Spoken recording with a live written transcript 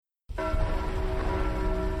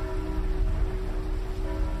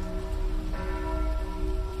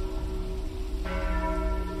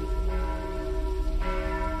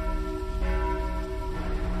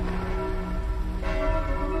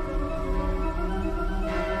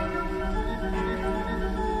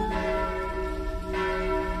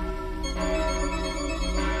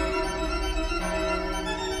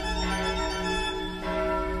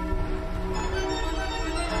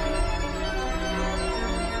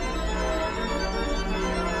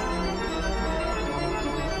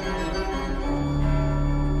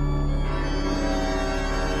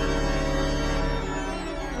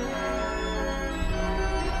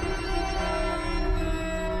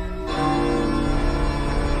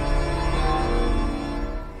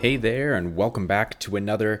Hey there, and welcome back to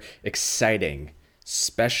another exciting,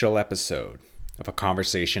 special episode of A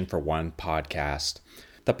Conversation for One podcast.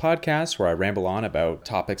 The podcast where I ramble on about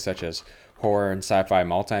topics such as horror and sci-fi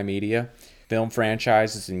multimedia, film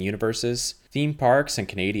franchises and universes, theme parks and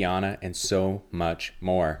Canadiana, and so much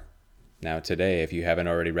more. Now today, if you haven't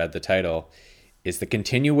already read the title, is the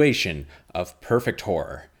continuation of Perfect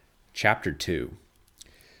Horror, Chapter 2.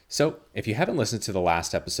 So, if you haven't listened to the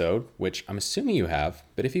last episode, which I'm assuming you have,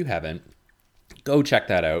 but if you haven't, go check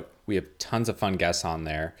that out. We have tons of fun guests on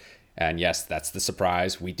there. And yes, that's the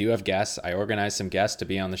surprise. We do have guests. I organized some guests to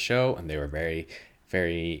be on the show, and they were very,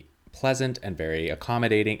 very pleasant and very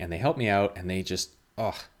accommodating, and they helped me out, and they just,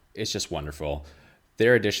 it's just wonderful.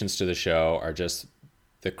 Their additions to the show are just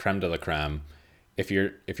the creme de la creme. If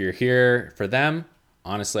you're here for them,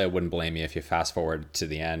 honestly, I wouldn't blame you if you fast forward to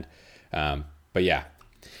the end. But yeah.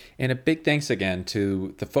 And a big thanks again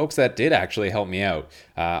to the folks that did actually help me out.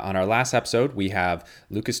 On our last episode, we have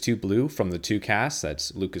Lucas 2 Blue from the 2 Cast.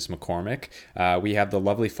 That's Lucas McCormick. We have the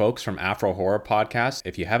lovely folks from Afro Horror Podcast.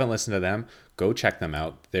 If you haven't listened to them, go check them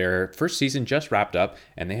out. Their first season just wrapped up,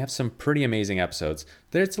 and they have some pretty amazing episodes.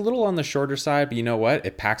 It's a little on the shorter side, but you know what?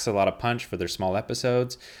 It packs a lot of punch for their small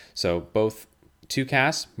episodes. So both 2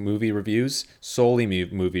 Cast, movie reviews, solely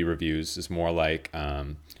movie reviews is more like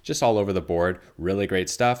just all over the board. Really great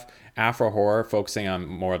stuff. Afro Horror, focusing on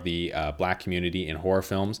more of the Black community in horror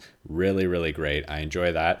films. Really, really great. I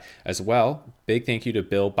enjoy that as well. Big thank you to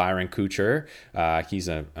Bill Byron Kucher. He's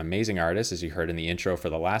an amazing artist, as you heard in the intro for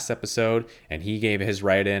the last episode, and he gave his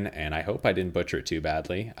write-in, and I hope I didn't butcher it too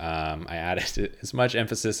badly. I added as much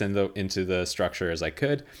emphasis into the structure as I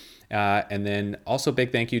could. And then also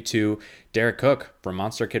big thank you to Derek Cook from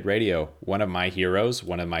Monster Kid Radio, one of my heroes,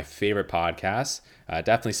 one of my favorite podcasts.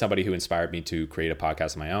 Definitely somebody who inspired me to create a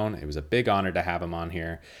podcast of my own. It was a big honor to have him on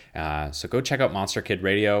here. So go check out Monster Kid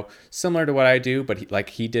Radio. Similar to what I do, but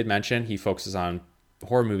like he did mention, he focuses on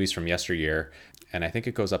horror movies from yesteryear. And I think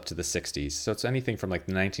it goes up to the 60s. So it's anything from like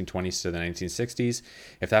the 1920s to the 1960s.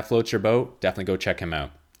 If that floats your boat, definitely go check him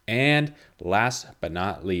out. And last but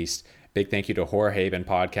not least, big thank you to Horror Haven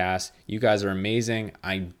Podcast. You guys are amazing.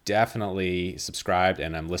 I definitely subscribed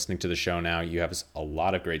and I'm listening to the show now. You have a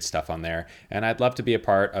lot of great stuff on there. And I'd love to be a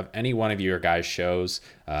part of any one of your guys' shows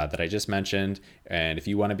that I just mentioned. And if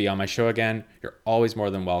you want to be on my show again, you're always more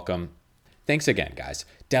than welcome. Thanks again, guys.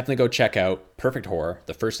 Definitely go check out Perfect Horror,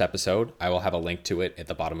 the first episode. I will have a link to it at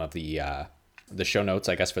the bottom of the show notes,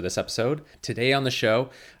 I guess, for this episode. Today on the show,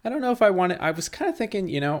 I don't know if I was kind of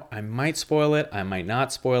thinking, I might spoil it, I might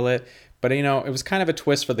not spoil it, but it was kind of a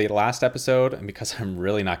twist for the last episode, and because I'm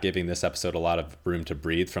really not giving this episode a lot of room to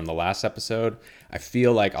breathe from the last episode, I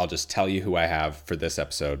feel like I'll just tell you who I have for this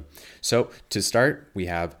episode. So to start, we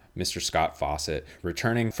have Mr. Scott Fawcett,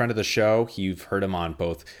 returning friend of the show. You've heard him on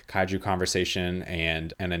both Kaiju Conversation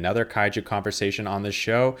and another Kaiju Conversation on this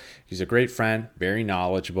show. He's a great friend, very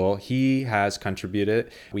knowledgeable. He has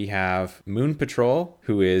contributed. We have Moon Patrol,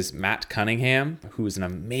 who is Matt Cunningham, who is an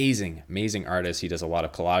amazing, amazing artist. He does a lot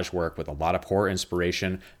of collage work with a lot of horror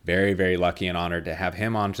inspiration. Very, very lucky and honored to have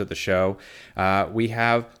him onto the show. We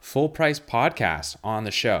have Full Price Podcast on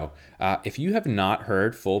the show. If you have not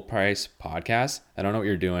heard Full Price Podcast, I don't know what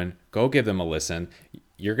you're doing. Go give them a listen.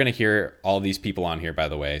 You're going to hear all these people on here, by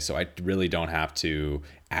the way, so I really don't have to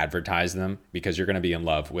advertise them because you're going to be in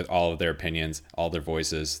love with all of their opinions, all their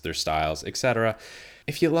voices, their styles, etc.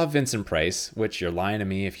 If you love Vincent Price, which you're lying to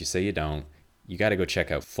me if you say you don't, you got to go check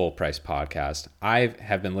out Full Price Podcast. I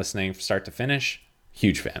have been listening from start to finish.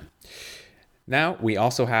 Huge fan. Now, we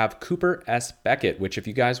also have Cooper S. Beckett, which if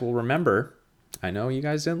you guys will remember, I know you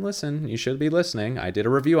guys didn't listen. You should be listening. I did a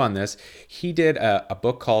review on this. He did a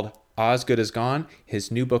book called Osgood is Gone. His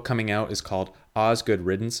new book coming out is called Osgood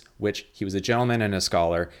Riddance, which he was a gentleman and a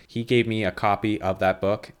scholar. He gave me a copy of that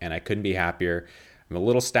book, and I couldn't be happier. I'm a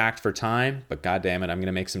little stacked for time, but God damn it, I'm going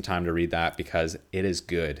to make some time to read that because it is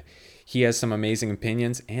good. He has some amazing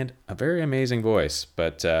opinions and a very amazing voice,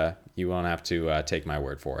 but you won't have to take my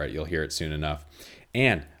word for it. You'll hear it soon enough.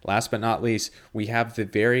 And last but not least, we have the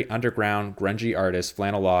very underground, grungy artist,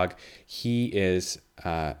 Flannelog. He is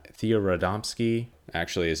Theo Radomski,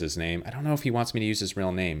 actually is his name. I don't know if he wants me to use his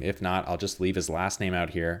real name. If not, I'll just leave his last name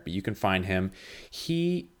out here, but you can find him.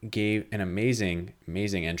 He gave an amazing,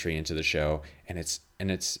 amazing entry into the show, and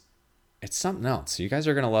it's something else. You guys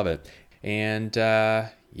are going to love it. And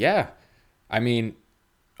yeah, I mean,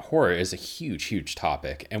 horror is a huge, huge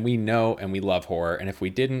topic, and we know and we love horror, and if we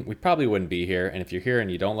didn't, we probably wouldn't be here. And if you're here and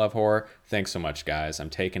you don't love horror, thanks so much, guys. I'm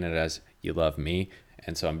taking it as you love me,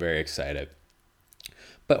 and so I'm very excited.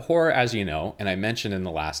 But horror, as you know, and I mentioned in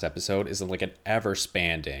the last episode, is like an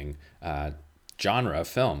ever-expanding genre of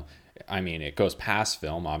film. I mean, it goes past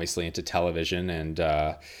film, obviously, into television and,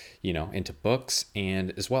 into books,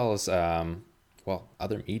 and as well as,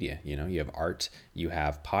 other media. You have art, you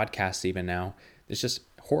have podcasts even now. It's just,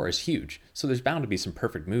 horror is huge. So there's bound to be some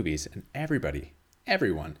perfect movies, and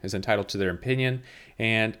everyone is entitled to their opinion.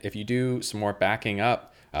 And if you do some more backing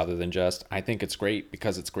up, other than just, I think it's great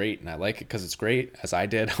because it's great and I like it because it's great, as I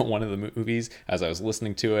did on one of the movies, as I was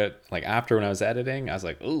listening to it, like after when I was editing, I was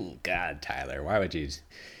like, oh God, Tyler, why would you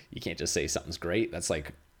can't just say something's great. That's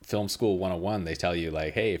like film school 101. They tell you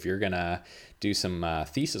like, hey, if you're going to do some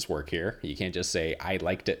thesis work here, you can't just say, I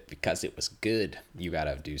liked it because it was good. You got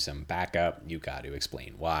to do some backup. You got to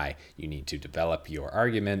explain why. You need to develop your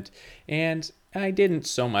argument. And I didn't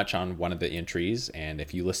so much on one of the entries, and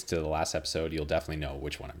if you listen to the last episode, you'll definitely know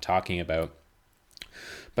which one I'm talking about.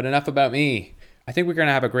 But enough about me. I think we're going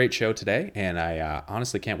to have a great show today, and I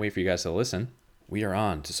honestly can't wait for you guys to listen. We are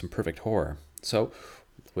on to some perfect horror. So,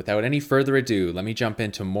 without any further ado, let me jump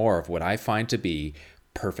into more of what I find to be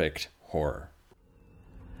perfect horror.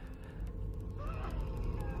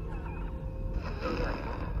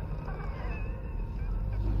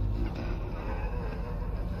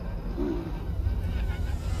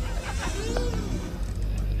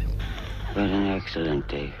 What an excellent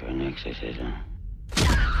day for an exorcism. The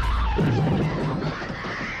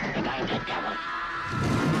guy's a devil.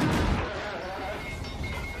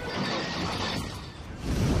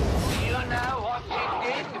 You know what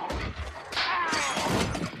it did?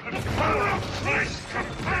 The power of Christ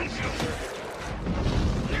compels you.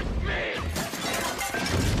 Lift me.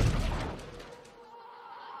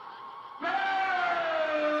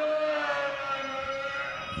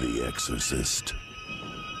 The Exorcist.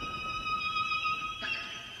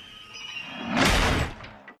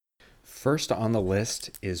 First on the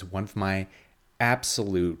list is one of my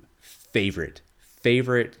absolute favorite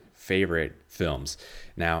films.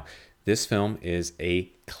 Now, this film is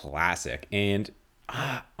a classic, and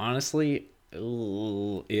honestly,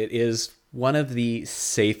 it is one of the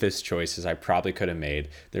safest choices I probably could have made.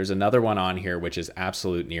 There's another one on here which is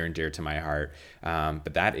absolute near and dear to my heart,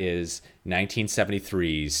 but that is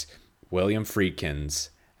 1973's William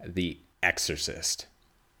Friedkin's The Exorcist.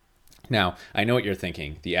 Now, I know what you're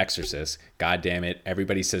thinking. The Exorcist. God damn it.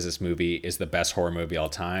 Everybody says this movie is the best horror movie of all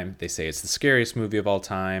time. They say it's the scariest movie of all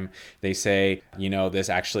time. They say, this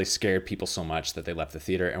actually scared people so much that they left the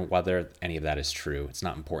theater. And whether any of that is true, it's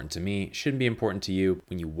not important to me. It shouldn't be important to you.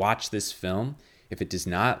 When you watch this film, if it does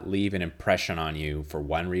not leave an impression on you for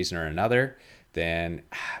one reason or another, then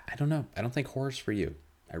I don't know. I don't think horror's for you.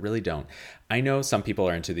 I really don't. I know some people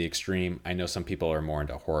are into the extreme. I know some people are more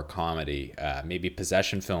into horror comedy. Maybe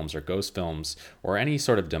possession films or ghost films or any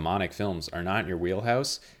sort of demonic films are not in your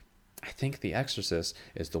wheelhouse. I think The Exorcist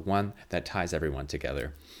is the one that ties everyone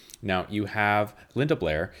together. Now, you have Linda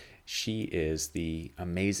Blair. She is the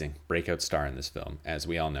amazing breakout star in this film. As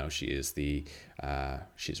we all know, she is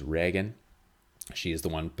she's Regan. She is the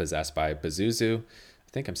one possessed by Pazuzu. I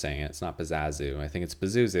think I'm saying it. It's not Pazazu. I think it's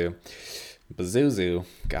Pazuzu. Pazuzu,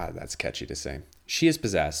 God, that's catchy to say. She is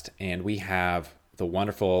possessed, and we have the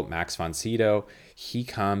wonderful Max von Sydow. He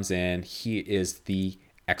comes in. He is the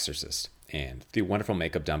exorcist, and the wonderful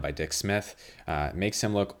makeup done by Dick Smith makes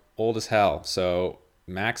him look old as hell. So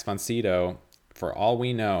Max von Sydow, for all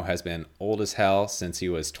we know, has been old as hell since he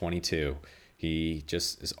was 22. He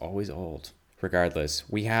just is always old. Regardless,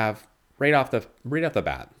 we have right off the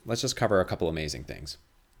bat, let's just cover a couple amazing things.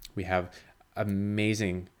 We have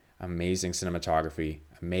amazing cinematography,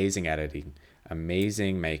 amazing editing,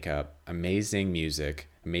 amazing makeup, amazing music,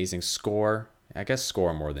 amazing score. I guess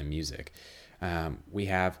score more than music. We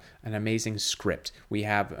have an amazing script. We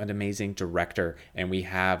have an amazing director, and we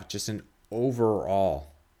have just an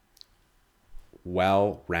overall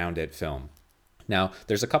well-rounded film. Now,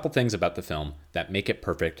 there's a couple things about the film that make it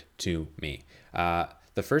perfect to me.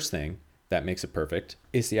 The first thing that makes it perfect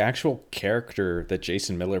is the actual character that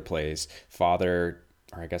Jason Miller plays, Father,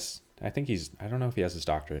 or I don't know if he has his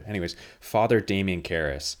doctorate. Anyways, Father Damien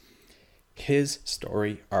Karras. His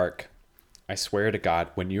story arc, I swear to God,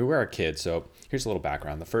 when you were a kid, so here's a little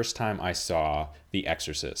background. The first time I saw The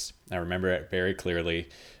Exorcist, I remember it very clearly.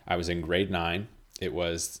 I was in grade 9. It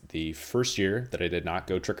was the first year that I did not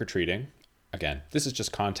go trick-or-treating. Again, this is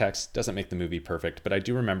just context, doesn't make the movie perfect, but I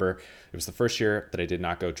do remember it was the first year that I did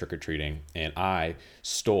not go trick-or-treating, and I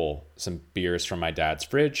stole some beers from my dad's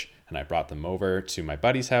fridge, and I brought them over to my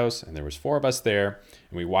buddy's house, and there was 4 of us there,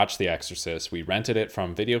 and we watched The Exorcist. We rented it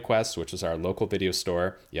from VideoQuest, which was our local video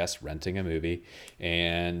store. Yes, renting a movie.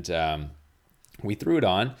 And we threw it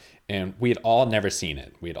on, and we had all never seen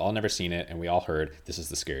it. And we all heard, this is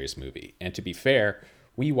the scariest movie. And to be fair,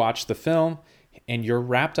 we watched the film, And you're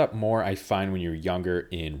wrapped up more, I find, when you're younger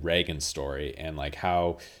in Regan's story, and like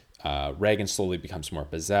how Regan slowly becomes more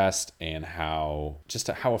possessed, and how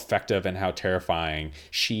effective and how terrifying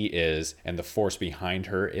she is and the force behind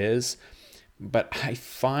her is. But I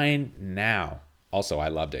find now, also, I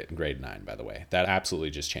loved it in grade 9, by the way. That absolutely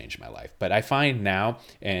just changed my life. But I find now,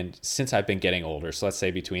 and since I've been getting older, so let's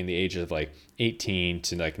say between the ages of like 18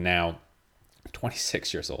 to like now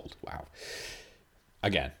 26 years old. Wow.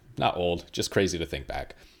 Again, not old, just crazy to think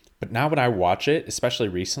back. But now when I watch it, especially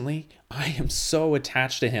recently, I am so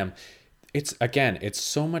attached to him. It's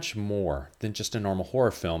so much more than just a normal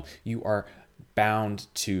horror film. You are bound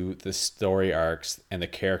to the story arcs and the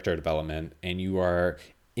character development, and you are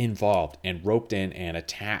involved and roped in and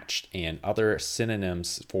attached, and other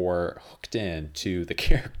synonyms for hooked in to the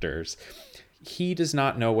characters. He does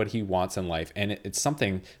not know what he wants in life, and it's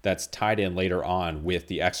something that's tied in later on with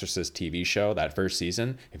the Exorcist TV show, that first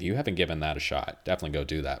season. If you haven't given that a shot, definitely go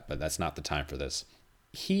do that, but that's not the time for this.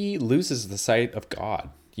 He loses the sight of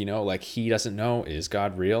God. Like, he doesn't know, is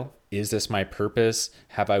God real? Is this my purpose?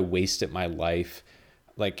 Have I wasted my life?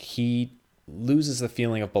 Like, he loses the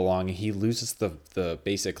feeling of belonging. He loses the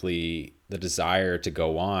basically the desire to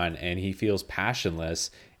go on, and he feels passionless,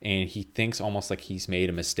 and he thinks almost like he's made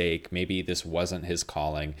a mistake. Maybe this wasn't his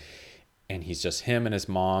calling, and he's just him and his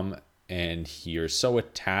mom, and you're so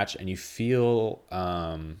attached, and you feel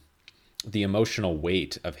the emotional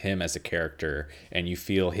weight of him as a character, and you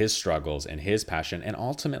feel his struggles and his passion. And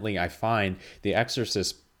ultimately, I find The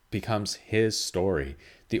Exorcist becomes his story.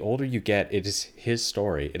 The older you get, it is his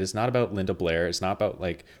story. It is not about Linda Blair. It's not about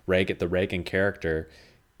like the Regan character.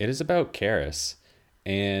 It is about Karras.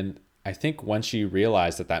 And I think once you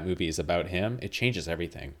realize that movie is about him, it changes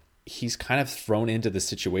everything. He's kind of thrown into the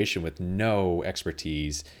situation with no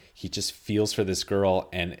expertise. He just feels for this girl,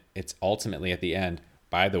 and it's ultimately at the end.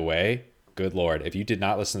 By the way, good Lord, if you did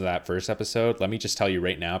not listen to that first episode, let me just tell you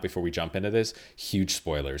right now before we jump into this, huge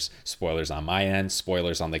spoilers. Spoilers on my end,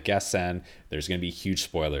 spoilers on the guest's end. There's going to be huge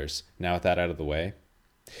spoilers. Now with that out of the way,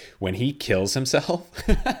 when he kills himself,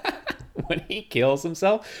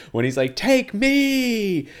 when he's like, take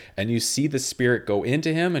me, and you see the spirit go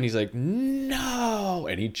into him, and he's like, no,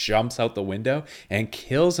 and he jumps out the window and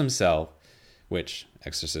kills himself, which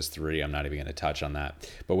Exorcist 3, I'm not even going to touch on that.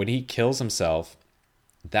 But when he kills himself,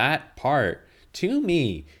 that part to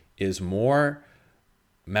me is more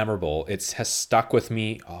memorable. It has stuck with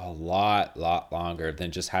me a lot longer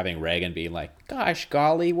than just having Regan being like, gosh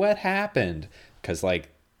golly, what happened? Because like,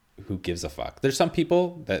 who gives a fuck? There's some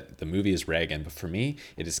people that the movie is Regan, but for me,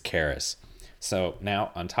 it is Karras. So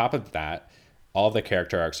now on top of that, all the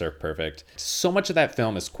character arcs are perfect. So much of that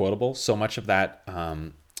film is quotable. So much of that,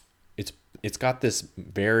 it's got this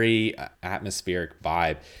very atmospheric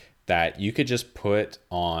vibe that you could just put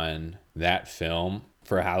on that film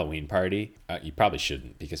for a Halloween party. You probably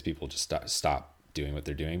shouldn't, because people just stop doing what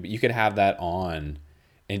they're doing. But you could have that on,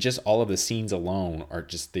 and just all of the scenes alone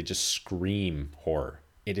they just scream horror.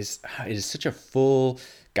 It is such a full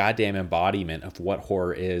goddamn embodiment of what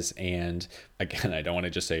horror is. And again, I don't want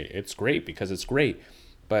to just say it's great because it's great,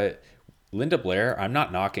 but Linda Blair, I'm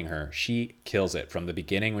not knocking her. She kills it from the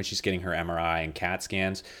beginning when she's getting her MRI and CAT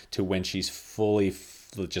scans to when she's fully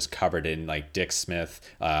just covered in like Dick Smith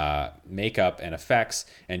makeup and effects,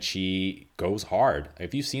 and she goes hard.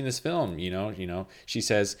 If you've seen this film, you know she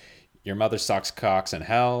says, your mother sucks cocks in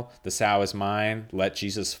hell, the sow is mine, let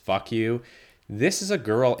Jesus fuck you. This is a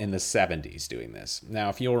girl in the 70s doing this. Now,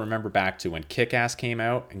 if you'll remember back to when Kick-Ass came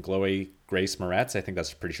out, and Chloe Grace Moretz, I think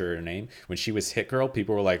that's pretty sure her name, when she was Hit Girl,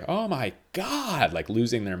 people were like, oh my God, like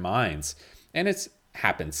losing their minds. And it's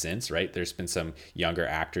happened since, right? There's been some younger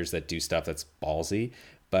actors that do stuff that's ballsy,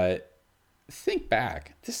 but think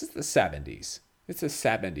back, this is the 70s. It's the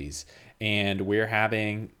 70s, and we're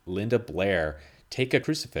having Linda Blair take a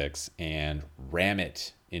crucifix and ram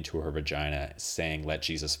it into her vagina saying, let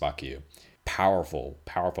Jesus fuck you.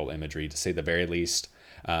 Powerful imagery, to say the very least.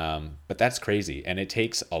 But that's crazy, and it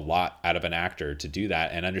takes a lot out of an actor to do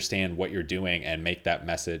that and understand what you're doing and make that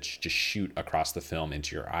message just shoot across the film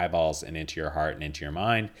into your eyeballs and into your heart and into your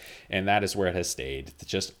mind. And that is where it has stayed.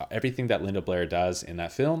 Just everything that Linda Blair does in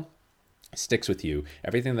that film sticks with you.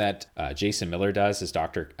 Everything that Jason Miller does as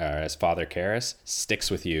Father Karras sticks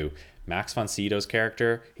with you. Max von Sydow's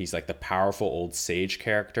character, he's like the powerful old sage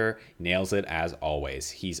character, nails it as always.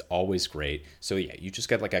 He's always great. So yeah, you just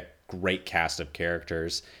get like a great cast of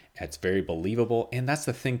characters. It's very believable, and that's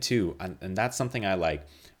the thing too, and that's something I like.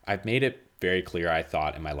 I've made it very clear, I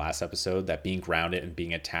thought, in my last episode, that being grounded and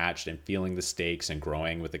being attached and feeling the stakes and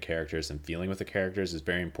growing with the characters and feeling with the characters is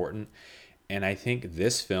very important. And I think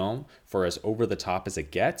this film, for as over the top as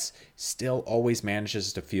it gets, still always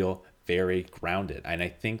manages to feel very grounded. And I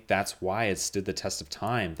think that's why it stood the test of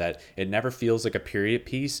time, that it never feels like a period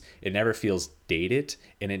piece. It never feels dated,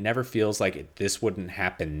 and it never feels like this wouldn't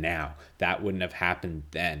happen now. That wouldn't have happened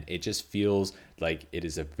then. It just feels like it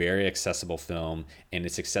is a very accessible film, and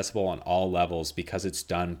it's accessible on all levels because it's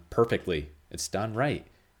done perfectly. It's done right.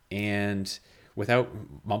 And without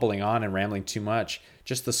mumbling on and rambling too much,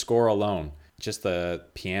 just the score alone, just the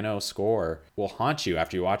piano score will haunt you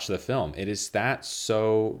after you watch the film. It is that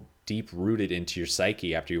so deep rooted into your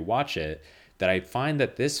psyche after you watch it that I find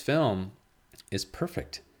that this film is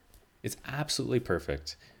perfect. It's absolutely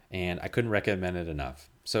perfect, and I couldn't recommend it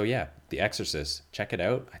enough. So yeah, The Exorcist, check it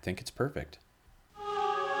out. I think it's perfect.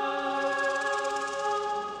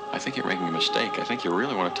 I think you're making a mistake. I think you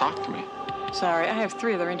really want to talk to me. Sorry, I have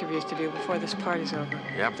 3 other interviews to do before this party's over.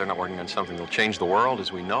 Yeah, but they're not working on something that'll change the world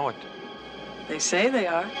as we know it. They say they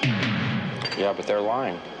are. Yeah, but they're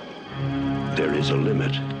lying. There is a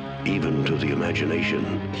limit, even to the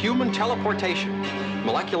imagination. Human teleportation,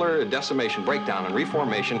 molecular decimation, breakdown, and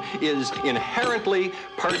reformation is inherently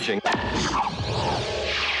purging.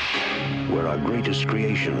 Where our greatest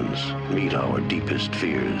creations meet our deepest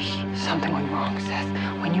fears. Something went wrong, Seth.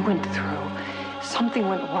 When you went through, something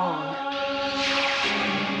went wrong.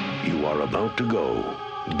 You are about to go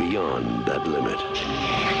beyond that limit.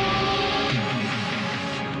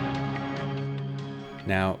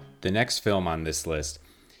 Now, the next film on this list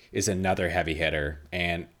is another heavy hitter.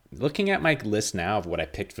 And looking at my list now of what I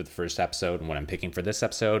picked for the first episode and what I'm picking for this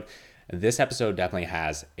episode definitely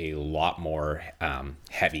has a lot more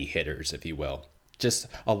heavy hitters, if you will. Just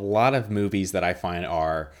a lot of movies that I find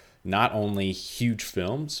are not only huge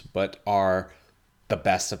films, but are the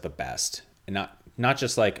best of the best. And not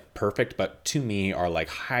just like perfect, but to me are like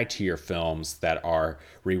high tier films that are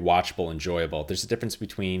rewatchable, enjoyable. There's a difference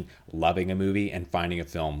between loving a movie and finding a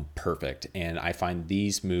film perfect. And I find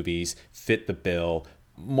these movies fit the bill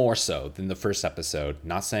more so than the first episode.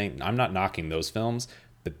 Not saying I'm not knocking those films,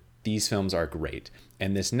 but these films are great.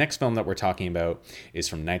 And this next film that we're talking about is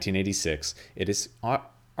from 1986. It is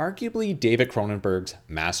arguably David Cronenberg's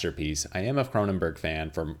masterpiece. I am a Cronenberg fan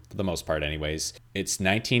for the most part anyways. It's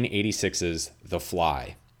 1986's The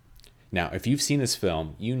Fly. Now, if you've seen this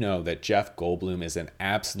film, you know that Jeff Goldblum is an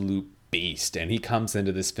absolute beast, and he comes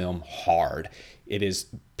into this film hard. It is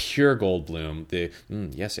pure Goldblum. The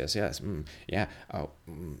yes, yeah, oh,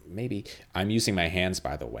 maybe. I'm using my hands,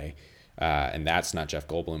 by the way, and that's not Jeff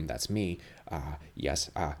Goldblum. That's me. Yes.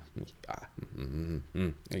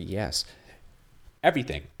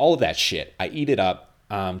 Everything, all of that shit, I eat it up.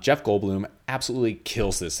 Jeff Goldblum absolutely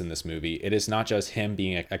kills this in this movie. It is not just him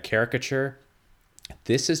being a caricature.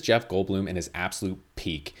 This is Jeff Goldblum in his absolute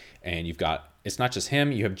peak. And it's not just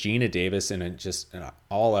him, you have Gina Davis in just an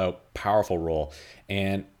all-out powerful role.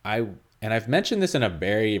 And I've mentioned this in a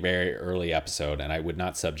very, very early episode, and I would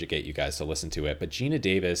not subjugate you guys to listen to it, but Gina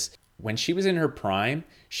Davis, when she was in her prime,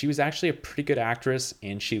 she was actually a pretty good actress,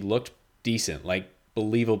 and she looked decent, like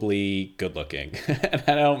believably good looking. And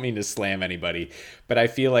I don't mean to slam anybody, but I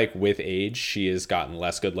feel like with age she has gotten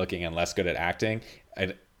less good looking and less good at acting.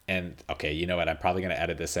 And okay, you know what, I'm probably going to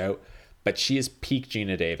edit this out, but she is peak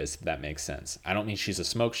Gina Davis, if that makes sense. I don't mean she's a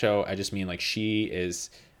smoke show, I just mean like she is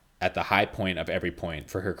at the high point of every point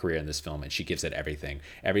for her career in this film, and she gives it everything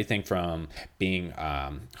from being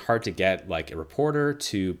hard to get like a reporter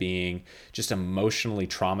to being just emotionally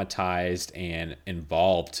traumatized and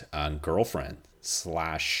involved girlfriend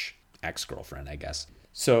 / ex-girlfriend, I guess.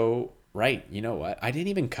 So, right, you know what? I didn't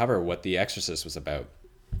even cover what The Exorcist was about.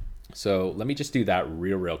 So let me just do that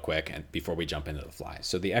real quick and before we jump into The Fly.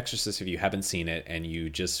 So The Exorcist, if you haven't seen it and you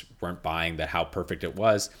just weren't buying that how perfect it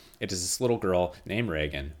is this little girl named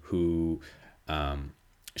Regan who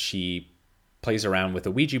she plays around with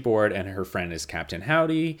a Ouija board, and her friend is Captain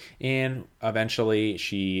Howdy, and eventually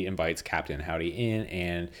she invites Captain Howdy in,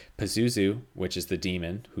 and Pazuzu, which is the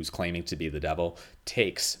demon who's claiming to be the devil,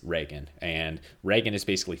 takes Regan, and Regan is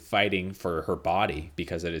basically fighting for her body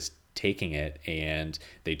because it is taking it, and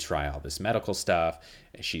they try all this medical stuff.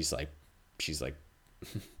 She's like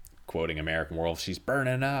quoting American Werewolf, she's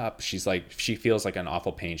burning up. She's like, she feels like an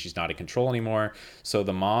awful pain. She's not in control anymore. So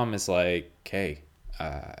the mom is like, okay,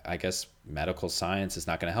 I guess medical science is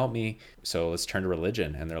not going to help me, so let's turn to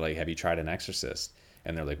religion. And they're like, have you tried an exorcist?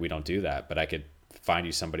 And they're like, we don't do that, but I could find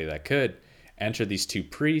you somebody that could. Enter these 2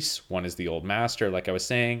 priests. One is the old master, like I was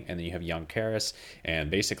saying, and then you have young Karis, and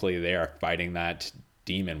basically they are fighting that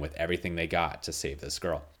demon with everything they got to save this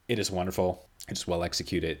girl. It is wonderful. It's well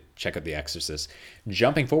executed. Check out The Exorcist.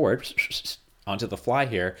 Jumping forward onto The Fly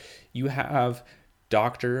here, you have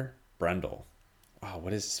Dr. Brundle. Oh,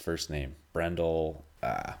 what is his first name? Brundle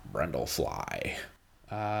Fly.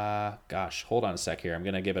 Gosh, hold on a sec here. I'm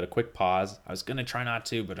going to give it a quick pause. I was going to try not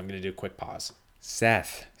to, but I'm going to do a quick pause.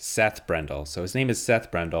 Seth Brundle. So his name is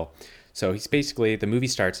Seth Brundle. So he's basically, the movie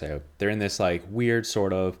starts out, they're in this like weird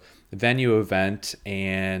sort of venue event,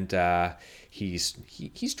 and he's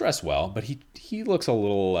dressed well, but he looks a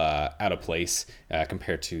little out of place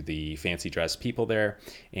compared to the fancy dressed people there.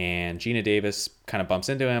 And Geena Davis kind of bumps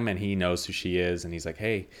into him, and he knows who she is, and he's like,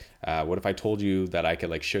 hey, what if I told you that I could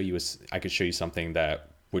like show you something that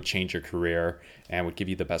would change your career and would give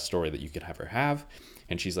you the best story that you could ever have?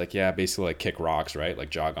 And she's like, yeah, basically like kick rocks, right? Like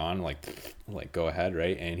jog on, like go ahead,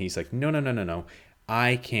 right? And he's like, no.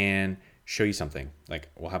 I can show you something. Like,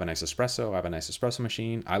 we'll have a nice espresso. I have a nice espresso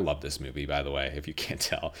machine. I love this movie, by the way, if you can't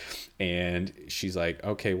tell. And she's like,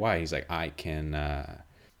 okay, why? He's like, I can, I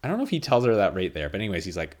don't know if he tells her that right there, but anyways,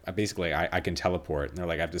 he's like, basically, I can teleport. And they're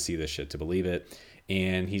like, I have to see this shit to believe it.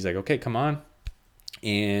 And he's like, okay, come on.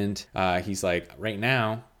 And he's like, right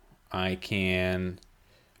now, I can't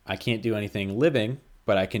do anything living,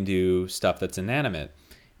 but I can do stuff that's inanimate.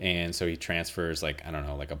 And so he transfers like, I don't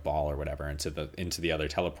know, like a ball or whatever into the other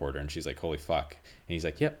teleporter. And she's like, holy fuck. And he's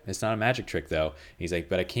like, yep, it's not a magic trick though. And he's like,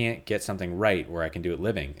 but I can't get something right where I can do it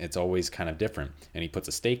living. It's always kind of different. And he puts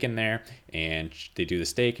a steak in there, and they do the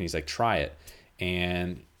steak, and he's like, try it.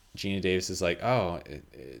 And Geena Davis is like, oh,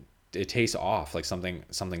 it tastes off, like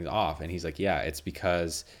something's off. And he's like, yeah, it's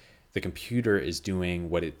because the computer is doing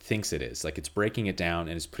what it thinks it is. Like, it's breaking it down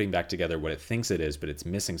and it's putting back together what it thinks it is, but it's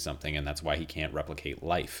missing something, and that's why he can't replicate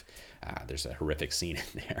life. There's a horrific scene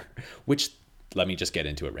in there, which, let me just get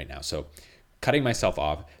into it right now. So, cutting myself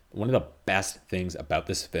off, one of the best things about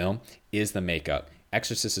this film is the makeup.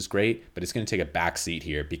 Exorcist is great, but it's going to take a back seat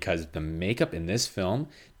here because the makeup in this film,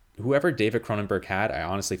 whoever David Cronenberg had, I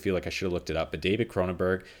honestly feel like I should have looked it up, but David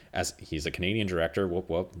Cronenberg, as he's a Canadian director,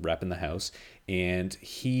 whoop, rep in the house, and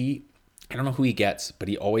I don't know who he gets, but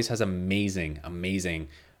he always has amazing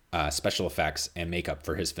special effects and makeup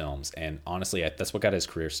for his films. And honestly, that's what got his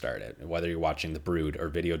career started. Whether you're watching The Brood or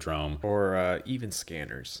Videodrome or even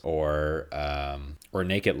Scanners or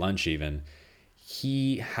Naked Lunch, even,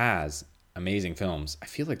 he has amazing films. I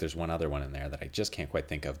feel like there's one other one in there that I just can't quite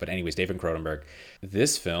think of. But anyways, David Cronenberg,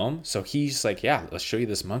 this film, so he's like, yeah, let's show you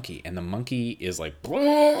this monkey. And the monkey is like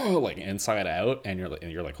inside out. And you're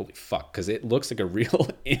like, holy fuck. Because it looks like a real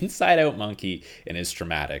inside out monkey and is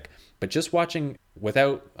traumatic. But just watching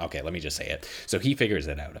okay, let me just say it. So he figures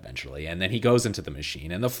it out eventually. And then he goes into the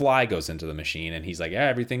machine, and the fly goes into the machine, and he's like, yeah,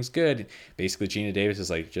 everything's good. Basically, Geena Davis is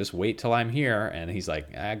like, just wait till I'm here. And he's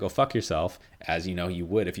like, go fuck yourself, as you know you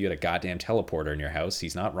would if you had a goddamn teleporter in your house.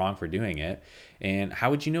 He's not wrong for doing it. And how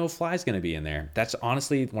would you know a fly's going to be in there? That's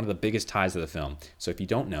honestly one of the biggest ties of the film. So if you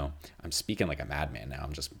don't know, I'm speaking like a madman now.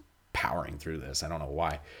 I'm just powering through this. I don't know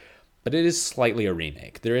why. But it is slightly a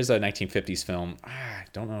remake. There is a 1950s film. I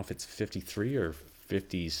don't know if it's 53 or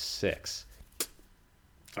 56.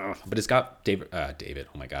 But it's got David.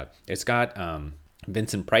 Oh my God. It's got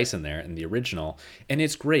Vincent Price in there in the original. And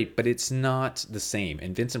it's great, but it's not the same.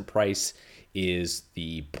 And Vincent Price is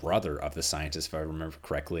the brother of the scientist, if I remember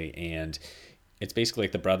correctly. And it's basically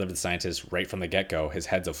like the brother of the scientist right from the get-go. His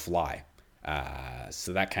head's a fly.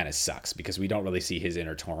 So that kind of sucks because we don't really see his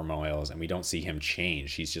inner turmoils, and we don't see him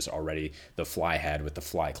change. He's just already the fly head with the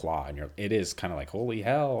fly claw, and it is kind of like, holy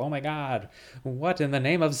hell, oh my God, what in the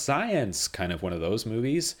name of science, kind of one of those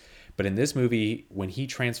movies. But in this movie, when he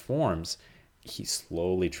transforms, he's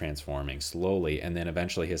slowly transforming, and then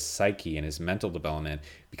eventually his psyche and his mental development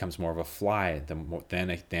becomes more of a fly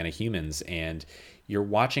than a human's. And you're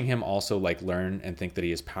watching him also like learn and think that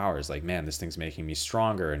he has powers. Like, man, this thing's making me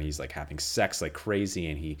stronger, and he's like having sex like crazy,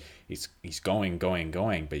 and he's going.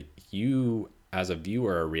 But you, as a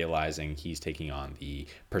viewer, are realizing he's taking on the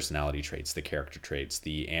personality traits, the character traits,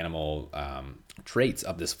 the animal traits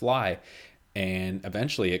of this fly. And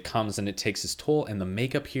eventually it comes and it takes its toll. And the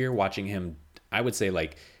makeup here, watching him, I would say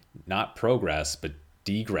like not progress, but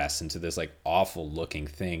degress into this like awful looking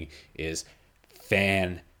thing is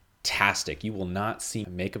fantastic. You will not see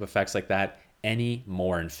makeup effects like that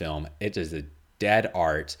anymore in film. It is a dead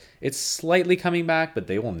art. It's slightly coming back, but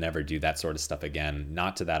they will never do that sort of stuff again.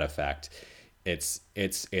 Not to that effect. It's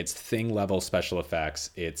Thing level special effects.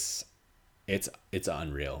 It's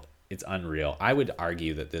unreal. It's unreal. I would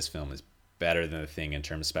argue that this film is better than The Thing in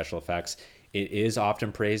terms of special effects. It is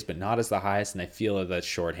often praised, but not as the highest, and I feel that that's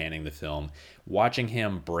shorthanding the film. Watching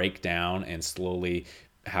him break down and slowly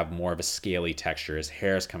have more of a scaly texture. His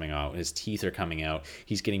hair is coming out, his teeth are coming out,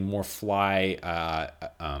 he's getting more fly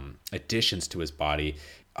additions to his body.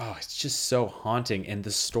 Oh, it's just so haunting. And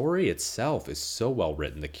the story itself is so well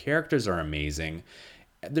written. The characters are amazing.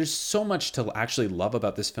 There's so much to actually love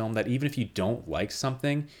about this film that even if you don't like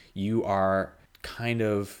something, you are kind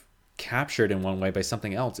of captured in one way by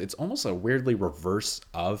something else. It's almost a weirdly reverse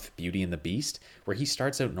of Beauty and the Beast, where he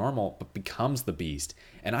starts out normal but becomes the Beast.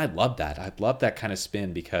 And I love that. I love that kind of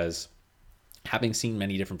spin, because having seen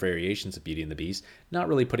many different variations of Beauty and the Beast, not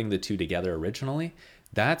really putting the two together originally,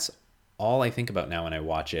 that's all I think about now when I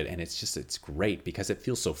watch it. And it's great because it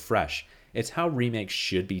feels so fresh. It's how remakes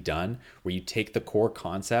should be done, where you take the core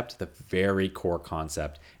concept, the very core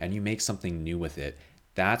concept, and you make something new with it.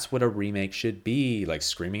 That's what a remake should be, like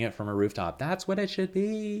screaming it from a rooftop. That's what it should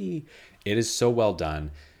be. It is so well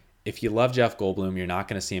done. If you love Jeff Goldblum, you're not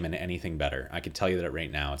going to see him in anything better. I can tell you that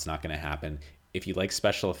right now. It's not going to happen. If you like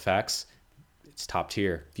special effects, it's top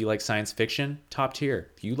tier. If you like science fiction, top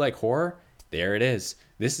tier. If you like horror, there it is.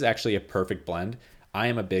 This is actually a perfect blend. I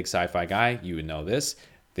am a big sci-fi guy. You would know this.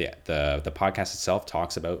 The podcast itself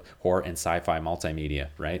talks about horror and sci-fi multimedia,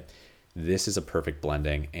 right? This is a perfect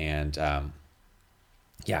blending, and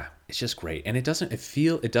yeah, it's just great. And it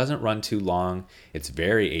doesn't run too long. It's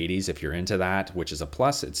very 80s if you're into that, which is a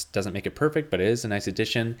plus. It doesn't make it perfect, but it is a nice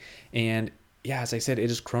addition. And yeah, as I said,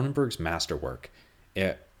 it is Cronenberg's masterwork.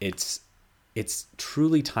 It's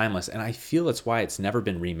truly timeless, and I feel that's why it's never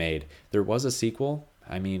been remade. There was a sequel.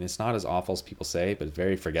 I mean, it's not as awful as people say, but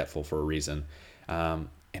very forgetful for a reason.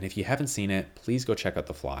 And if you haven't seen it, please go check out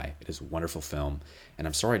The Fly. It is a wonderful film. And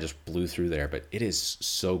I'm sorry I just blew through there, but it is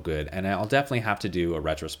so good. And I'll definitely have to do a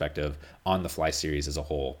retrospective on The Fly series as a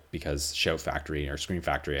whole, because Shout Factory, or Scream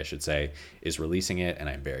Factory, I should say, is releasing it, and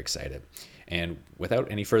I'm very excited. And without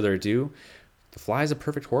any further ado, The Fly is a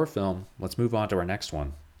perfect horror film. Let's move on to our next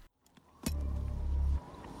one.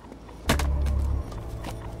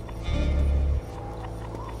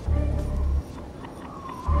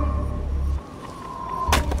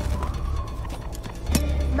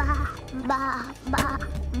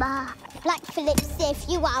 Black Phillip Sif,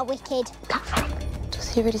 you are wicked.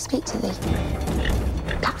 Does he really speak to thee?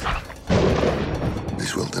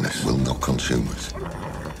 This wilderness will not consume us.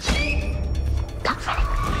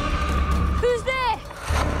 Who's there?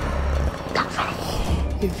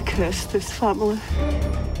 You've cursed this family.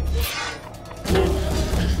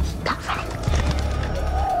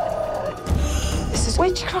 This is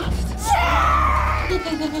witchcraft.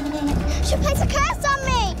 She placed a curse on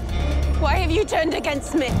me! Why have you turned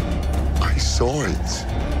against me? I saw it.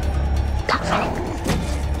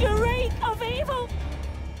 Your reign of evil!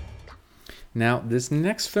 Now, this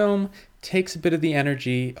next film takes a bit of the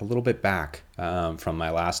energy a little bit back from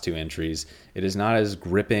my last two entries. It is not as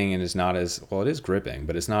gripping, and is not as, well, it is gripping,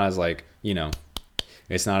 but it's not as like,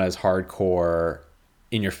 it's not as hardcore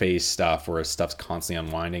in your face stuff where stuff's constantly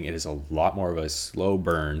unwinding. It is a lot more of a slow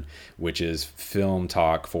burn, which is film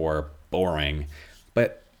talk for boring.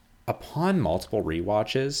 But upon multiple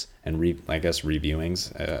rewatches and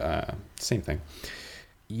reviewings, same thing,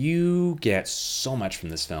 you get so much from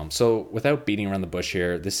this film. So without beating around the bush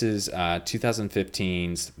here, this is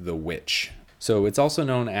 2015's The Witch. So it's also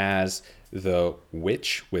known as The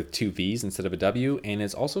Witch with two V's instead of a W, and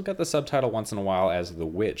it's also got the subtitle once in a while as The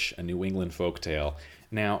Witch, a New England Folktale.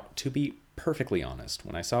 Now, to be perfectly honest,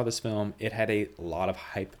 when I saw this film, it had a lot of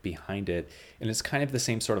hype behind it, and it's kind of the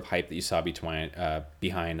same sort of hype that you saw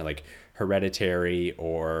behind like Hereditary,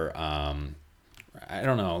 or I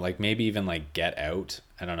don't know, like maybe even like Get Out.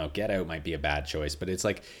 I don't know, Get Out might be a bad choice, but it's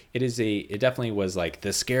like it definitely was like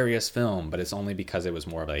the scariest film, but it's only because it was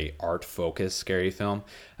more of a art focused scary film.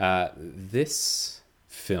 This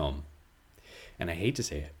film, and I hate to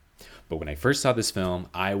say it, but when I first saw this film,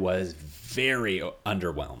 I was very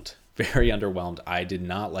underwhelmed. Very underwhelmed. I did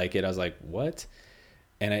not like it. I was like, what?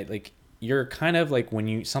 And you're kind of like,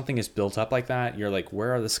 when something is built up like that, you're like,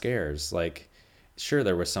 where are the scares? Like, sure,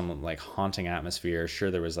 there was some like haunting atmosphere.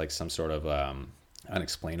 Sure, there was like some sort of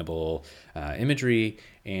unexplainable imagery.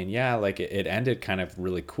 And yeah, like it ended kind of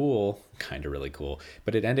really cool,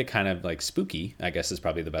 but it ended kind of like spooky, I guess is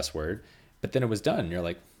probably the best word. But then it was done. You're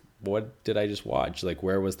like, what did I just watch? Like,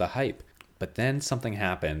 where was the hype? But then something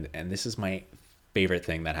happened, and this is my favorite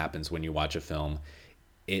thing that happens when you watch a film.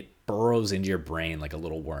 It burrows into your brain like a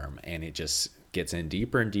little worm, and it just gets in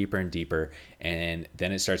deeper and deeper and deeper, and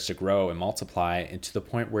then it starts to grow and multiply, and to the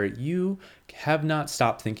point where you have not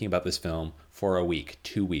stopped thinking about this film for a week,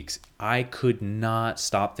 2 weeks. I could not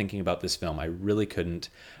stop thinking about this film. I really couldn't.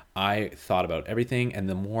 I thought about everything, and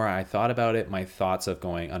the more I thought about it, my thoughts of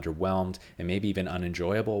going underwhelmed and maybe even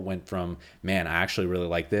unenjoyable went from, man, I actually really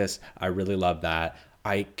like this. I really love that.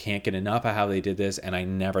 I can't get enough of how they did this, and I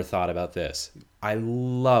never thought about this. I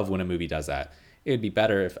love when a movie does that. It would be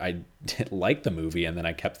better if I didn't like the movie and then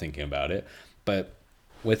I kept thinking about it. But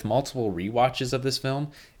with multiple rewatches of this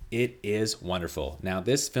film, it is wonderful. Now,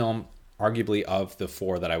 this film, arguably of the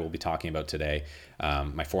 4 that I will be talking about today,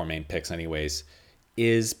 my 4 main picks anyways,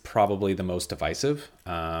 is probably the most divisive.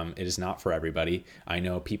 It is not for everybody. I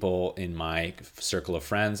know people in my circle of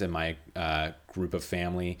friends and my group of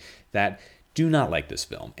family that do not like this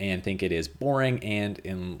film and think it is boring and,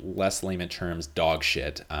 in less layman terms, dog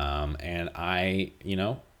shit. And I,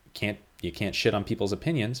 you can't shit on people's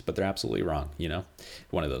opinions, but they're absolutely wrong,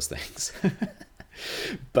 one of those things.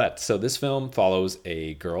 But so this film follows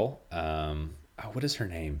a girl. What is her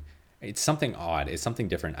name? It's something odd. It's something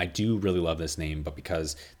different. I do really love this name, but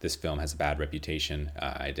because this film has a bad reputation,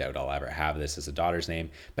 I doubt I'll ever have this as a daughter's name.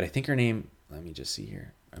 But I think her name, let me just see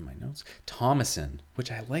here in my notes, Thomasin,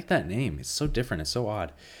 which I like that name. It's so different. It's so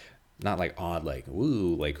odd. Not like odd, like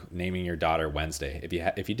woo, like naming your daughter Wednesday.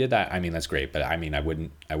 If you did that, I mean, that's great. But I mean, I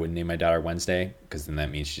wouldn't name my daughter Wednesday, because then that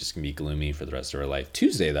means she's just gonna be gloomy for the rest of her life.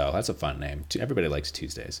 Tuesday though, that's a fun name. Everybody likes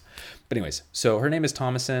Tuesdays. But anyways, so her name is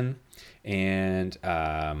Thomasin, and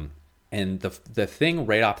the thing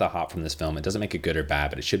right off the hop from this film, it doesn't make it good or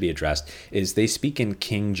bad, but it should be addressed, is they speak in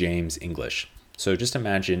King James English. So just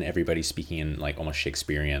imagine everybody speaking in like almost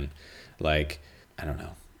Shakespearean, like, I don't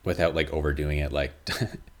know, without like overdoing it, like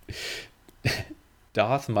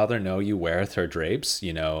doth mother know you weareth her drapes,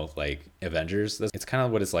 like Avengers. It's kind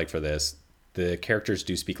of what it's like for this. The characters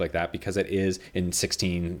do speak like that because it is in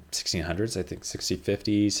 1600s, I think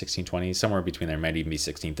 1650, 1620, somewhere between there, might even be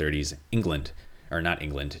 1630s, England. Or not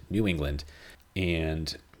England, New England.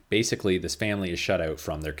 And basically this family is shut out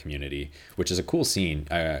from their community, which is a cool scene.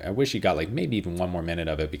 I wish you got like maybe even one more minute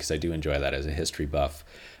of it, because I do enjoy that as a history buff.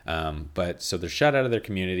 But so they're shut out of their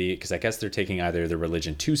community because I guess they're taking either their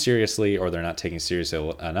religion too seriously or they're not taking it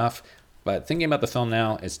seriously enough. But thinking about the film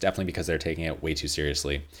now, it's definitely because they're taking it way too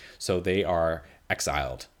seriously. So they are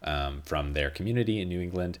exiled from their community in New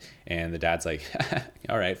England, and the dad's like,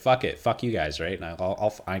 all right, fuck it, fuck you guys, right? And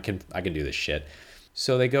I can do this shit.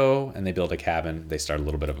 So they go and they build a cabin. They start a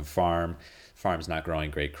little bit of a farm. Farm's not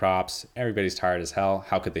growing great crops. Everybody's tired as hell.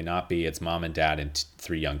 How could they not be? It's mom and dad and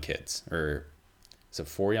 3 young kids, or is it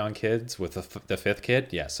 4 young kids with the 5th kid?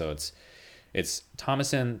 Yeah, so it's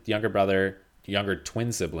Thomasin, the younger brother, younger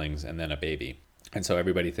twin siblings, and then a baby. And so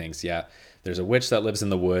everybody thinks, yeah, there's a witch that lives in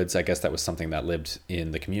the woods. I guess that was something that lived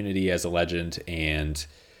in the community as a legend. And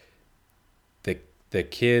the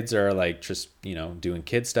kids are like just, doing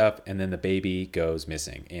kid stuff. And then the baby goes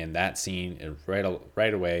missing. And that scene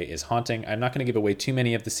right away is haunting. I'm not going to give away too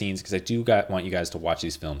many of the scenes because I do want you guys to watch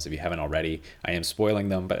these films if you haven't already. I am spoiling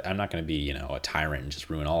them, but I'm not going to be, a tyrant and just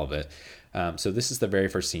ruin all of it. So this is the very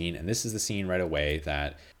first scene. And this is the scene right away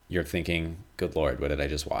that you're thinking, good Lord, what did I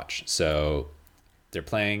just watch? So they're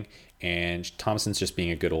playing, and Thomasin's just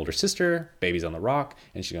being a good older sister. Baby's on the rock,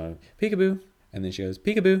 and she's going, peekaboo. And then she goes,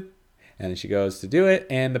 peekaboo. And then she goes to do it,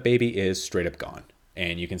 and the baby is straight up gone.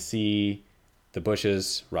 And you can see the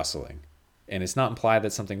bushes rustling. And it's not implied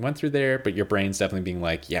that something went through there, but your brain's definitely being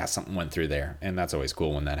like, yeah, something went through there. And that's always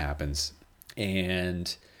cool when that happens.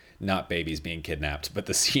 And not babies being kidnapped, but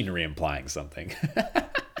the scenery implying something.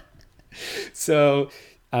 So,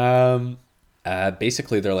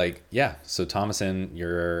 basically they're like, yeah, so Thomasin,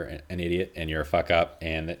 you're an idiot and you're a fuck up.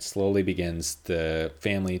 And it slowly begins the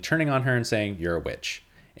family turning on her and saying, you're a witch.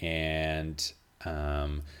 And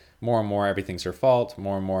more and more everything's her fault.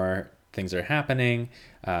 More and more things are happening.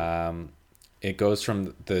 It goes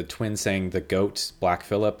from the twins saying the goat, Black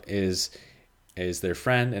Phillip, is their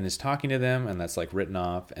friend and is talking to them, and that's like written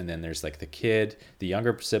off. And then there's like the kid, the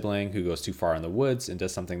younger sibling, who goes too far in the woods and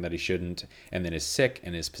does something that he shouldn't, and then is sick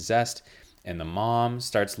and is possessed. And the mom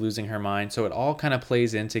starts losing her mind. So it all kind of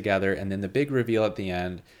plays in together. And then the big reveal at the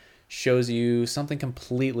end shows you something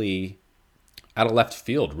completely out of left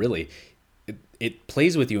field, really. It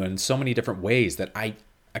plays with you in so many different ways that I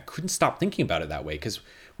couldn't stop thinking about it that way. Because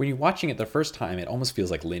when you're watching it the first time, it almost feels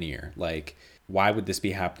like linear. Like, why would this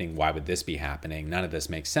be happening? Why would this be happening? None of this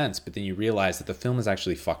makes sense. But then you realize that the film is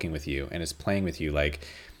actually fucking with you and is playing with you. Like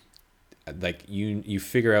you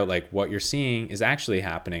figure out like what you're seeing is actually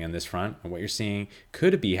happening on this front, and what you're seeing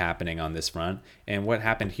could be happening on this front, and what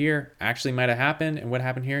happened here actually might have happened, and what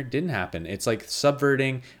happened here didn't happen. It's like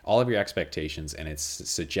subverting all of your expectations, and it's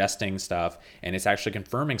suggesting stuff, and it's actually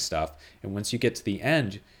confirming stuff. And once you get to the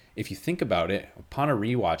end, if you think about it, upon a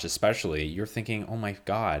rewatch especially, you're thinking, oh my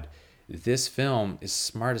God, this film is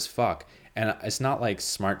smart as fuck. And it's not like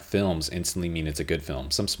smart films instantly mean it's a good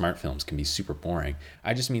film. Some smart films can be super boring.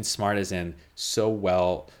 I just mean smart as in so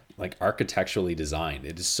well, like architecturally designed.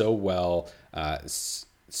 It is so well,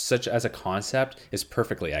 such as a concept is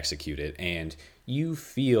perfectly executed. And you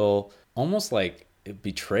feel almost like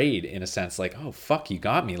betrayed in a sense, like, oh, fuck, you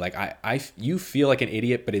got me. Like you feel like an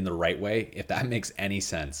idiot, but in the right way, if that makes any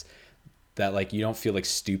sense. That like you don't feel like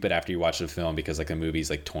stupid after you watch the film because like the movie's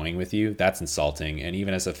like toying with you. That's insulting. And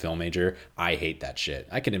even as a film major, I hate that shit.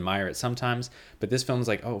 I can admire it sometimes, but this film is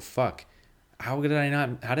like, oh fuck, how did I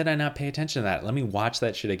not pay attention to that? Let me watch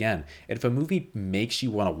that shit again. And if a movie makes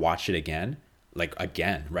you want to watch it again, like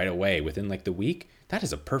again right away within like the week, that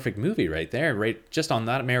is a perfect movie right there, right? Just on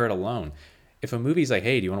that merit alone. If a movie's like,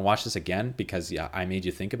 hey, do you want to watch this again because I made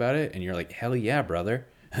you think about it, and you're like, hell yeah, brother.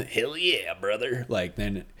 Hell yeah, brother. Like,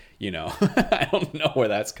 then, you know, I don't know where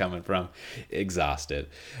that's coming from. Exhausted.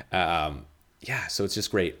 Yeah, so it's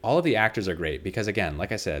just great. All of the actors are great because, again,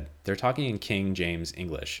 like I said, they're talking in King James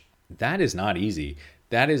English. That is not easy.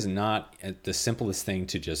 That is not the simplest thing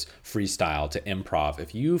to just freestyle, to improv.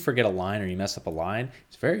 If you forget a line or you mess up a line,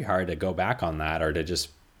 it's very hard to go back on that or to just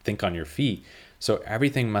think on your feet. So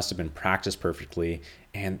everything must have been practiced perfectly.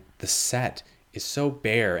 And the set is so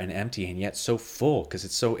bare and empty and yet so full because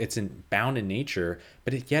it's bound in nature,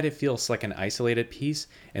 but yet it feels like an isolated piece.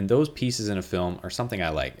 And those pieces in a film are something I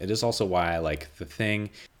like. It is also why I like The Thing.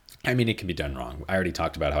 I mean, it can be done wrong. I already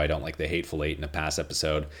talked about how I don't like The Hateful Eight in a past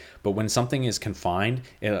episode, but when something is confined,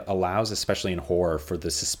 it allows, especially in horror, for the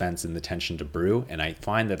suspense and the tension to brew. And I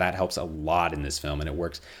find that helps a lot in this film, and it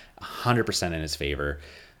works 100% in its favor.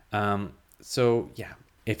 So yeah,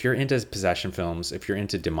 if you're into possession films, if you're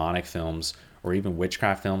into demonic films, or even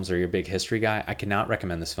witchcraft films, or you're a big history guy, I cannot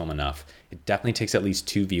recommend this film enough. It definitely takes at least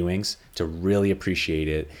 2 viewings to really appreciate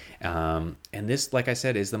it. And this, like I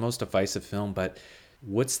said, is the most divisive film, but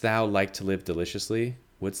wouldst thou like to live deliciously?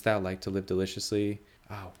 Wouldst thou like to live deliciously?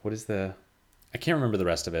 Oh, what is I can't remember the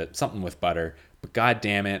rest of it. Something with butter. But god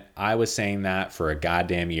damn it, I was saying that for a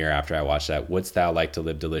goddamn year after I watched that. Wouldst thou like to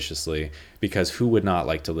live deliciously? Because who would not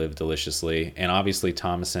like to live deliciously? And obviously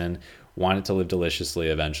Thomasin wanted to live deliciously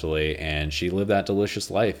eventually, and she lived that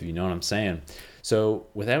delicious life, you know what I'm saying. So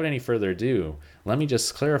without any further ado, let me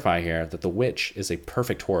just clarify here that The Witch is a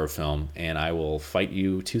perfect horror film, and I will fight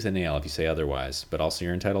you tooth and nail if you say otherwise, but also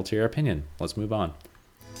you're entitled to your opinion. Let's move on.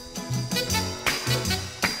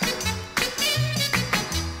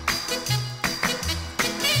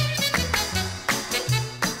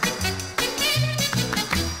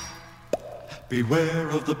 Beware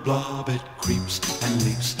of the blob, it creeps and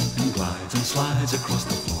leaps and glides and slides across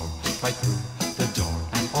the floor, right through the door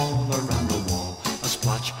and all around the wall. A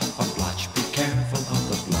splotch, a blotch, be careful of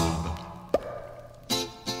the blob.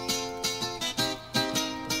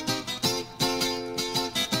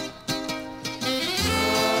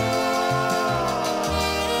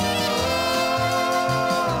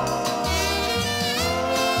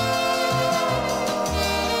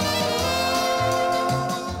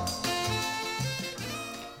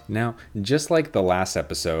 Now, just like the last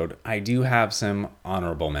episode, I do have some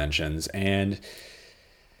honorable mentions, and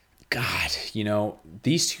God, you know,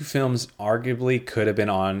 these 2 films arguably could have been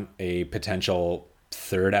on a potential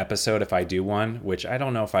 3rd episode if I do one, which I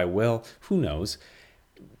don't know if I will, who knows,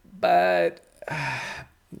 but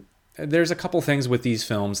there's a couple things with these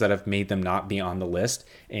films that have made them not be on the list,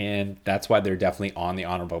 and that's why they're definitely on the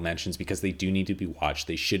honorable mentions, because they do need to be watched.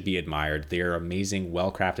 They should be admired. They are amazing,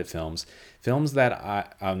 well-crafted films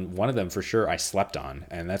that one of them for sure I slept on,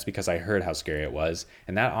 and that's because I heard how scary it was,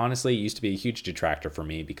 and that honestly used to be a huge detractor for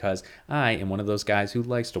me because I am one of those guys who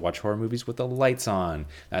likes to watch horror movies with the lights on.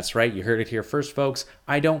 That's right, you heard it here first, folks.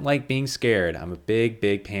 I don't like being scared. I'm a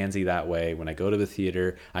big pansy that way. When I go to the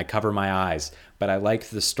theater, I cover my eyes, but I like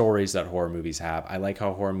the stories that horror movies have. I like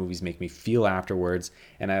how horror movies make me feel afterwards,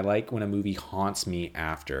 and I like when a movie haunts me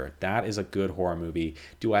after. That is a good horror movie.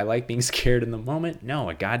 Do I like being scared in the moment? No,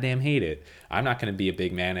 I goddamn hate it. I'm not going to be a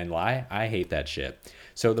big man and lie. I hate that shit.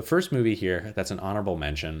 So the first movie here that's an honorable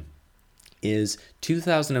mention is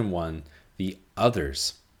 2001, The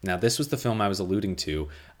Others. Now, this was the film I was alluding to.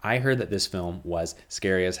 I heard that this film was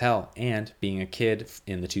scary as hell, and being a kid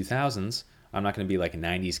in the 2000s, I'm not going to be like a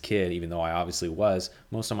 90s kid, even though I obviously was.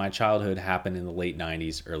 Most of my childhood happened in the late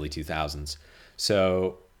 90s, early 2000s.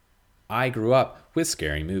 So I grew up with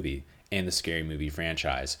Scary Movie and the Scary Movie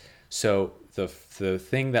franchise. So the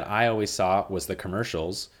thing that I always saw was the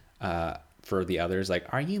commercials for the others, like,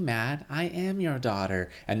 are you mad? I am your daughter.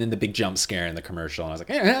 And then the big jump scare in the commercial, and I was like,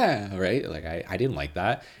 yeah, right? Like, I didn't like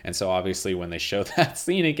that. And so obviously when they show that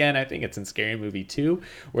scene again, I think it's in Scary Movie 2,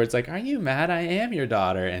 where it's like, are you mad? I am your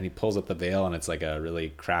daughter. And he pulls up the veil, and it's like a really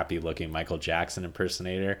crappy looking Michael Jackson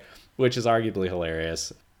impersonator, which is arguably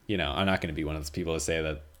hilarious. You know, I'm not going to be one of those people to say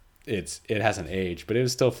that it hasn't aged, but it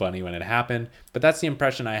was still funny when it happened. But that's the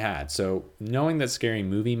impression I had. So knowing that Scary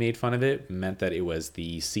Movie made fun of it meant that it was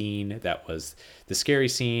the scene that was the scary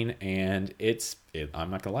scene, and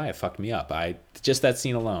I'm not gonna lie, it fucked me up. Just that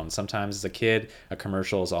scene alone. Sometimes as a kid, a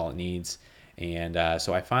commercial is all it needs. And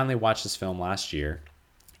so I finally watched this film last year,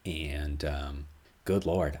 and good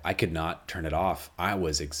Lord, I could not turn it off. I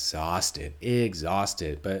was exhausted.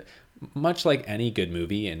 But much like any good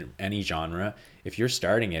movie in any genre, if you're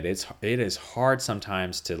starting it, it is hard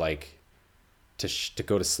sometimes to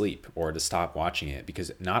go to sleep or to stop watching it,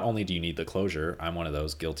 because not only do you need the closure, I'm one of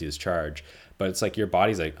those, guilty as charged, but it's like your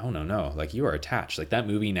body's like, oh no, like you are attached. Like that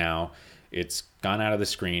movie now, it's gone out of the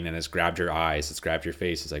screen and it's grabbed your eyes, it's grabbed your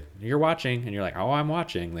face. It's like, you're watching, and you're like, oh, I'm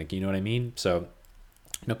watching. Like, you know what I mean? So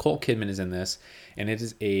Nicole Kidman is in this, and it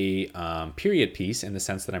is a period piece in the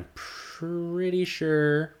sense that I'm pretty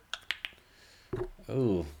sure.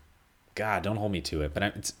 Oh, God, don't hold me to it. But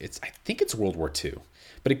I think it's World War II,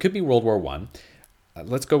 but it could be World War I.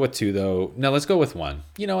 Let's go with 2 though. No, let's go with 1.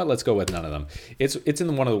 You know what? Let's go with none of them. It's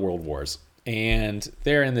in one of the world wars, and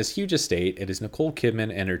they're in this huge estate. It is Nicole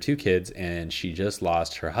Kidman and her 2 kids, and she just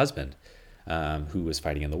lost her husband, who was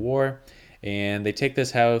fighting in the war. And they take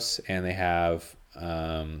this house, and they have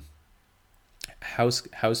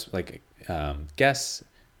guests.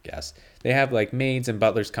 They have like maids and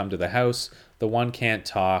butlers come to the house. The one can't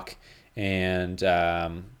talk, and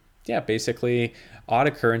basically odd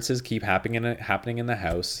occurrences keep happening in the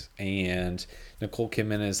house. And Nicole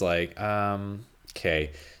Kidman is like,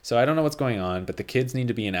 okay, so I don't know what's going on, but the kids need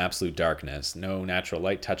to be in absolute darkness. No natural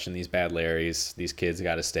light touching these bad Larrys. These kids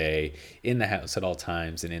got to stay in the house at all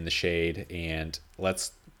times and in the shade, and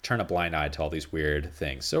let's turn a blind eye to all these weird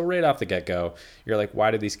things. So right off the get-go, you're like,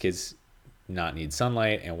 why do these kids not need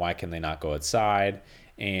sunlight, and why can they not go outside?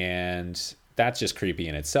 And that's just creepy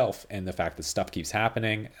in itself. And the fact that stuff keeps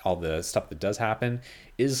happening, all the stuff that does happen,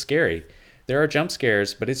 is scary. There are jump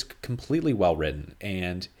scares, but it's completely well written.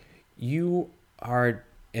 And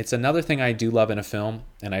it's another thing I do love in a film,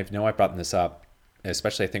 and I know I brought this up,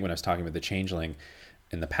 especially I think when I was talking about The Changeling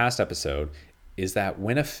in the past episode, is that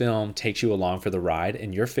when a film takes you along for the ride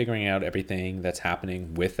and you're figuring out everything that's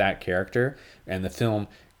happening with that character, and the film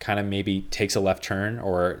kind of maybe takes a left turn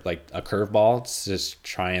or like a curveball to just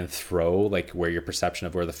try and throw like where your perception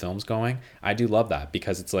of where the film's going. I do love that,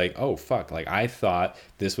 because it's like, oh fuck, like I thought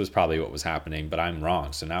this was probably what was happening, but I'm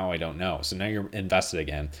wrong. So now I don't know. So now you're invested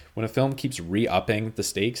again. When a film keeps re-upping the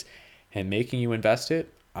stakes and making you invest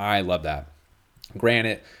it, I love that.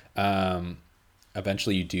 Granted,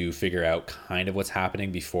 eventually you do figure out kind of what's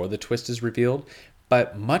happening before the twist is revealed.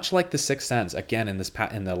 But much like The Sixth Sense, again, in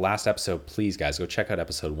the last episode, please, guys, go check out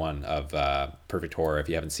episode 1 of Perfect Horror if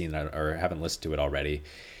you haven't seen it or haven't listened to it already.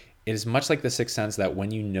 It is much like The Sixth Sense that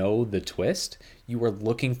when you know the twist, you are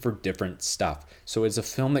looking for different stuff. So it's a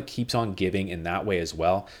film that keeps on giving in that way as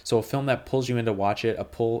well. So a film that pulls you in to watch it,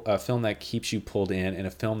 a film that keeps you pulled in, and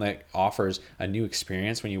a film that offers a new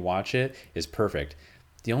experience when you watch it is perfect.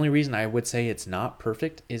 The only reason I would say it's not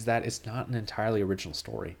perfect is that it's not an entirely original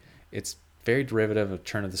story. It's very derivative of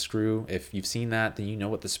Turn of the Screw. If you've seen that, then you know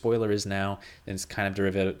what the spoiler is now. And it's kind of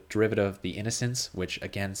derivative of The Innocents, which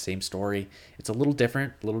again, same story. It's a little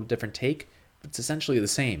different take, but it's essentially the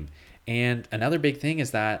same. And another big thing is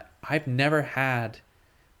that I've never had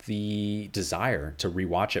the desire to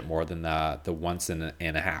rewatch it more than the once and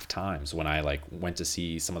a half times when I like went to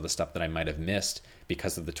see some of the stuff that I might have missed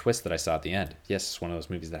because of the twist that I saw at the end. Yes, it's one of those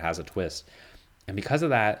movies that has a twist. And because of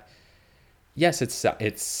that, yes, it's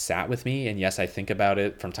sat with me, and yes, I think about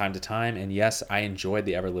it from time to time, and yes, I enjoyed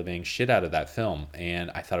the ever-living shit out of that film,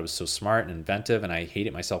 and I thought it was so smart and inventive, and I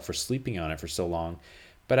hated myself for sleeping on it for so long,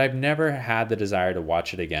 but I've never had the desire to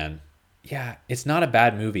watch it again. Yeah, it's not a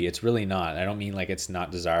bad movie. It's really not. I don't mean like it's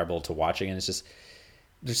not desirable to watch again. It's just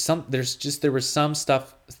there were some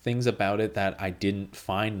things about it that I didn't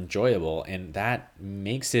find enjoyable, and that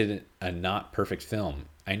makes it a not perfect film.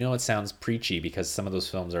 I know it sounds preachy because some of those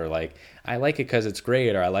films are like, I like it because it's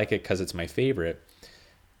great, or I like it because it's my favorite.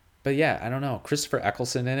 But yeah, I don't know. Christopher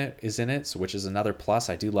Eccleston is in it, which is another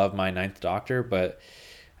plus. I do love my Ninth Doctor, but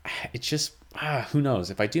it's just, who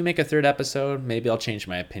knows? If I do make a third episode, maybe I'll change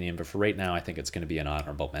my opinion. But for right now, I think it's going to be an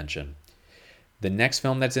honorable mention. The next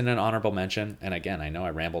film that's in an honorable mention, and again, I know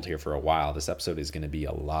I rambled here for a while. This episode is going to be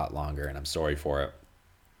a lot longer, and I'm sorry for it,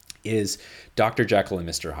 is Dr. Jekyll and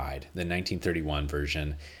Mr. Hyde, the 1931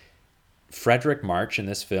 version. Fredric March in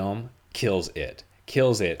this film kills it.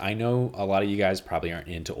 I know a lot of you guys probably aren't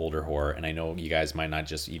into older horror, and I know you guys might not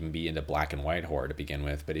just even be into black and white horror to begin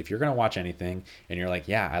with, but if you're going to watch anything and you're like,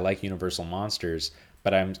 yeah, I like Universal monsters,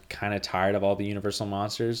 but I'm kind of tired of all the Universal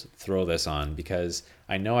monsters, throw this on, because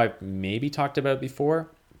I know I've maybe talked about it before,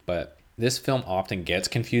 but this film often gets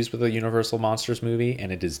confused with a Universal Monsters movie,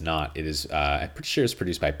 and it is not. It is, I'm pretty sure it's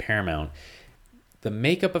produced by Paramount. The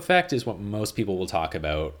makeup effect is what most people will talk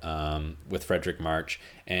about with Fredric March,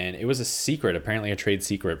 and it was a secret, apparently a trade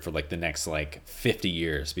secret for like the next like 50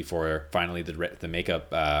 years before finally the makeup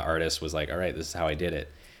artist was like, all right, this is how I did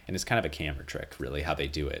it. And it's kind of a camera trick, really, how they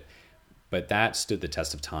do it. But that stood the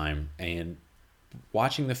test of time, and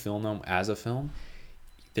watching the film though, as a film,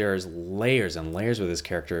 there's layers and layers with this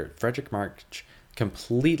character. Fredric March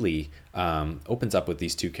completely opens up with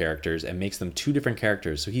these two characters and makes them two different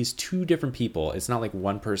characters. So he's two different people. It's not like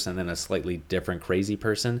one person and a slightly different crazy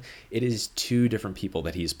person. It is two different people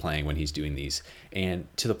that he's playing when he's doing these. And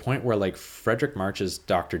to the point where like Fredric March's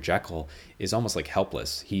Dr. Jekyll is almost like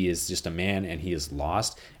helpless. He is just a man and he is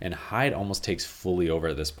lost, and Hyde almost takes fully over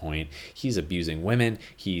at this point. He's abusing women.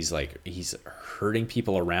 He's hurting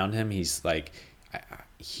people around him. He's like,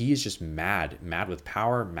 he is just mad with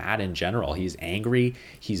power, mad in general. He's angry,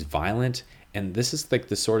 he's violent, and this is like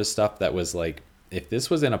the sort of stuff that was like, if this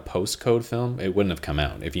was in a post-code film, it wouldn't have come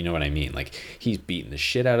out, if you know what I mean. Like, he's beating the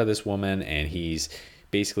shit out of this woman, and he's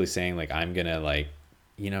basically saying like, I'm gonna like,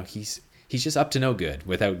 you know, he's just up to no good,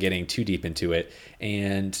 without getting too deep into it,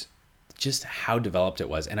 and just how developed it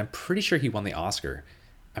was. And I'm pretty sure he won the Oscar.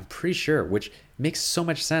 I'm pretty sure, which makes so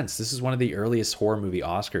much sense. This is one of the earliest horror movie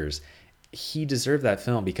Oscars. He deserved that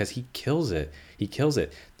film because he kills it.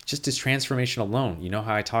 Just his transformation alone. You know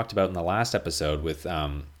how I talked about in the last episode with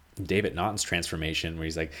David Naughton's transformation, where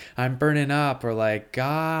he's like, I'm burning up, or like,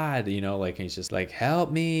 God, you know, like he's just like, help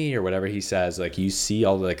me, or whatever he says. Like, you see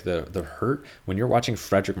all like the hurt when you're watching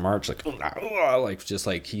Fredric March, like just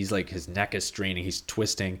like he's like, his neck is straining, he's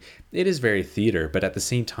twisting. It is very theater, but at the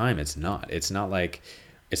same time, it's not like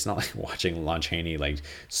watching Lon Chaney like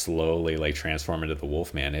slowly like transform into the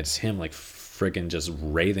Wolfman. It's him like friggin' just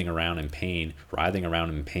writhing around in pain,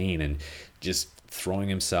 and just throwing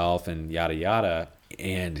himself and yada yada.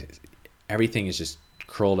 And everything is just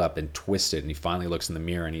curled up and twisted. And he finally looks in the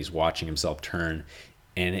mirror and he's watching himself turn.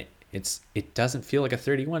 And it doesn't feel like a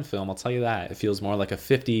 31 film, I'll tell you that. It feels more like a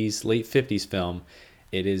late 50s film.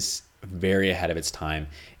 It is very ahead of its time.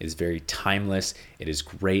 It is very timeless. It is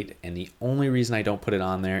great. And the only reason I don't put it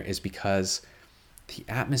on there is because the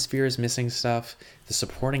atmosphere is missing stuff. The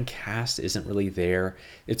supporting cast isn't really there.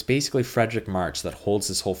 It's basically Fredric March that holds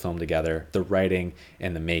this whole film together, the writing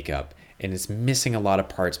and the makeup. And it's missing a lot of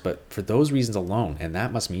parts, but for those reasons alone, and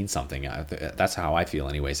that must mean something. That's how I feel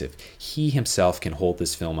anyways. If he himself can hold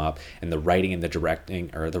this film up, and the writing and the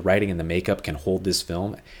directing, or the writing and the makeup can hold this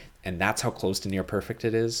film, and that's how close to near perfect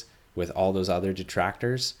it is, with all those other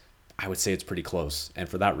detractors, I would say it's pretty close. And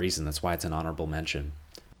for that reason, that's why it's an honorable mention.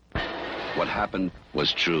 What happened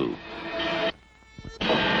was true.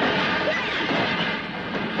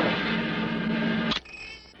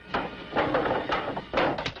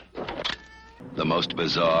 The most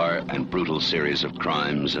bizarre and brutal series of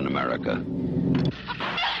crimes in America.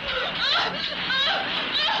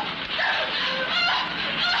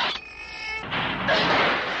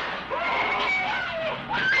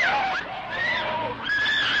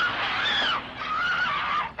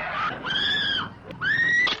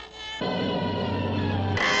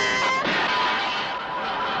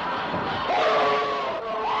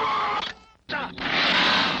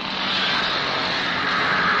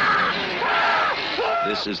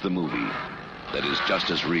 This is the movie that is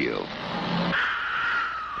just as real,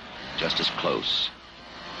 just as close,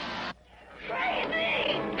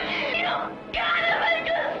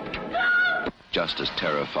 just as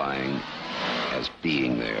terrifying as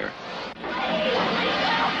being there.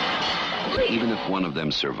 Even if one of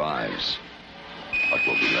them survives, what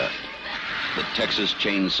will be left? The Texas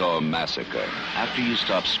Chainsaw Massacre. After you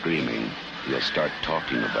stop screaming, you'll start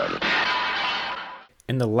talking about it.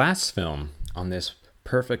 And the last film on this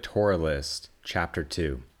perfect horror list, Chapter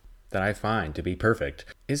 2, that I find to be perfect,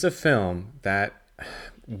 is a film that,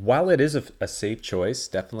 while it is a safe choice,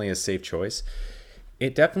 definitely a safe choice,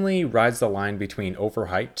 it definitely rides the line between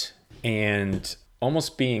overhyped and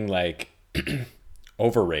almost being like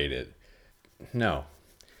overrated. No,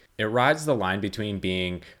 it rides the line between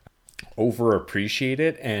being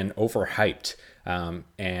overappreciated and overhyped.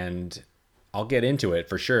 And I'll get into it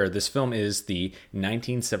for sure. This film is the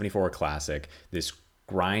 1974 classic, this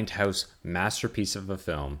grindhouse masterpiece of a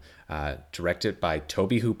film, directed by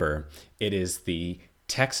Tobe Hooper. It is the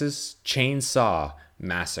Texas Chainsaw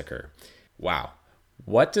Massacre. Wow.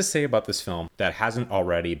 What to say about this film that hasn't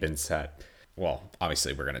already been said? Well,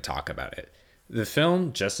 obviously we're going to talk about it. The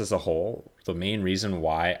film, just as a whole, the main reason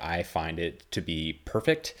why I find it to be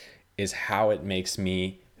perfect is how it makes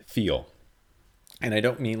me feel. And I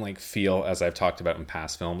don't mean like feel as I've talked about in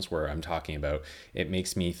past films where I'm talking about it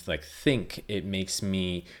makes me like think, it makes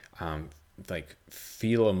me like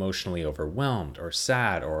feel emotionally overwhelmed or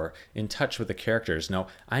sad or in touch with the characters. No,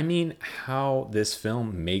 I mean how this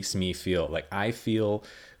film makes me feel. Like I feel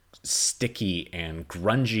sticky and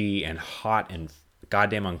grungy and hot and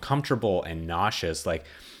goddamn uncomfortable and nauseous. Like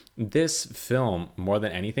this film, more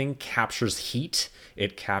than anything, captures heat.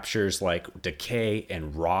 It captures like decay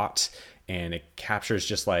and rot, and it captures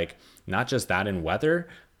just like not just that in weather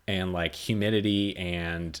and like humidity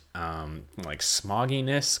and like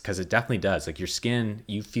smogginess, because it definitely does. Like your skin,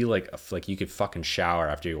 you feel like you could fucking shower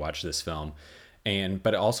after you watch this film. And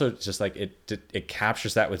but also just like it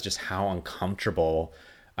captures that with just how uncomfortable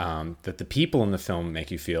that the people in the film make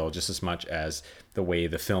you feel, just as much as the way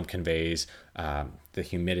the film conveys the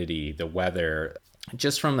humidity, the weather,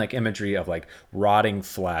 just from like imagery of like rotting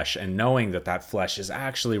flesh and knowing that that flesh is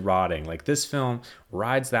actually rotting. Like this film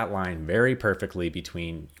rides that line very perfectly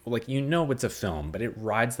between, like, you know, it's a film, but it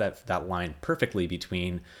rides that line perfectly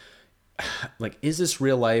between like, is this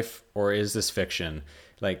real life or is this fiction?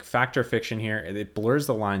 Like fact or fiction here, it blurs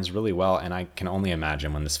the lines really well. And I can only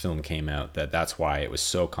imagine when this film came out that's why it was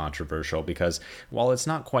so controversial, because while it's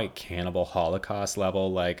not quite Cannibal Holocaust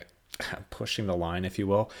level, like pushing the line, if you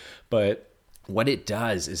will, but what it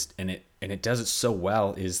does is, and it does it so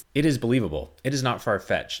well, is it is believable. It is not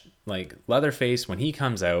far-fetched. Like Leatherface, when he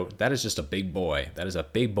comes out, that is just a big boy. That is a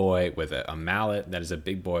big boy with a mallet. That is a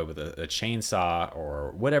big boy with a chainsaw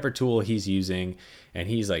or whatever tool he's using. And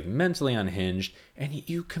he's like mentally unhinged, and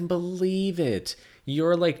you can believe it.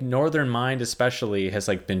 Your like northern mind especially has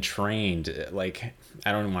like been trained. Like,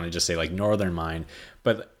 I don't want to just say like northern mind,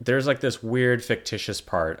 but there's like this weird fictitious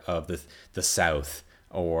part of the South,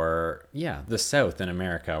 or the South in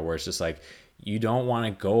America, where it's just like, you don't want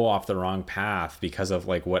to go off the wrong path because of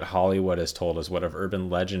like what Hollywood has told us, what urban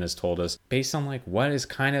legend has told us, based on like what is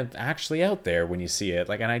kind of actually out there when you see it.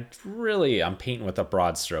 Like, and I'm painting with a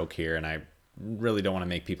broad stroke here, and I really don't want to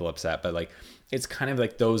make people upset, but like, it's kind of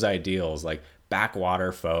like those ideals, like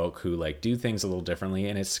backwater folk who like do things a little differently,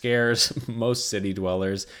 and it scares most city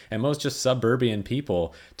dwellers and most just suburban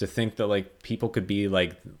people to think that like people could be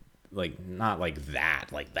like not like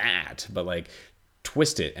that, but like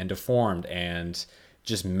twisted and deformed and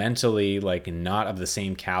just mentally like not of the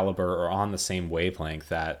same caliber or on the same wavelength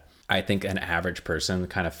that I think an average person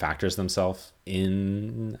kind of factors themselves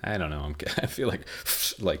in. I don't know, I feel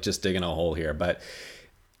like just digging a hole here, but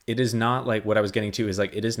it is not like, what I was getting to is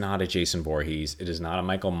like, it is not a Jason Voorhees, it is not a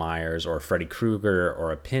Michael Myers or a Freddy Krueger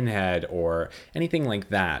or a Pinhead or anything like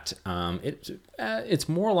that. It's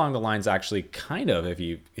more along the lines, actually, kind of, if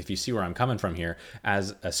you see where I'm coming from here,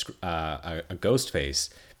 as a Ghostface,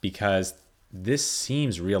 because this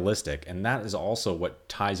seems realistic, and that is also what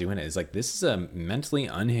ties you in. It's like, this is a mentally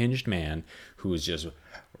unhinged man who is just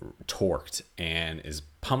torqued and is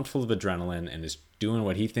pumped full of adrenaline and is doing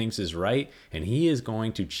what he thinks is right, and he is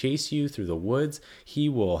going to chase you through the woods. He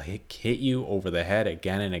will hit you over the head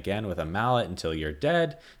again and again with a mallet until you're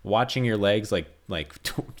dead, watching your legs like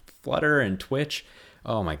flutter and twitch.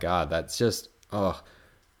 Oh my god, that's just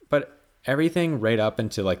but everything right up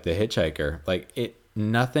into like The Hitchhiker, like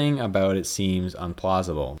nothing about it seems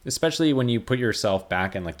unplausible, especially when you put yourself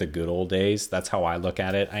back in like the good old days. That's how I look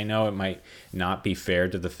at it. I know it might not be fair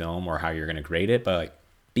to the film or how you're going to grade it, but like,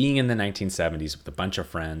 being in the 1970s with a bunch of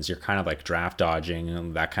friends, you're kind of like draft dodging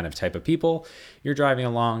and that kind of type of people. You're driving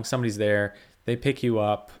along, somebody's there, they pick you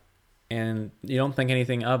up, and you don't think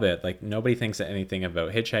anything of it. Like, nobody thinks anything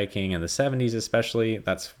about hitchhiking in the 70s, especially.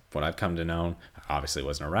 That's what I've come to know. Obviously, it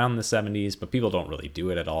wasn't around the 70s, but people don't really do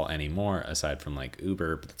it at all anymore, aside from like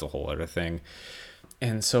Uber, but that's a whole other thing.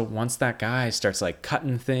 And so once that guy starts like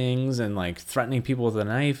cutting things and like threatening people with a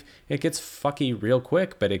knife, it gets fucky real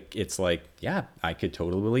quick. But it's like, yeah, I could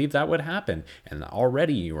totally believe that would happen. And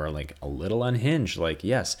already you are like a little unhinged. Like,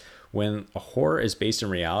 yes, when a horror is based in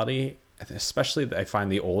reality, especially I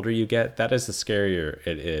find the older you get, that is the scarier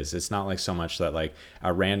it is. It's not like so much that like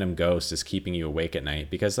a random ghost is keeping you awake at night,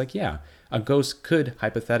 because like, yeah, a ghost could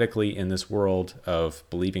hypothetically, in this world of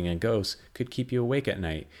believing in ghosts, could keep you awake at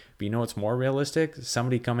night. But you know what's more realistic?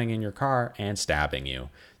 Somebody coming in your car and stabbing you.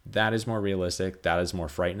 That is more realistic. That is more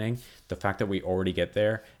frightening. The fact that we already get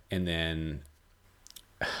there, and then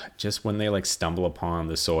just when they like stumble upon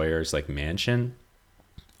the Sawyers like mansion,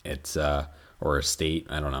 it's or estate,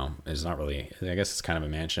 I don't know, it's not really, I guess it's kind of a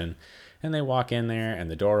mansion, and they walk in there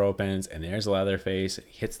and the door opens and there's Leatherface,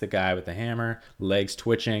 hits the guy with the hammer, legs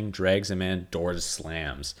twitching, drags him in, door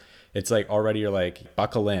slams. It's like already you're like,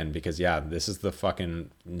 buckle in, because yeah, this is the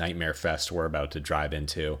fucking nightmare fest we're about to drive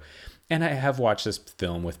into. And I have watched this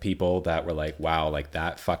film with people that were like, wow, like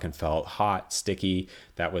that fucking felt hot, sticky.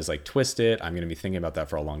 That was like twisted. I'm going to be thinking about that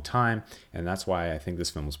for a long time. And that's why I think this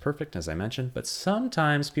film was perfect, as I mentioned. But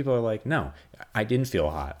sometimes people are like, no, I didn't feel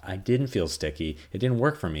hot. I didn't feel sticky. It didn't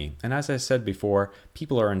work for me. And as I said before,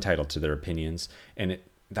 people are entitled to their opinions. And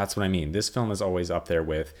that's what I mean. This film is always up there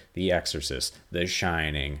with The Exorcist, The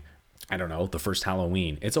Shining, I don't know, the first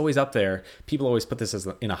Halloween. It's always up there. People always put this as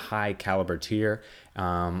in a high caliber tier,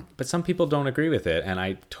 but some people don't agree with it, and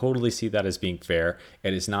I totally see that as being fair.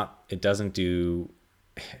 It is not. It doesn't do,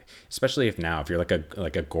 especially if you're like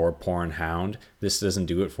a gore porn hound, this doesn't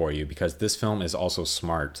do it for you, because this film is also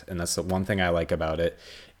smart, and that's the one thing I like about it.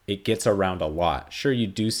 It gets around a lot. Sure, you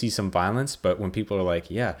do see some violence, but when people are like,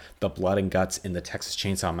 yeah, the blood and guts in the Texas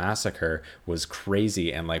Chainsaw Massacre was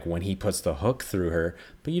crazy, and like when he puts the hook through her,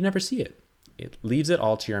 but you never see it. It leaves it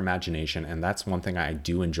all to your imagination, and that's one thing I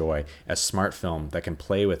do enjoy. A smart film that can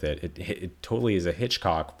play with it. It totally is a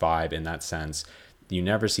Hitchcock vibe in that sense. You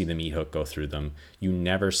never see the meat hook go through them. You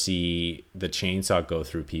never see the chainsaw go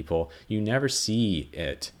through people. You never see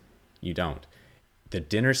it. You don't. The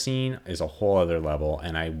dinner scene is a whole other level,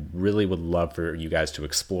 and I really would love for you guys to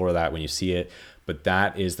explore that when you see it, but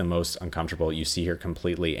that is the most uncomfortable. You see her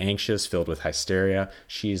completely anxious, filled with hysteria.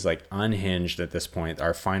 She's like unhinged at this point.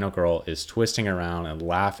 Our final girl is twisting around and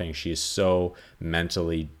laughing. She is so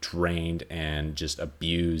mentally drained and just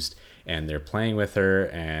abused, and they're playing with her,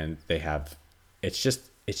 and they have, it's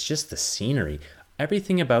just the scenery.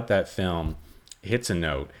 Everything about that film hits a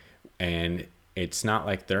note, and it's not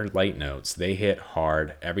like they're light notes. They hit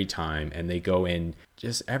hard every time, and they go in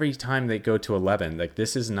just every time they go to 11. Like,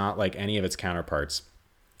 this is not like any of its counterparts.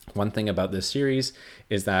 One thing about this series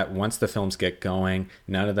is that once the films get going,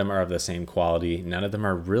 none of them are of the same quality. None of them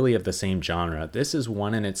are really of the same genre. This is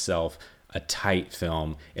one in itself, a tight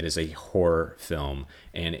film. It is a horror film,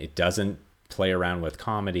 and it doesn't play around with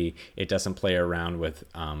comedy. It doesn't play around with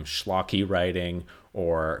schlocky writing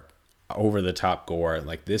or over-the-top gore.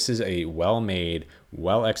 Like, this is a well-made,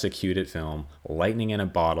 well-executed film, lightning in a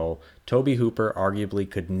bottle. Tobe Hooper arguably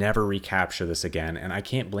could never recapture this again, and I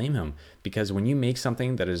can't blame him, because when you make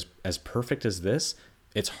something that is as perfect as this,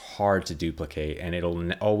 it's hard to duplicate, and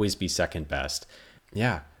it'll always be second best.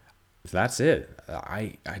 Yeah, that's it.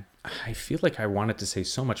 I feel like I wanted to say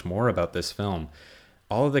so much more about this film.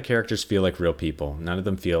 All of the characters feel like real people. None of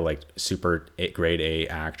them feel like super grade A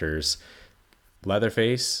actors.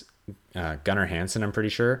 Leatherface, Gunnar Hansen, I'm pretty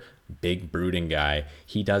sure, big brooding guy.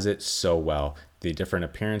 He does it so well. The different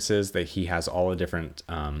appearances that he has, all the different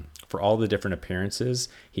for all the different appearances,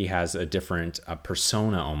 he has a different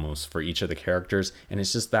persona almost for each of the characters, and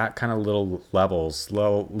it's just that kind of little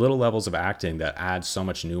levels of acting that add so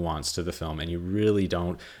much nuance to the film, and you really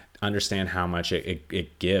don't understand how much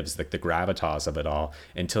it gives, like the gravitas of it all,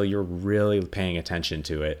 until you're really paying attention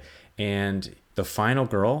to it. And the final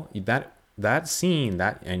girl, that scene,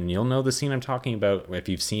 and you'll know the scene I'm talking about if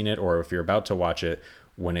you've seen it or if you're about to watch it,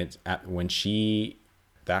 her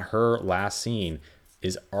last scene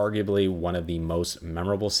is arguably one of the most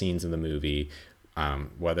memorable scenes in the movie,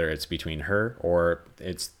 whether it's between her or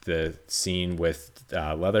it's the scene with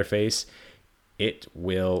Leatherface. It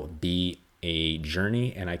will be a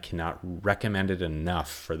journey, and I cannot recommend it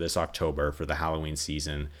enough for this October, for the Halloween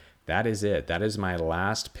season. That is it. That is my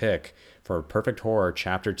last pick for Perfect Horror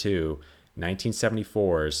Chapter 2,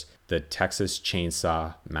 1974's The Texas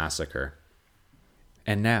Chainsaw Massacre.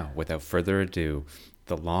 And now, without further ado,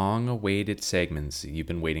 the long-awaited segments you've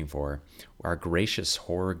been waiting for. Our gracious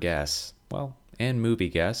horror guests, and movie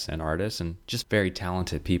guests and artists and just very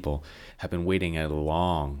talented people have been waiting a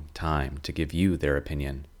long time to give you their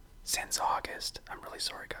opinion. Since August. I'm really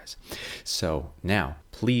sorry, guys. So now,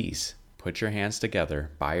 please put your hands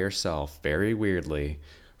together by yourself very weirdly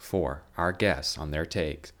for our guests on their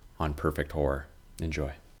takes on Perfect Horror.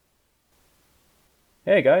 Enjoy.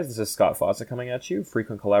 Hey guys, this is Scott Fawcett coming at you,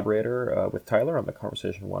 frequent collaborator with Tyler on the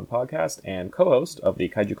Conversation 1 podcast and co-host of the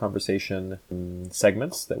Kaiju Conversation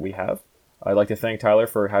segments that we have. I'd like to thank Tyler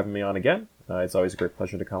for having me on again. It's always a great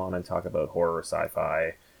pleasure to come on and talk about horror,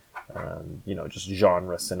 sci-fi, just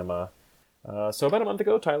genre cinema. So about a month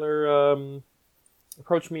ago, Tyler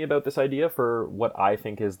approached me about this idea for what I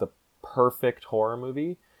think is the perfect horror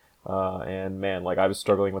movie. And man, I was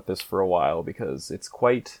struggling with this for a while because it's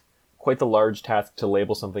quite quite the large task to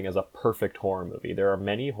label something as a perfect horror movie. There are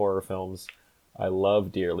many horror films I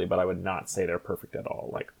love dearly, but I would not say they're perfect at all.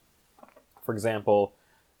 Like, for example,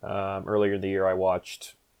 earlier in the year I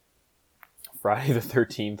watched Friday the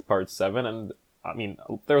 13th Part 7, and I mean,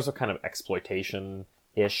 there's a kind of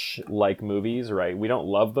exploitation-ish like movies, right? We don't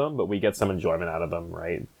love them, but we get some enjoyment out of them,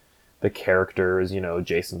 right? The characters,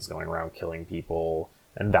 Jason's going around killing people,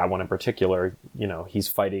 and that one in particular, he's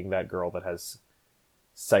fighting that girl that has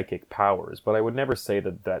psychic powers. But I would never say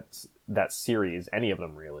that series, any of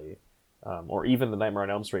them really, or even the Nightmare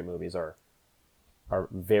on Elm Street movies are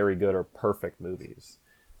very good or perfect movies.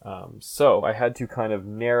 So I had to kind of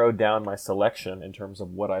narrow down my selection in terms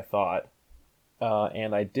of what I thought.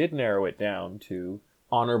 And I did narrow it down to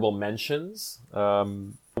honorable mentions.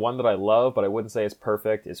 One that I love, but I wouldn't say is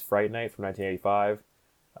perfect, is Fright Night from 1985.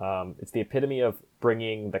 It's the epitome of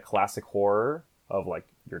bringing the classic horror of, like,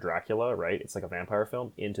 your Dracula, right? It's like a vampire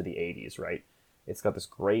film, into the 80s, right? It's got this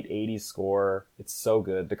great 80s score. It's so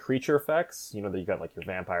good. The creature effects, you got, like, your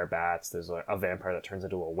vampire bats. There's a vampire that turns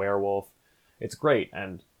into a werewolf. It's great.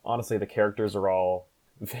 And honestly, the characters are all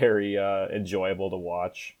very enjoyable to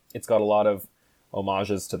watch. It's got a lot of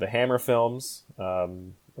homages to the Hammer films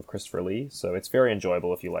of Christopher Lee, so it's very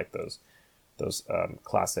enjoyable if you like those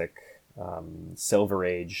classic Silver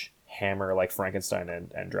Age Hammer, like Frankenstein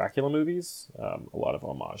and Dracula movies. A lot of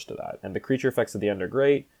homage to that, and the creature effects at the end are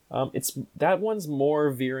great. That one's more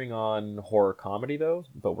veering on horror comedy though,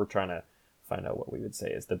 but we're trying to find out what we would say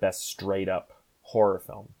is the best straight up horror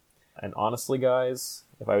film. And honestly, guys,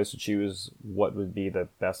 if I was to choose what would be the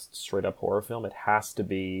best straight up horror film, it has to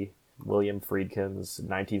be William Friedkin's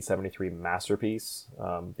 1973 masterpiece,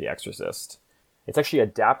 The Exorcist. It's actually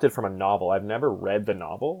adapted from a novel. I've never read the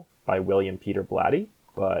novel by William Peter Blatty,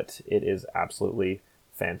 but it is absolutely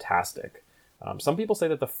fantastic. Some people say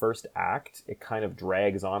that the first act, it kind of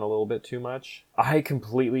drags on a little bit too much. I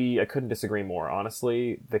couldn't disagree more.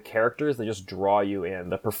 Honestly, the characters, they just draw you in.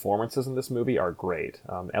 The performances in this movie are great.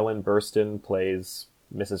 Ellen Burstyn plays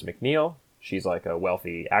Mrs. McNeil. She's like a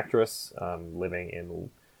wealthy actress living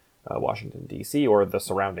in Washington, D.C., or the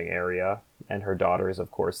surrounding area, and her daughter is,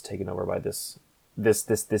 of course, taken over by this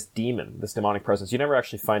demon, this demonic presence. You never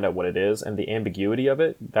actually find out what it is, and the ambiguity of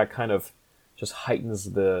it, that kind of just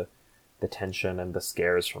heightens the tension and the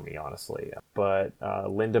scares for me, honestly. But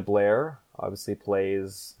Linda Blair obviously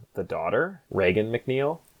plays the daughter, Regan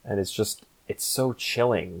McNeil, and it's so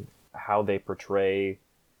chilling how they portray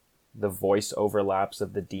the voice overlaps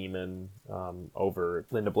of the demon over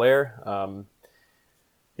Linda Blair.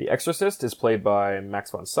 The Exorcist is played by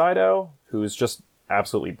Max von Sydow, who's just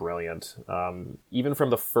absolutely brilliant. Even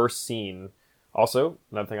from the first scene. Also,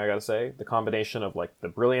 another thing I gotta say, the combination of, like, the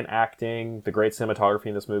brilliant acting, the great cinematography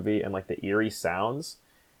in this movie, and, like, the eerie sounds,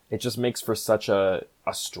 it just makes for such a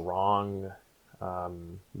strong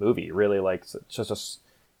movie. Really, like, just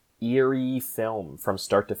a eerie film from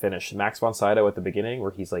start to finish. Max von Sydow at the beginning,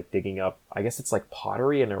 where he's, like, digging up, I guess it's, like,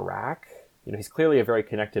 pottery in Iraq. He's clearly a very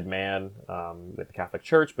connected man with the Catholic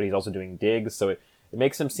Church, but he's also doing digs, so it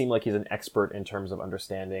makes him seem like he's an expert in terms of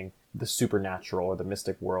understanding the supernatural or the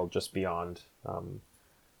mystic world just beyond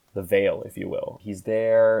the veil, if you will. He's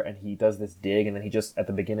there, and he does this dig, and then he just, at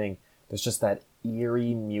the beginning, there's just that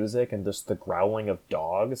eerie music and just the growling of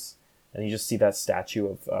dogs, and you just see that statue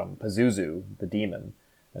of Pazuzu, the demon,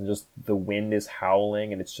 and just the wind is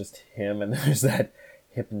howling, and it's just him, and there's that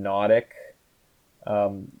hypnotic...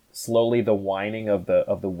 slowly the whining of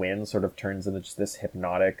the wind sort of turns into just this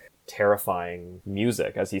hypnotic, terrifying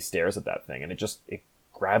music as he stares at that thing, and it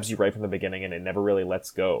grabs you right from the beginning, and it never really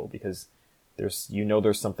lets go, because there's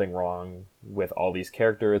something wrong with all these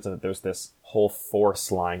characters, and there's this whole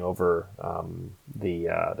force lying over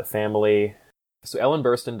the family. So Ellen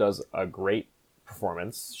Burstyn does a great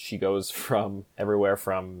performance. She goes from everywhere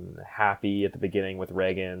from happy at the beginning with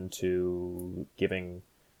Regan to giving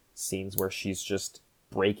scenes where she's just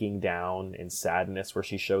breaking down in sadness, where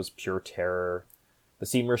she shows pure terror. The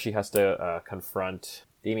scene where she has to confront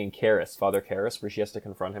Damien Karras, Father Karras, where she has to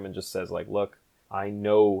confront him and just says, like, look, I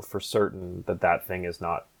know for certain that thing is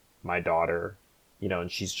not my daughter,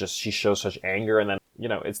 and she shows such anger. And then,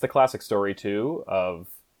 it's the classic story too of,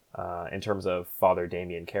 in terms of Father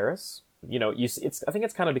Damien Karras, I think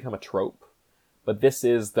it's kind of become a trope, but this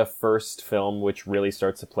is the first film which really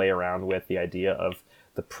starts to play around with the idea of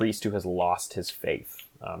the priest who has lost his faith.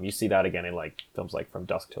 You see that again in, like, films like From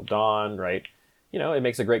Dusk Till Dawn, right? It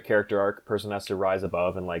makes a great character arc. Person has to rise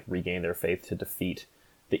above and, like, regain their faith to defeat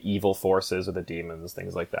the evil forces or the demons,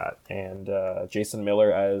 things like that. And Jason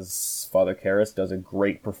Miller as Father Karras does a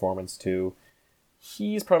great performance too.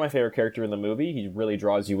 He's probably my favorite character in the movie. He really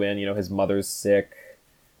draws you in. His mother's sick.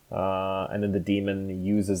 and then the demon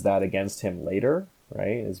uses that against him later,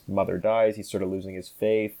 right? His mother dies, he's sort of losing his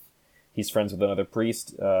faith. He's friends with another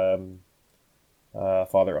priest, Father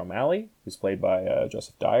O'Malley, who's played by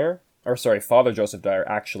Joseph Dyer. Or sorry, Father Joseph Dyer,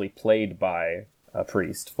 actually played by a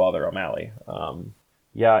priest, Father O'Malley.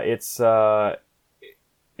 It's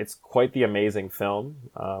quite the amazing film.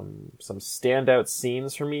 Some standout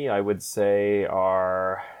scenes for me, I would say,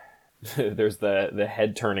 are... There's the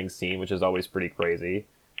head-turning scene, which is always pretty crazy.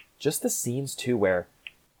 Just the scenes, too, where...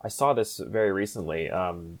 I saw this very recently,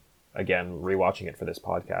 again, rewatching it for this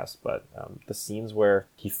podcast, but the scenes where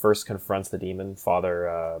he first confronts the demon,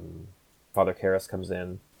 Father Karras comes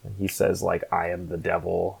in, and he says, like, I am the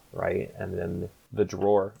devil, right? And then the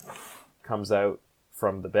drawer comes out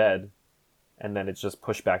from the bed, and then it's just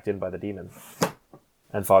pushed back in by the demon.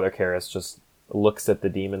 And Father Karras just looks at the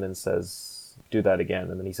demon and says, do that again.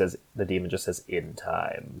 And then the demon just says, in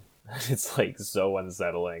time. It's like so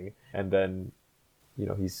unsettling. And then, you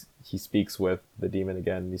know, he speaks with the demon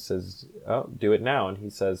again, and he says, oh, do it now. And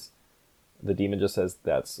the demon just says,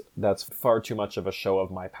 that's far too much of a show of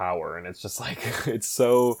my power. And it's just like, it's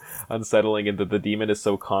so unsettling, and that the demon is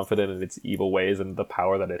so confident in its evil ways and the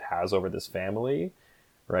power that it has over this family,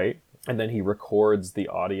 right? And then he records the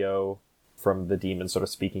audio from the demon sort of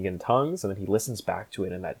speaking in tongues, and then he listens back to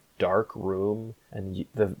it in that dark room, and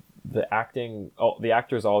the acting, the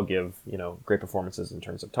actors all give, you know, great performances in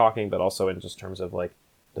terms of talking, but also in just terms of like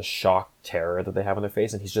the shock terror that they have on their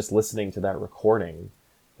face. And he's just listening to that recording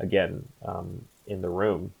again, in the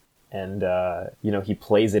room. And, you know, he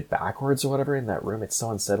plays it backwards or whatever in that room. It's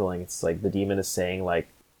so unsettling. It's like the demon is saying like,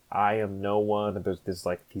 I am no one. And there's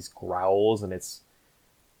like these growls, and it's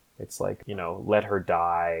like, you know, let her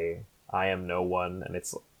die. I am no one. And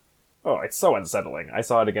it's so unsettling. I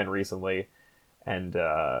saw it again recently. And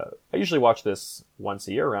I usually watch this once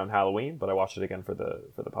a year around Halloween, but I watched it again for the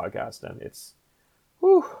podcast, and it's,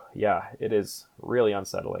 it is really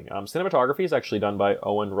unsettling. Cinematography is actually done by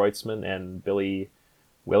Owen Reutzmann and Billy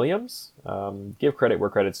Williams. Give credit where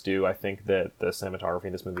credit's due. I think that the cinematography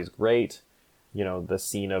in this movie is great. You know, the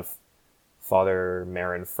scene of Father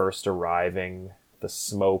Merrin first arriving, the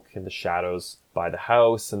smoke and the shadows by the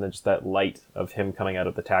house, and then just that light of him coming out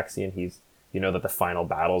of the taxi, and you know that the final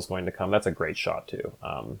battle is going to come. That's a great shot too.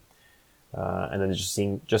 And then just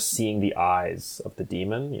seeing the eyes of the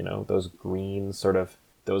demon, you know, those green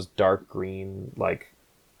those dark green, like,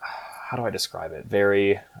 how do I describe it?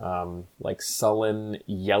 Very, like sullen,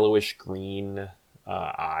 yellowish green,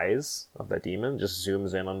 eyes of that demon. Just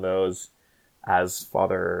zooms in on those as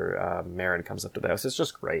Father, Merrin comes up to the house. It's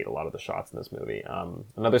just great. A lot of the shots in this movie.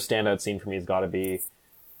 Another standout scene for me has got to be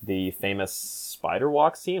the famous spider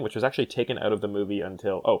walk scene, which was actually taken out of the movie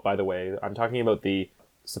until... Oh, by the way, I'm talking about the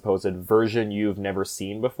supposed version you've never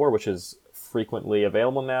seen before, which is frequently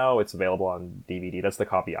available now. It's available on DVD. That's the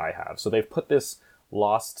copy I have. So they've put this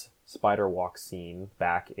lost spider walk scene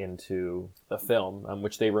back into the film,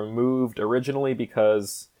 which they removed originally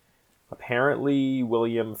because apparently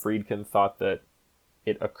William Friedkin thought that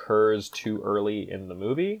it occurs too early in the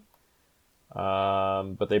movie.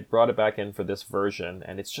 But they brought it back in for this version,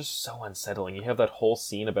 and it's just so unsettling. You have that whole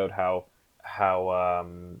scene about how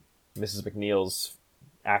Mrs. McNeil's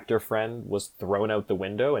actor friend was thrown out the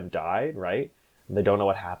window and died, right? And they don't know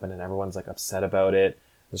what happened, and everyone's like upset about it.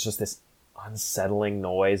 There's just this unsettling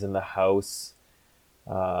noise in the house.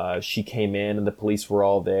 She came in, and the police were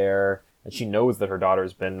all there, and she knows that her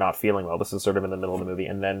daughter's been not feeling well. This is sort of in the middle of the movie,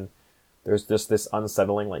 and then there's just this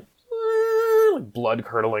unsettling, like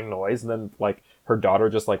blood-curdling noise, and then like her daughter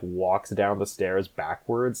just like walks down the stairs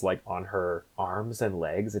backwards, like on her arms and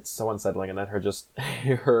legs. It's so unsettling. And then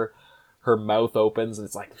her mouth opens, and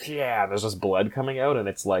it's like, yeah, there's just blood coming out, and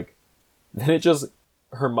it's like, then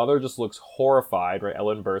her mother just looks horrified, right?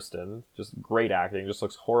 Ellen Burstyn, just great acting, just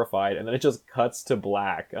looks horrified, and then it just cuts to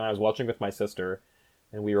black. And I was watching with my sister,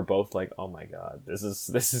 and we were both like, oh my god, this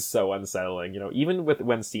is so unsettling. You know, even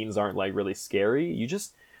when scenes aren't like really scary,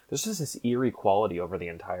 there's just this eerie quality over the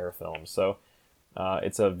entire film. So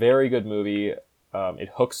it's a very good movie. It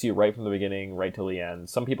hooks you right from the beginning, right till the end.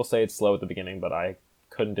 Some people say it's slow at the beginning, but I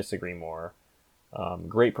couldn't disagree more.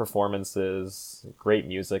 Great performances, great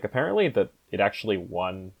music. Apparently that it actually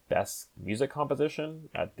won Best Music Composition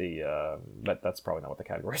at the... that's probably not what the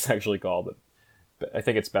category is actually called, but I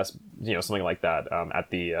think it's best, you know, something like that, at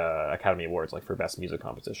the Academy Awards, like for Best Music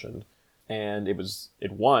Composition. And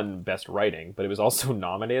it won Best Writing, but it was also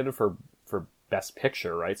nominated for Best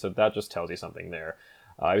Picture, right? So that just tells you something there.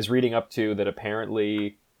 I was reading up to that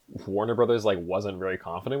apparently Warner Brothers like wasn't very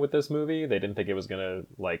confident with this movie. They didn't think it was gonna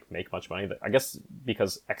like make much money. I guess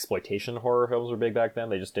because exploitation horror films were big back then,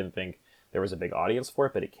 they just didn't think there was a big audience for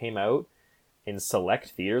it, but it came out in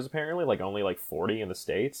select theaters apparently, like only like 40 in the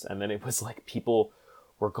States, and then it was like people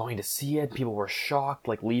were going to see it, people were shocked,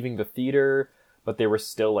 like leaving the theater, but they were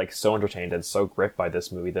still like so entertained and so gripped by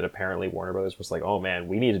this movie that apparently Warner Brothers was like, oh man,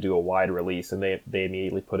 we need to do a wide release, and they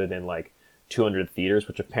immediately put it in like 200 theaters,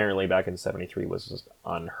 which apparently back in 73 was just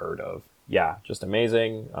unheard of. Yeah, just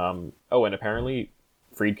amazing. And apparently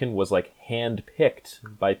Friedkin was like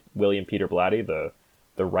handpicked by William Peter Blatty,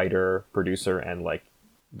 the writer, producer, and like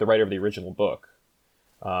the writer of the original book,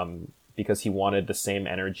 because he wanted the same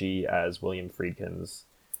energy as William Friedkin's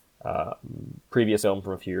previous film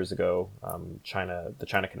from a few years ago, The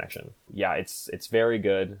China Connection. Yeah, it's very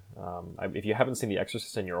good. If you haven't seen The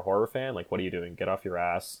Exorcist and you're a horror fan, like, what are you doing? Get off your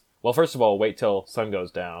ass. Well, first of all, wait till sun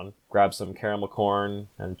goes down. Grab some caramel corn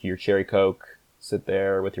and your cherry Coke. Sit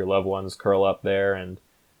there with your loved ones, curl up there, and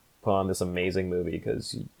put on this amazing movie,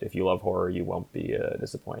 because if you love horror, you won't be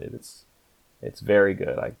disappointed. It's very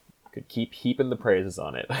good. I could keep heaping the praises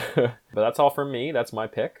on it. But that's all from me. That's my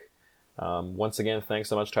pick. Once again, thanks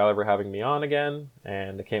so much, Tyler, for having me on again,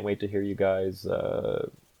 and I can't wait to hear you guys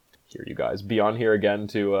be on here again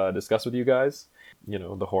to discuss with you guys,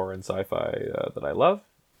 the horror and sci-fi that I love.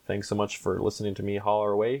 Thanks so much for listening to me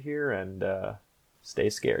holler away here, and stay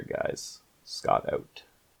scared, guys. Scott out.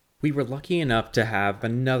 We were lucky enough to have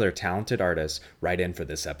another talented artist write in for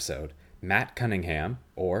this episode, Matt Cunningham,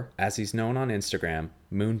 or as he's known on Instagram,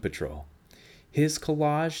 Moon Patrol. His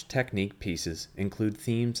collage technique pieces include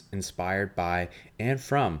themes inspired by and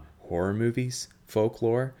from horror movies,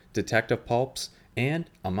 folklore, detective pulps, and,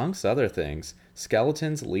 amongst other things,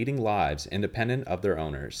 skeletons leading lives independent of their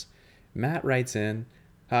owners. Matt writes in,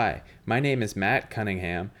 "Hi, my name is Matt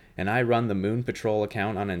Cunningham, and I run the Moon Patrol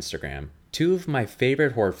account on Instagram. Two of my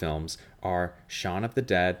favorite horror films are Shaun of the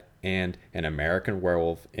Dead and An American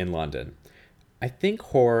Werewolf in London. I think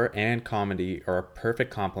horror and comedy are a perfect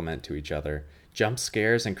complement to each other. Jump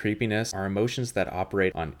scares and creepiness are emotions that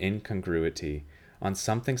operate on incongruity, on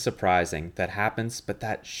something surprising that happens but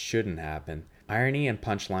that shouldn't happen. Irony and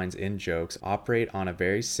punchlines in jokes operate on a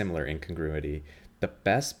very similar incongruity. The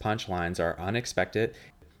best punchlines are unexpected,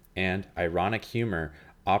 and ironic humor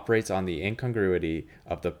operates on the incongruity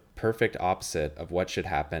of the perfect opposite of what should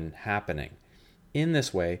happen happening. In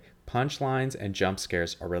this way, punchlines and jump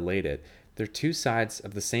scares are related. They're two sides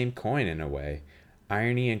of the same coin in a way.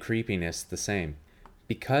 Irony and creepiness the same.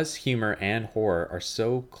 Because humor and horror are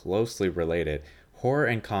so closely related, horror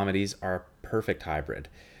and comedies are a perfect hybrid.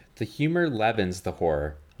 The humor leavens the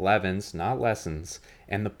horror, leavens, not lessens,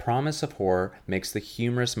 and the promise of horror makes the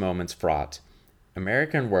humorous moments fraught.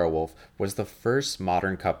 American Werewolf was the first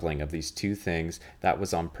modern coupling of these two things that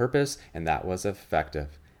was on purpose and that was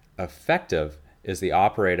effective. Effective is the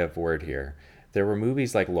operative word here. There were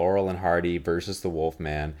movies like Laurel and Hardy versus the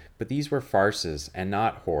Wolfman, but these were farces and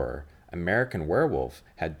not horror. American Werewolf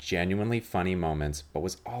had genuinely funny moments, but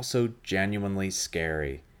was also genuinely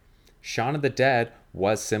scary. Shaun of the Dead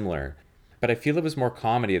was similar, but I feel it was more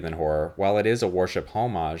comedy than horror, while it is a worship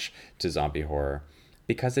homage to zombie horror.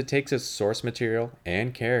 Because it takes its source material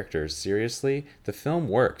and characters seriously, the film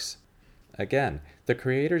works. Again, the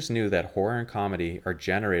creators knew that horror and comedy are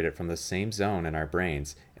generated from the same zone in our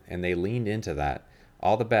brains, and they leaned into that.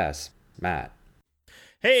 All the best, Matt.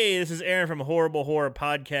 Hey, this is Aaron from Horrible Horror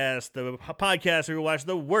Podcast, the podcast where we watch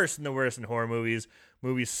the worst and the worst in horror movies.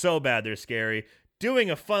 Movies so bad they're scary.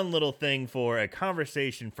 Doing a fun little thing for a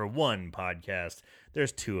Conversation for One podcast.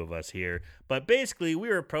 There's two of us here. But basically, we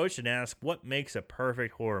were approached and asked, what makes a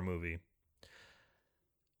perfect horror movie?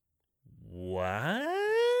 What?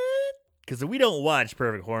 Because we don't watch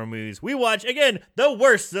perfect horror movies. We watch, again, the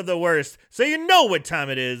worst of the worst. So you know what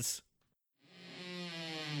time it is.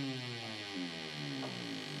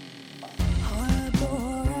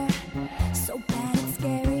 Horror, so bad it's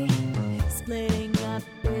scary. Splitting up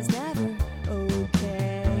is never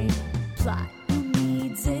okay. Plot, who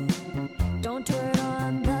needs it? Don't turn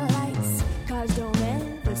on the lights. Cars don't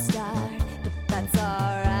ever start, but that's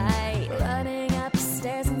alright. Running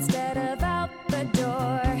upstairs instead of out the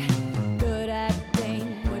door. Good acting,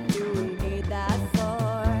 what do we need that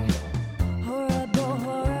for? Horrible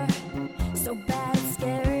horror, so bad it's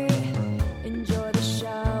scary. Enjoy the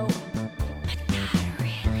show, but not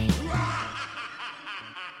really.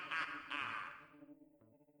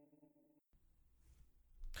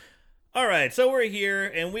 All right, so we're here,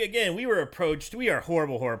 and we were approached. We are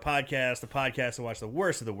Horrible Horror Podcast, the podcast to watch the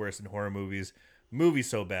worst of the worst in horror movies. Movies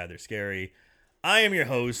so bad they're scary. I am your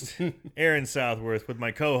host, Aaron Southworth, with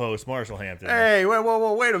my co-host, Marshall Hampton. Hey,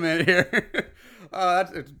 wait a minute here.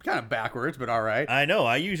 That's kind of backwards, but all right. I know.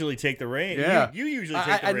 I usually take the reins. Yeah. You usually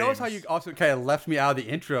take the reins. I noticed how you also kind of left me out of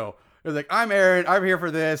the intro. was like, I'm Aaron. I'm here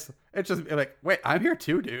for this. It's just like, wait, I'm here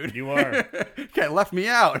too, dude. You are. Kind of left me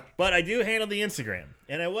out. But I do handle the Instagram,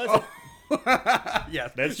 and I wasn't.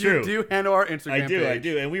 Yes, that's true. You do handle our Instagram page. I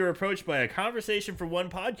do. And we were approached by a Conversation for One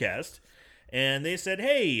podcast, and they said,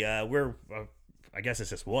 hey, we're, I guess it's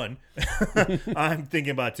just one. I'm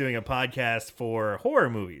thinking about doing a podcast for horror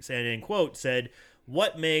movies. And in quote said,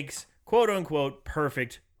 what makes quote unquote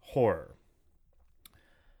perfect horror?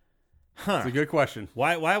 Huh. That's a good question.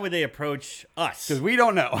 Why would they approach us? Because we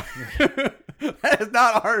don't know. That is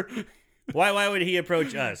not our... Why would he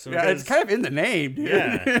approach us? Yeah, it's kind of in the name, dude.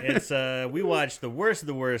 Yeah, it's we watch the worst of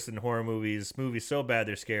the worst in horror movies so bad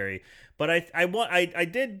they're scary. But I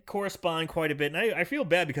did correspond quite a bit, and I feel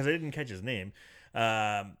bad because I didn't catch his name.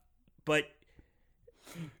 But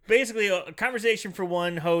basically, a Conversation for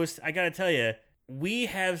One host, I gotta tell you, we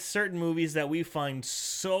have certain movies that we find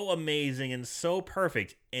so amazing and so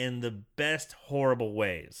perfect in the best horrible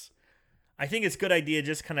ways. I think it's a good idea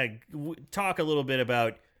just kind of talk a little bit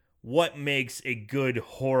about what makes a good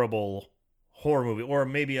horrible horror movie, or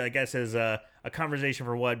maybe I guess as a Conversation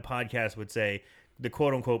for One podcast would say, the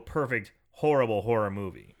quote unquote perfect horrible horror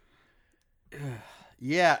movie.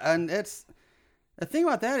 Yeah, and it's the thing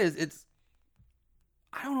about that is it's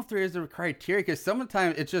I don't know if there is a criteria because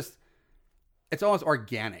sometimes it's almost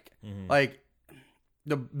organic. Mm-hmm. Like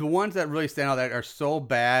the ones that really stand out that are so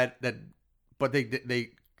bad but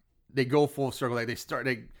they go full circle. Like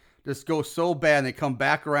they just go so bad and they come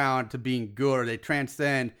back around to being good, or they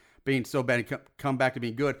transcend being so bad and come back to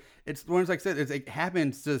being good. It's the ones like I said, it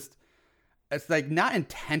happens just. It's like not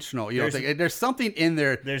intentional, you know. There's something in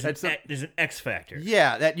there. There's an X factor.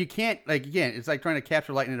 Yeah, that you can't like. Again, it's like trying to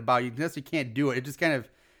capture lightning in a bottle. You can't do it. It just kind of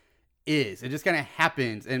is. It just kind of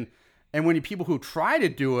happens. And when people who try to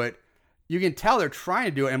do it, you can tell they're trying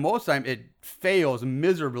to do it, and most of the time it fails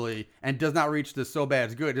miserably and does not reach the so bad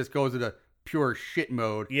it's good. It just goes into pure shit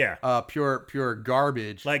mode. Yeah. Pure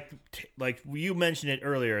garbage. Like you mentioned it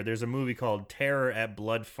earlier. There's a movie called Terror at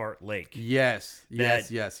Blood Fart Lake. Yes. Yes.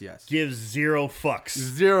 Gives zero fucks.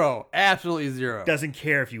 Zero. Absolutely zero. Doesn't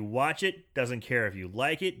care if you watch it. Doesn't care if you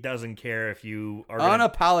like it. Doesn't care if you are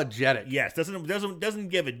unapologetic. Yes. Doesn't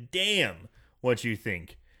give a damn what you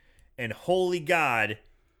think. And holy God,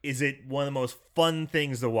 is it one of the most fun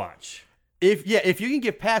things to watch. If you can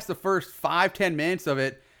get past the first 5-10 minutes of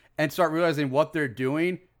it and start realizing what they're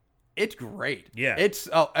doing, it's great. Yeah.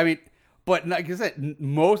 But like I said,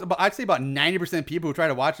 I'd say about 90% of people who try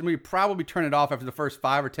to watch the movie probably turn it off after the first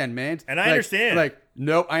 5 or 10 minutes. And I understand. Like,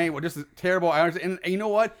 nope, I ain't. This is terrible. I understand. And you know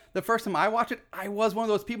what? The first time I watched it, I was one of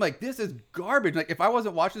those people like, this is garbage. Like, if I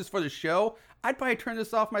wasn't watching this for the show, I'd probably turn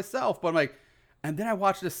this off myself. But I'm like, and then I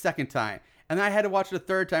watched it a second time, and then I had to watch it a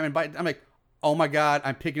third time, and I'm like, oh my God,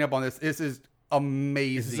 I'm picking up on this. This is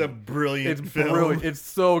amazing. This is a brilliant film. Brilliant. It's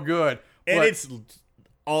so good. And it's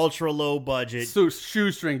ultra low budget. So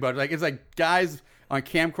shoestring budget. Like it's like guys on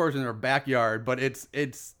camcorders in their backyard, but it's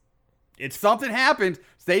something happens.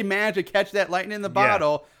 They manage to catch that lightning in the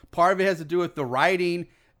bottle. Yeah. Part of it has to do with the writing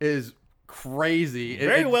is crazy.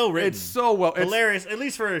 Very well written. It's so well. Hilarious, at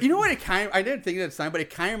least for... You know what? I didn't think it at the time, but it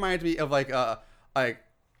kind of reminds me of like I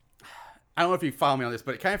don't know if you follow me on this,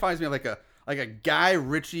 but it kind of reminds me of like a Guy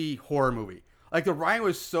Ritchie horror movie. Like the writing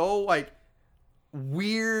was so like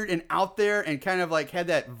weird and out there, and kind of like had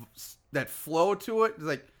that flow to it. It's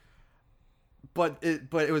like, but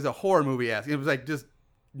it was a horror movie. It was like just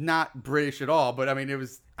not British at all. But I mean, it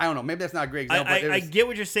was. I don't know. Maybe that's not a great example. I get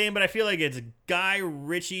what you're saying, but I feel like it's Guy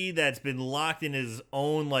Ritchie that's been locked in his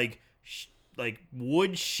own like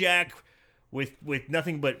wood shack with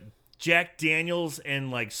nothing but Jack Daniels and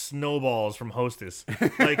like snowballs from Hostess.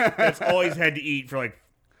 Like that's all he's had to eat for like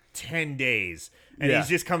 10 days, and he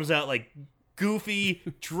just comes out like goofy,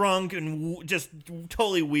 drunk, and just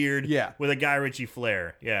totally weird. Yeah, with a Guy Ritchie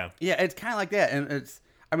flair. Yeah, it's kind of like that, and it's.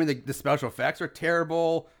 I mean, the special effects are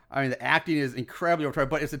terrible. I mean, the acting is incredibly over the top,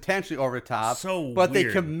 but it's intentionally over the top. So but weird.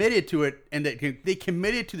 They committed to it, and they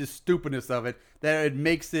committed to the stupidness of it that it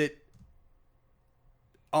makes it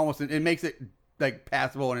like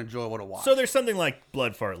passable and enjoyable to watch. So there's something like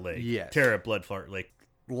Blood Fart Lake. Yes. Terror at Blood Fart Lake.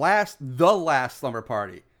 The Last Slumber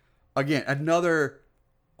Party. Again, another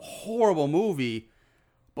horrible movie.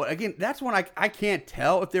 But again, that's one I can't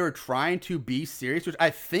tell if they were trying to be serious, which I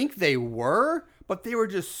think they were, but they were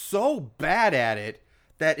just so bad at it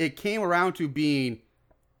that it came around to being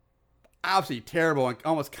obviously terrible and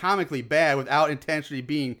almost comically bad without intentionally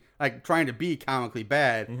being like trying to be comically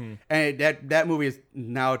bad. Mm-hmm. And that movie is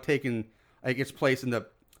now taken like its place in the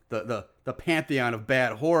pantheon of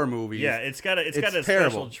bad horror movies. Yeah, it's got a terrible.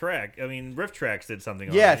 special track. I mean, Riff Tracks did something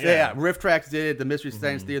on it. Yeah. Riff Tracks did it. The Mystery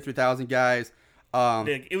Science Theater 3000 guys.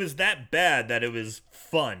 Like, it was that bad that it was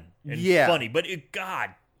fun and funny, but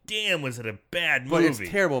god damn, was it a bad movie? But it's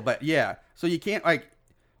terrible. But yeah, so you can't like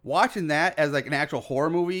watching that as like an actual horror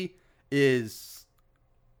movie is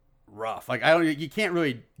rough. Like you can't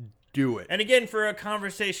really do it. And again, for a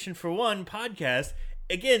Conversation for One podcast,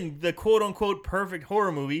 again, the quote unquote perfect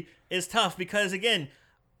horror movie is tough because again,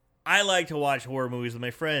 I like to watch horror movies with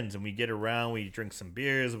my friends, and we get around, we drink some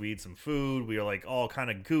beers, we eat some food, we are like all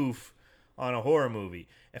kind of goof on a horror movie.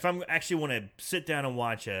 If I'm actually want to sit down and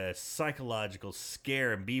watch a psychological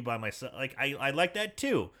scare and be by myself, like I like that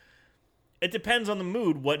too. It depends on the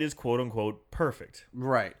mood what is quote unquote perfect.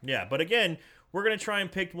 Right. Yeah, but again, we're gonna try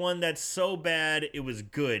and pick one that's so bad it was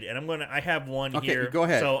good, and I have one here. Go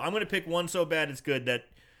ahead. So I'm gonna pick one so bad it's good that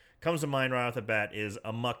comes to mind right off the bat is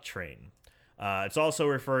Amok Train. It's also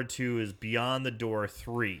referred to as Beyond the Door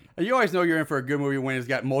 3. You always know you're in for a good movie when it's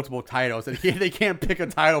got multiple titles, and they can't pick a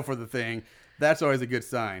title for the thing. That's always a good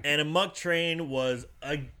sign. And Amok Train was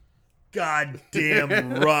a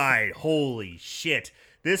goddamn ride. Holy shit.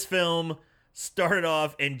 This film started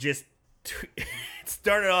off and just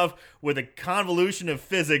started off with a convolution of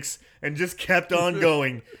physics and just kept on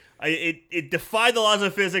going. It defied the laws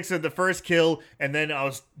of physics at the first kill, and then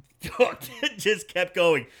it just kept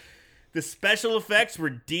going. The special effects were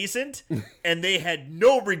decent, and they had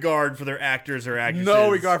no regard for their actors or actresses.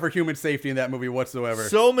 No regard for human safety in that movie whatsoever.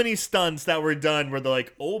 So many stunts that were done where they're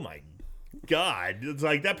like, oh my god. It's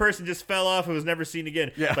like that person just fell off and was never seen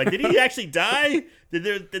again. Yeah. Like, did he actually die? Did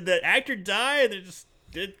the actor die? They just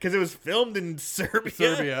did because it was filmed in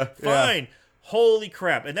Serbia. Fine. Yeah. Holy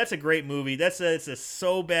crap. And that's a great movie. It's a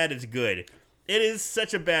so bad it's good. It is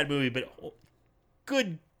such a bad movie, but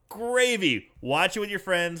good gravy. Watch it with your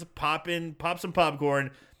friends. Pop some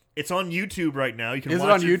popcorn. It's on YouTube right now. You can. Is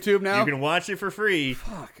watch it on YouTube now? You can watch it for free.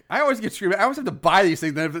 Fuck. I always get screwed. I always have to buy these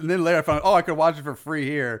things, and then later I found, I could watch it for free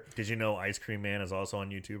here. Did you know Ice Cream Man is also on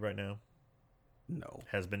YouTube right now? No.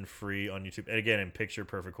 Has been free on YouTube. And again, in picture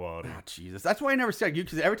perfect quality. Oh, Jesus. That's why I never checked YouTube.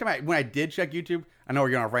 Because every time when I did check YouTube, I know we're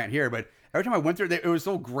going to rant here, but every time I went through it, it was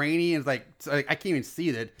so grainy and it's like I can't even see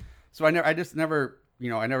it. So I just never,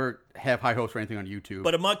 I never have high hopes for anything on YouTube.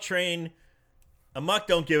 But Amok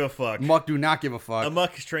don't give a fuck. Amok do not give a fuck.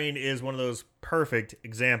 Amok Train is one of those perfect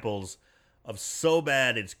examples of so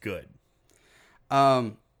bad it's good.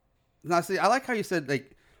 Now, see, I like how you said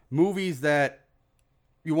like movies that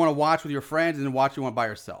you want to watch with your friends and then watch you want by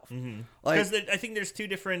yourself. Mm-hmm. Like, because I think there's two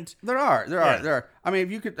different. There are. I mean,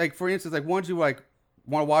 if you could, like, for instance, like ones you like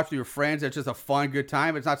want to watch with your friends, it's just a fun, good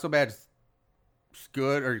time. It's not so bad. It's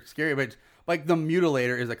good or scary, but like The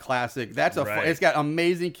Mutilator is a classic. That's it's got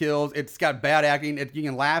amazing kills. It's got bad acting. You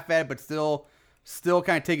can laugh at it, but still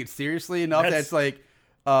kind of take it seriously enough that it's like,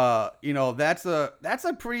 that's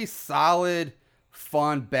a pretty solid,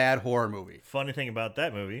 fun, bad horror movie. Funny thing about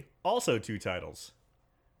that movie, also 2 titles.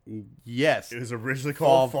 Yes. It was originally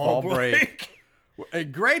called Fall Break. A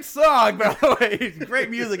great song, by the way. Great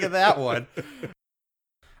music in that one.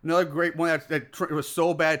 Another great one that was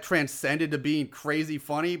so bad, transcended to being crazy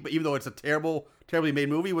funny, but even though it's a terribly made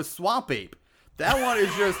movie, was Swamp Ape. That one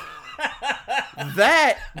is just...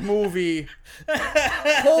 that movie...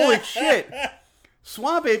 Holy shit.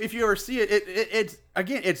 Swamp Ape, if you ever see it,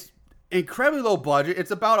 it's incredibly low budget. It's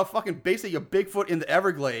about basically a Bigfoot in the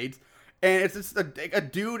Everglades. And it's just a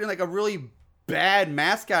dude in like a really bad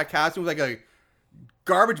mascot costume with like a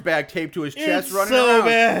garbage bag taped to his chest running around.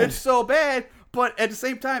 Bad. It's so bad. But at the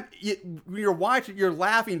same time, when you're watching, you're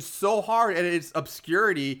laughing so hard at its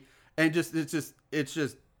obscurity and it's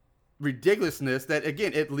just ridiculousness that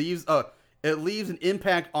again it leaves an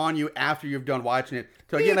impact on you after you've done watching it.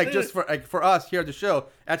 So again, like just for us here at the show,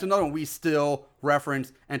 that's another one we still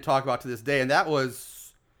reference and talk about to this day, and that was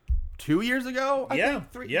 2 years ago. I think,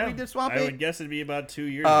 we did Swamp Ape. I would guess it'd be about 2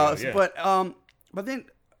 years ago. Yeah. But then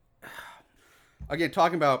again,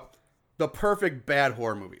 talking about the perfect bad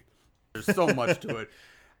horror movie. There's so much to it.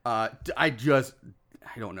 I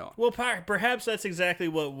don't know. Well, perhaps that's exactly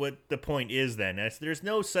what the point is then. There's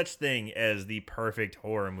no such thing as the perfect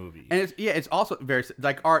horror movie. And it's also very,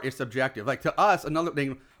 like, art is subjective. Like, to us, another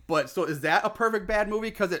thing, but so is that a perfect bad movie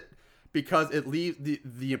because it leaves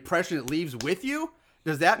the impression it leaves with you?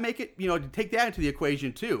 Does that make it, take that into the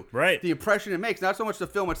equation too? Right. The impression it makes, not so much the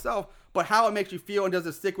film itself, but how it makes you feel, and does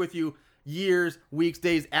it stick with you years, weeks,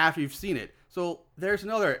 days after you've seen it? So there's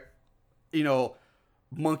another,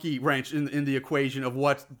 monkey wrench in the equation of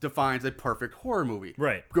what defines a perfect horror movie.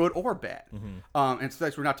 Right. Good or bad. Mm-hmm. And so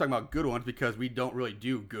we're not talking about good ones because we don't really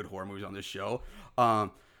do good horror movies on this show. But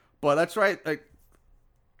that's right. Like,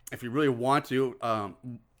 if you really want to,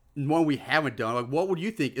 one we haven't done, like, what would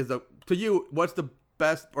you think is to you, what's the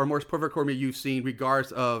best or most perfect horror movie you've seen,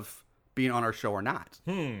 regardless of being on our show or not.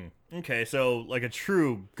 Okay, so like a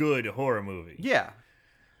true good horror movie. Yeah.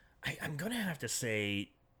 I'm going to have to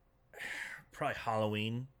say probably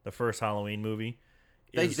Halloween, the first Halloween movie.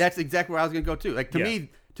 That's exactly where I was going to go too. Like to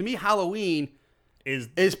me, Halloween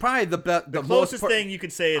is probably the closest thing you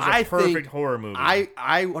could say is a perfect horror movie. I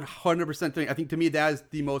 100% think. I think to me that is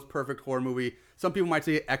the most perfect horror movie. Some people might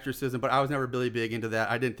say Exorcism, but I was never really big into that.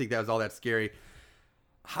 I didn't think that was all that scary.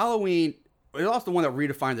 Halloween is also the one that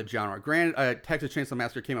redefined the genre. Granted, Texas Chainsaw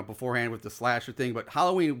Massacre came out beforehand with the slasher thing, but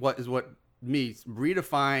Halloween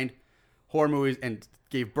redefined horror movies and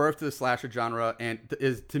gave birth to the slasher genre, and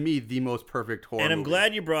is to me the most perfect horror. And I'm movie.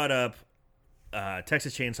 glad you brought up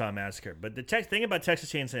Texas Chainsaw Massacre. But the thing about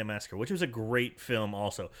Texas Chainsaw Massacre, which was a great film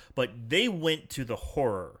also, but they went to the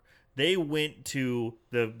horror. They went to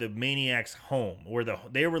the maniac's home where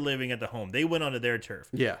they were living at the home. They went onto their turf.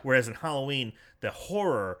 Yeah. Whereas in Halloween, the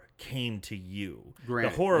horror came to you.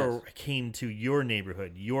 Granted, the horror came to your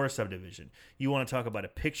neighborhood, your subdivision. You want to talk about a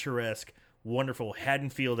picturesque, wonderful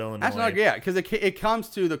Haddonfield, Illinois. That's not, because it comes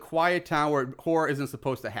to the quiet town where horror isn't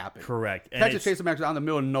supposed to happen. Correct. And Texas Chainsaw Massacre is out in the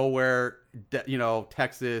middle of nowhere,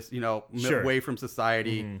 Texas, Sure. away from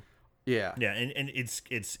society. Mm-hmm. Yeah. Yeah, and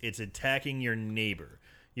it's attacking your neighbor.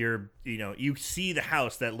 You see the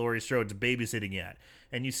house that Laurie Strode's babysitting at,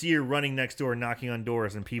 and you see her running next door, knocking on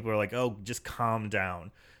doors, and people are like, "Oh, just calm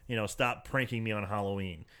down. Stop pranking me on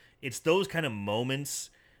Halloween." It's those kind of moments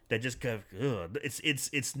that just go, ugh.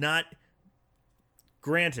 It's not.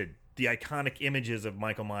 Granted, the iconic images of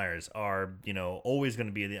Michael Myers are, always going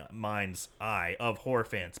to be in the mind's eye of horror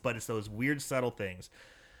fans, but it's those weird, subtle things.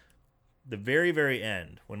 The very, very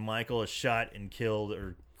end, when Michael is shot and killed,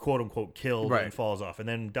 or quote-unquote killed, right, and falls off, and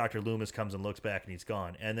then Dr. Loomis comes and looks back and he's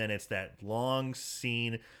gone, and then it's that long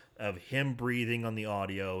scene of him breathing on the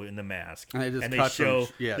audio in the mask, and they show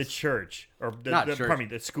the church, or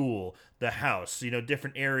the school, the house,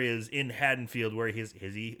 different areas in Haddonfield where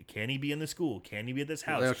can he be in the school? Can he be at this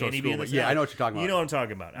house? Can he be in this house? I know what you're talking about. You know what I'm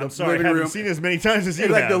talking about. I'm sorry, I haven't seen it as many times as you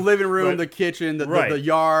have. Like the living room, the kitchen, the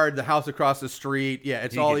yard, the house across the street. Yeah,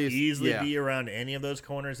 it's all these. Easily be around any of those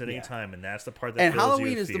corners at any time, and that's the part that. And fills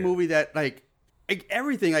Halloween you with is fear. the movie that like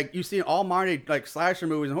everything you see in all modern day slasher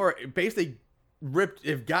movies and horror basically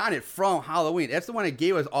gotten it from Halloween. That's the one that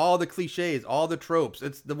gave us all the cliches, all the tropes.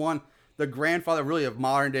 It's the grandfather really of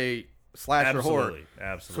modern day slasher horror.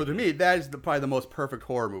 Absolutely. So to me, that is probably the most perfect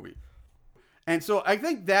horror movie. And so I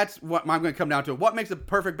think that's what I'm going to come down to. What makes a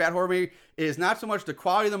perfect bad horror movie is not so much the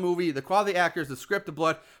quality of the movie, the quality of the actors, the script, the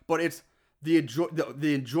blood, but it's the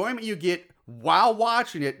enjoyment you get while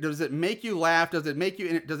watching it. Does it make you laugh? Does it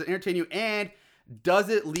entertain you? And does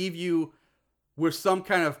it leave you with some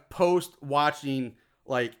kind of post-watching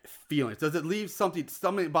feelings? Does it leave something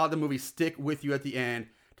about the movie stick with you at the end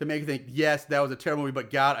to make you think, yes, that was a terrible movie, but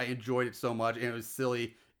God, I enjoyed it so much, and it was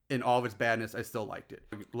silly in all of its badness. I still liked it.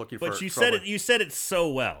 But you said it so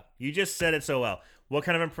well. You just said it so well. What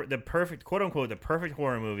kind of the perfect, quote unquote, the perfect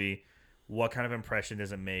horror movie? What kind of impression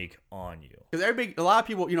does it make on you? Because a lot of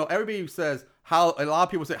people, everybody says a lot of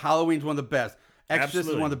people say Halloween's one of the best. Exorcist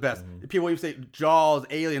is one of the best. Mm-hmm. People even say Jaws,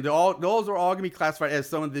 Alien. Those are all going to be classified as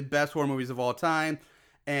some of the best horror movies of all time,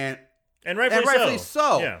 and rightfully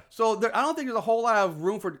so. Yeah. So I don't think there's a whole lot of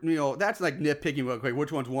room for that's like nitpicking. Okay,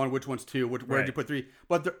 which one's one, which one's two, where did you put three?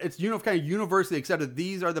 But it's kind of universally accepted.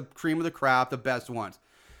 These are the cream of the crop, the best ones.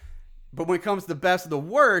 But when it comes to the best of the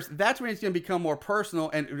worst, that's when it's going to become more personal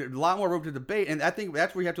and a lot more room to debate. And I think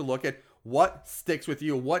that's where you have to look at what sticks with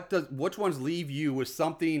you. Which ones leave you with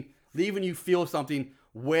something, leaving you feel something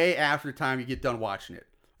way after the time you get done watching it.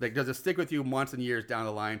 Like, does it stick with you months and years down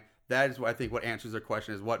the line? That is what I think what answers the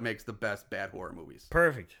question is what makes the best bad horror movies.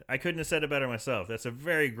 Perfect. I couldn't have said it better myself. That's a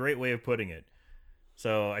very great way of putting it.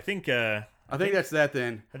 So I think that's that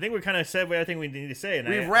then. I think we kind of said what I think we need to say. And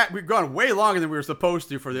we've gone way longer than we were supposed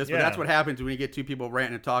to for this, but that's what happens when you get two people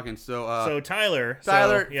ranting and talking. So Tyler,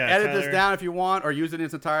 edit this down if you want, or use it in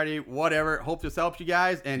its entirety. Whatever. Hope this helps you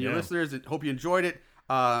guys and your listeners. And hope you enjoyed it.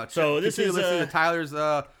 This is listening to Tyler's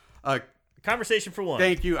Conversation for One.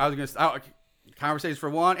 Thank you. I was going to Conversations for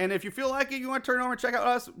One. And if you feel like it, you want to turn over and check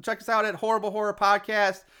us out at Horrible Horror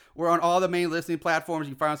Podcast. We're on all the main listening platforms.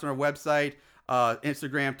 You can find us on our website.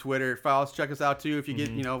 Instagram, Twitter, follow us, check us out too if you get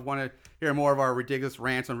want to hear more of our ridiculous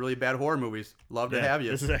rants on really bad horror movies. Love to have you.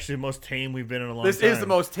 This is actually the most tame we've been in a long time. This is the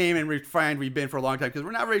most tame and refined we've been for a long time because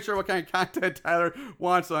we're not really sure what kind of content Tyler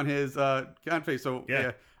wants on his content. So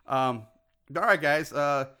all right, guys.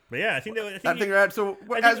 I think so.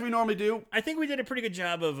 As we normally do, I think we did a pretty good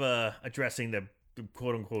job of addressing the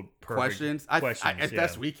quote unquote perfect questions. As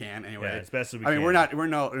best we can, anyway. Yeah, as best as we can. I mean,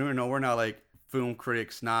 we're not like film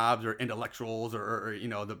critic snobs or intellectuals or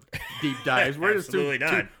the deep dives. We're just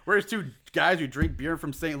two guys who drink beer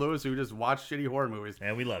from St. Louis who just watch shitty horror movies.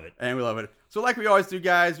 And we love it. So like we always do,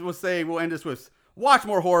 guys, we'll end this with watch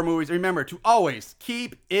more horror movies. Remember to always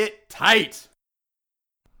keep it tight.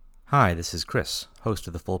 Hi, this is Chris, host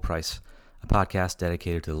of The Full Price, a podcast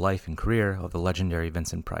dedicated to the life and career of the legendary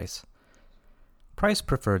Vincent Price. Price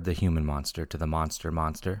preferred the human monster to the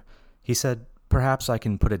monster. He said, "Perhaps I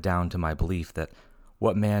can put it down to my belief that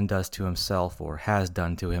what man does to himself or has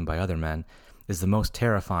done to him by other men is the most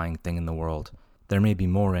terrifying thing in the world. There may be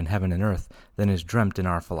more in heaven and earth than is dreamt in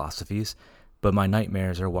our philosophies, but my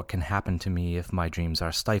nightmares are what can happen to me if my dreams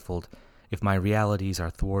are stifled, if my realities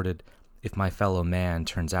are thwarted, if my fellow man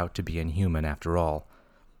turns out to be inhuman after all."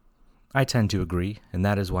 I tend to agree, and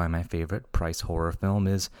that is why my favorite Price horror film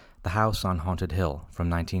is The House on Haunted Hill from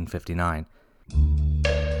 1959.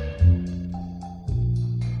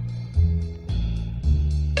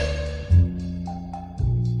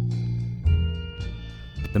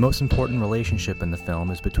 The most important relationship in the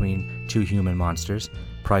film is between two human monsters,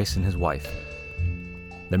 Price and his wife.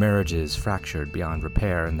 The marriage is fractured beyond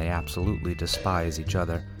repair, and they absolutely despise each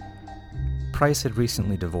other. Price had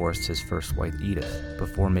recently divorced his first wife, Edith,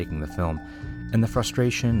 before making the film, and the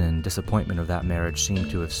frustration and disappointment of that marriage seemed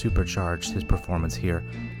to have supercharged his performance here.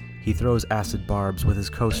 He throws acid barbs with his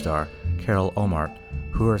co-star, Carol Omart,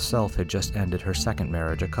 who herself had just ended her second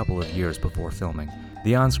marriage a couple of years before filming.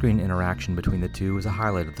 The on-screen interaction between the two is a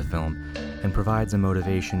highlight of the film, and provides a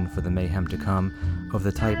motivation for the mayhem to come of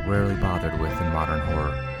the type rarely bothered with in modern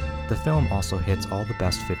horror. The film also hits all the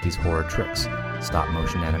best 50s horror tricks: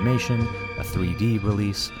 stop-motion animation, a 3D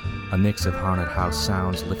release, a mix of haunted house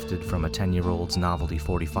sounds lifted from a 10-year-old's novelty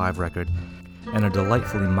 45 record, and a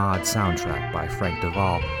delightfully mod soundtrack by Frank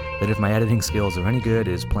Duvall that, if my editing skills are any good,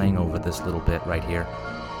 is playing over this little bit right here.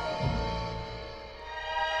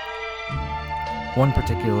 One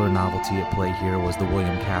particular novelty at play here was the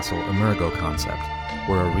William Castle Emergo concept,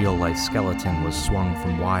 where a real-life skeleton was swung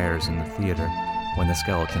from wires in the theater when the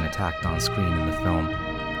skeleton attacked on screen in the film.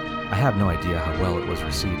 I have no idea how well it was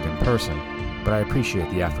received in person, but I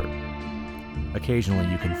appreciate the effort. Occasionally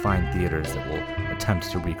you can find theaters that will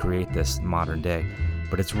attempt to recreate this modern day,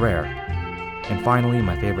 but it's rare. And finally,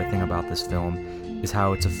 my favorite thing about this film is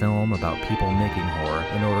how it's a film about people making horror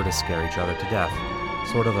in order to scare each other to death.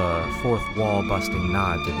 Sort of a fourth wall-busting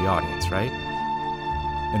nod to the audience, right?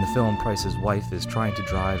 In the film, Price's wife is trying to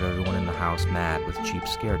drive everyone in the house mad with cheap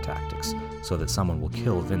scare tactics so that someone will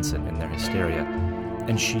kill Vincent in their hysteria.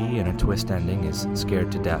 And she, in a twist ending, is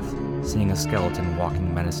scared to death. Seeing a skeleton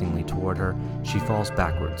walking menacingly toward her, she falls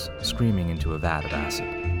backwards, screaming into a vat of acid,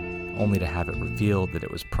 only to have it revealed that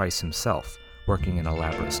it was Price himself, working an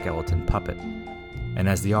elaborate skeleton puppet. And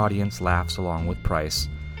as the audience laughs along with Price,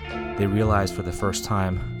 they realize for the first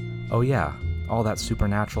time, oh yeah, all that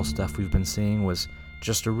supernatural stuff we've been seeing was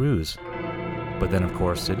just a ruse. But then, of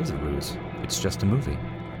course, it is a ruse. It's just a movie.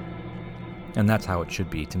 And that's how it should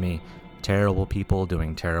be to me. Terrible people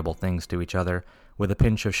doing terrible things to each other, with a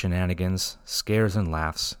pinch of shenanigans, scares and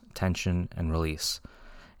laughs, tension and release.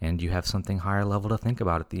 And you have something higher level to think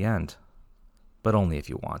about at the end. But only if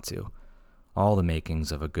you want to. All the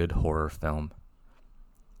makings of a good horror film.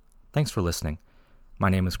 Thanks for listening. My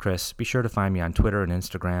name is Chris. Be sure to find me on Twitter and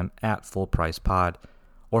Instagram at FullPricePod,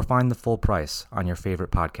 or find The Full Price on your favorite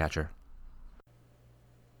podcatcher.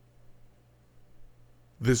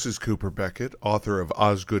 This is Cooper Beckett, author of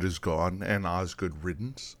Osgood is Gone and Osgood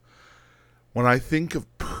Riddance. When I think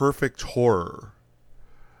of perfect horror,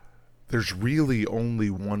 there's really only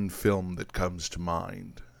one film that comes to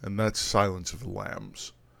mind, and that's Silence of the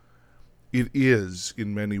Lambs. It is,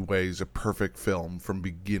 in many ways, a perfect film from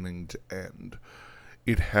beginning to end.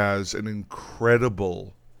 It has an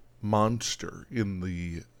incredible monster in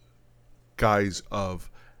the guise of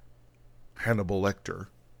Hannibal Lecter,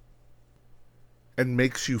 and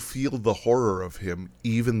makes you feel the horror of him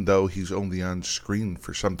even though he's only on screen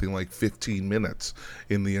for something like 15 minutes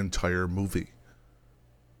in the entire movie.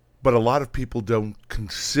 But a lot of people don't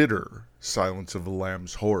consider Silence of the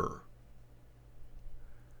Lambs horror.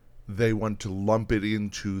 They want to lump it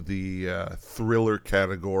into the thriller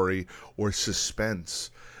category or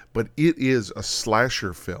suspense, but it is a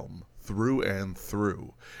slasher film through and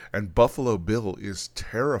through, and Buffalo Bill is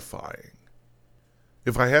terrifying.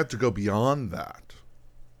 If I had to go beyond that,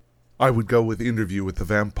 I would go with Interview with the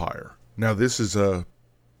Vampire. Now, this is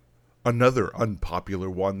another unpopular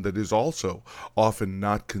one that is also often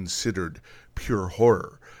not considered pure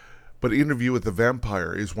horror. But Interview with the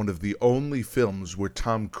Vampire is one of the only films where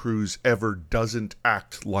Tom Cruise ever doesn't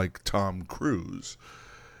act like Tom Cruise.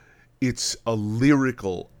 It's a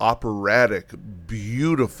lyrical, operatic,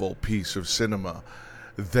 beautiful piece of cinema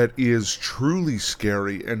that is truly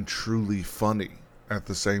scary and truly funny at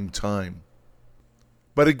the same time.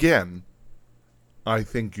 But again, I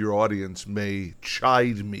think your audience may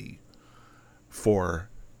chide me for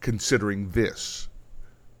considering this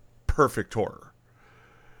perfect horror.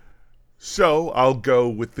 So I'll go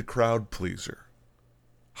with the crowd pleaser.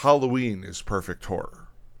 Halloween is perfect horror.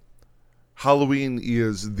 Halloween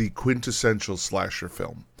is the quintessential slasher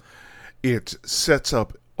film. It sets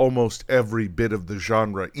up almost every bit of the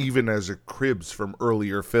genre, even as it cribs from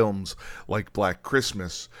earlier films like Black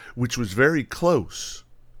Christmas, which was very close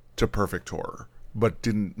to perfect horror, but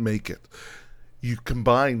didn't make it. You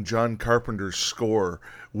combine John Carpenter's score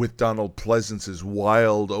with Donald Pleasance's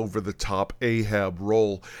wild, over-the-top Ahab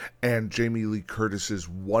role and Jamie Lee Curtis's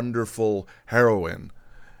wonderful heroine,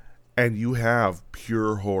 and you have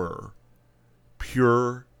pure horror.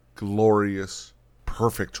 Pure, glorious,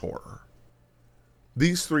 perfect horror.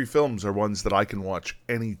 These three films are ones that I can watch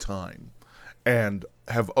anytime and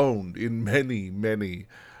have owned in many, many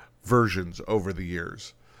versions over the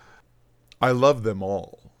years. I love them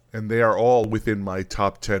all, and they are all within my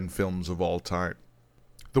top 10 films of all time.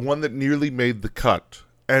 The one that nearly made the cut,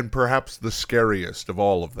 and perhaps the scariest of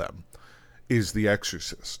all of them, is The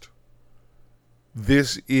Exorcist.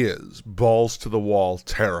 This is balls-to-the-wall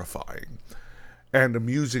terrifying. And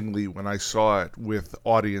amusingly, when I saw it with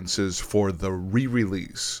audiences for the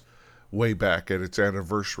re-release way back at its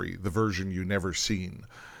anniversary, the version you never seen,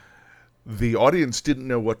 the audience didn't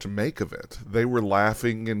know what to make of it. They were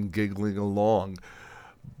laughing and giggling along.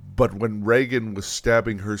 But when Reagan was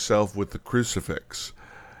stabbing herself with the crucifix,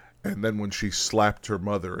 and then when she slapped her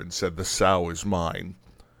mother and said, "The sow is mine,"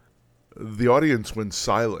 the audience went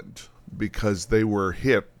silent because they were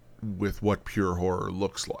hit with what pure horror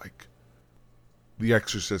looks like. The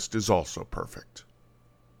Exorcist is also perfect.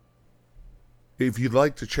 If you'd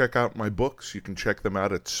like to check out my books, you can check them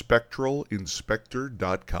out at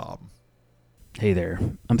spectralinspector.com. Hey there,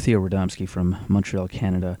 I'm Theo Radomski from Montreal,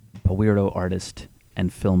 Canada, a weirdo artist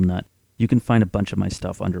and film nut. You can find a bunch of my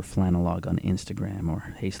stuff under Flanolog on Instagram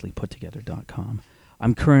or hastilyputtogether.com.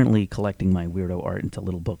 I'm currently collecting my weirdo art into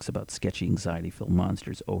little books about sketchy anxiety-filled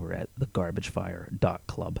monsters over at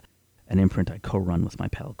thegarbagefire.club, an imprint I co-run with my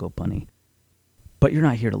pal Go Bunny. But you're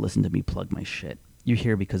not here to listen to me plug my shit. You're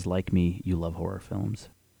here because, like me, you love horror films.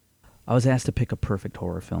 I was asked to pick a perfect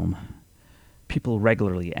horror film. People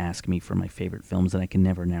regularly ask me for my favorite films, and I can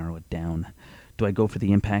never narrow it down. Do I go for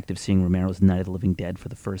the impact of seeing Romero's Night of the Living Dead for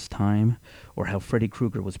the first time, or how Freddy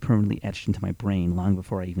Krueger was permanently etched into my brain long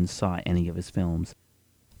before I even saw any of his films?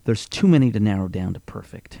 There's too many to narrow down to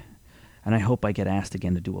perfect, and I hope I get asked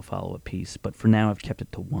again to do a follow-up piece, but for now I've kept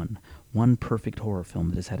it to one perfect horror film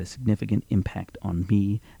that has had a significant impact on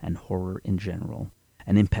me and horror in general,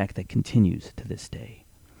 an impact that continues to this day.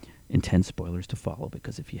 Intense spoilers to follow,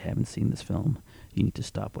 because if you haven't seen this film, you need to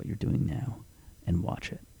stop what you're doing now and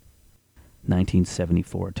watch it.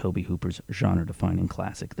 1974, Tobe Hooper's genre-defining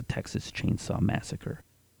classic, The Texas Chainsaw Massacre.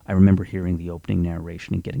 I remember hearing the opening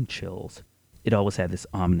narration and getting chills. It always had this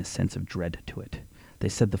ominous sense of dread to it. They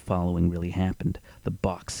said the following really happened. The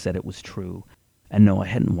box said it was true. And no, I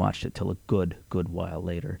hadn't watched it till a good while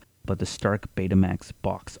later, but the stark Betamax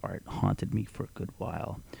box art haunted me for a good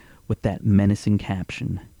while, with that menacing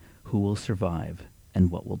caption, "Who will survive,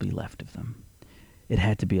 and what will be left of them?" It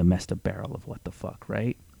had to be a messed up barrel of what the fuck,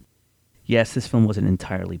 right? Yes, this film wasn't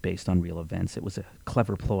entirely based on real events. It was a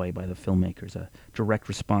clever ploy by the filmmakers, a direct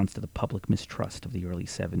response to the public mistrust of the early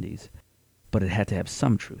 70s. But it had to have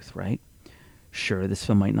some truth, right? Sure, this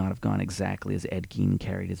film might not have gone exactly as Ed Gein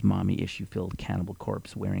carried his mommy issue-filled cannibal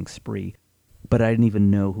corpse-wearing spree, but I didn't even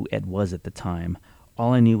know who Ed was at the time.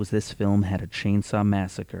 All I knew was this film had a chainsaw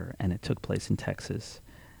massacre, and it took place in Texas,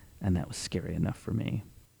 and that was scary enough for me.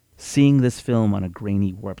 Seeing this film on a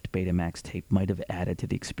grainy, warped Betamax tape might have added to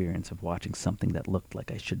the experience of watching something that looked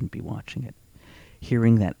like I shouldn't be watching it.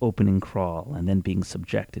 Hearing that opening crawl, and then being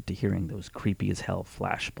subjected to hearing those creepy-as-hell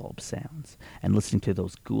flashbulb sounds, and listening to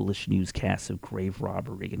those ghoulish newscasts of grave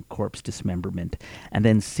robbery and corpse dismemberment, and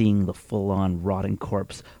then seeing the full-on rotting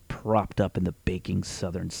corpse propped up in the baking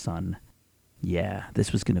southern sun. Yeah,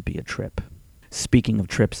 this was going to be a trip. Speaking of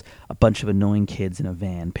trips, a bunch of annoying kids in a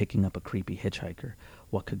van picking up a creepy hitchhiker.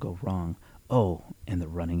 What could go wrong? Oh, and the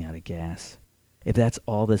running out of gas. If that's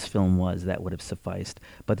all this film was, that would have sufficed,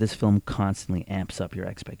 but this film constantly amps up your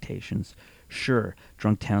expectations. Sure,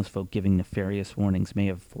 drunk townsfolk giving nefarious warnings may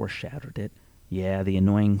have foreshadowed it. Yeah, the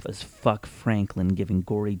annoying as fuck Franklin giving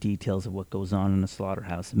gory details of what goes on in a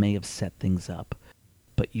slaughterhouse may have set things up,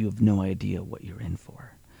 but you have no idea what you're in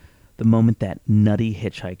for. The moment that nutty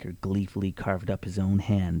hitchhiker gleefully carved up his own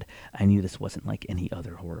hand, I knew this wasn't like any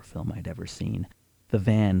other horror film I'd ever seen. The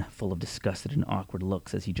van, full of disgusted and awkward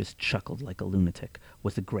looks as he just chuckled like a lunatic,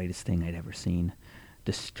 was the greatest thing I'd ever seen.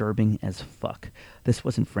 Disturbing as fuck. This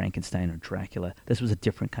wasn't Frankenstein or Dracula. This was a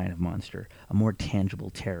different kind of monster, a more tangible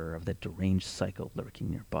terror of that deranged psycho lurking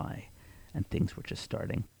nearby. And things were just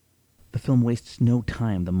starting. The film wastes no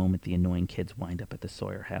time the moment the annoying kids wind up at the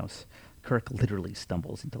Sawyer house. Kirk literally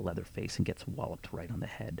stumbles into Leatherface and gets walloped right on the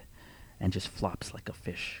head, and just flops like a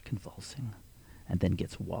fish, convulsing, and then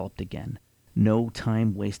gets walloped again. No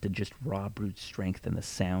time wasted, just raw brute strength and the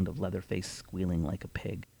sound of Leatherface squealing like a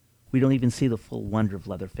pig. We don't even see the full wonder of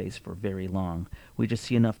Leatherface for very long. We just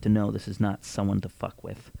see enough to know this is not someone to fuck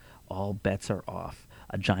with. All bets are off.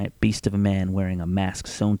 A giant beast of a man wearing a mask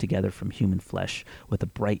sewn together from human flesh, with a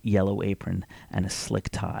bright yellow apron and a slick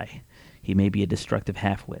tie. He may be a destructive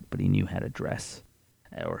half-wit, but he knew how to dress.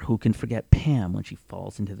 Or who can forget Pam when she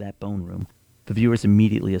falls into that bone room? The viewer's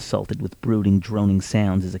immediately assaulted with brooding, droning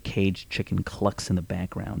sounds as a caged chicken clucks in the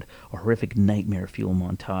background, a horrific nightmare-fuel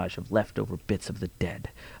montage of leftover bits of the dead,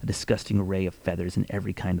 a disgusting array of feathers and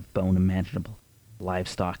every kind of bone imaginable.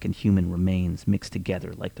 Livestock and human remains mixed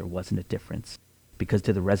together like there wasn't a difference. Because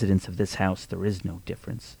to the residents of this house there is no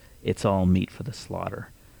difference. It's all meat for the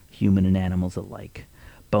slaughter, human and animals alike.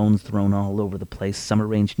 Bones thrown all over the place, some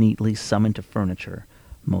arranged neatly, some into furniture.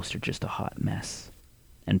 Most are just a hot mess.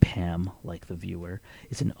 And Pam, like the viewer,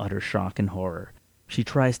 is in utter shock and horror. She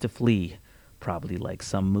tries to flee, probably like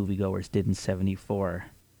some moviegoers did in '74.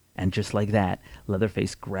 And just like that,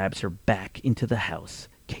 Leatherface grabs her back into the house,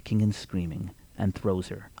 kicking and screaming, and throws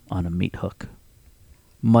her on a meat hook.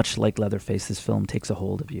 Much like Leatherface, this film takes a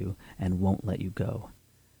hold of you and won't let you go.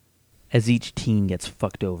 As each teen gets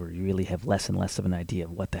fucked over, you really have less and less of an idea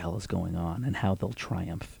of what the hell is going on and how they'll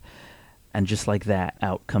triumph. And just like that,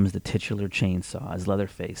 out comes the titular chainsaw as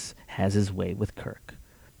Leatherface has his way with Kirk,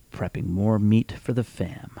 prepping more meat for the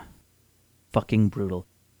fam. Fucking brutal.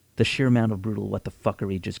 The sheer amount of brutal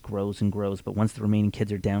what-the-fuckery just grows and grows, but once the remaining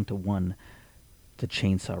kids are down to one, the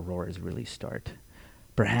chainsaw roars really start.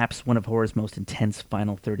 Perhaps one of horror's most intense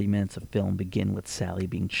final 30 minutes of film begin with Sally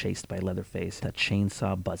being chased by Leatherface, that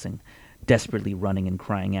chainsaw buzzing, desperately running and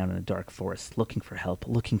crying out in a dark forest, looking for help,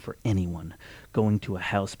 looking for anyone, going to a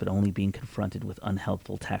house but only being confronted with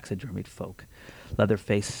unhelpful taxidermied folk.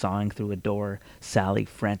 Leatherface sawing through a door, Sally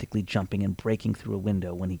frantically jumping and breaking through a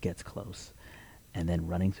window when he gets close, and then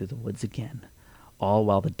running through the woods again, all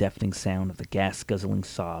while the deafening sound of the gas-guzzling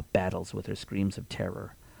saw battles with her screams of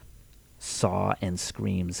terror. Saw and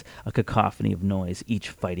screams, a cacophony of noise, each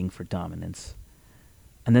fighting for dominance.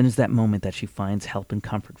 And then there's that moment that she finds help and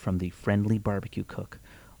comfort from the friendly barbecue cook,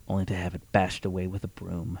 only to have it bashed away with a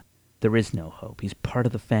broom. There is no hope. He's part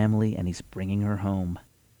of the family, and he's bringing her home.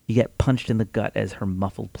 You get punched in the gut as her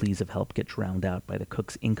muffled pleas of help get drowned out by the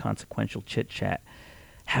cook's inconsequential chit-chat.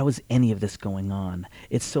 How is any of this going on?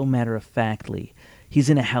 It's so matter-of-factly. He's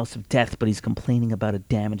in a house of death, but he's complaining about a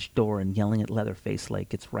damaged door and yelling at Leatherface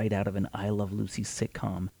like it's right out of an I Love Lucy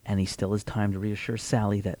sitcom. And he still has time to reassure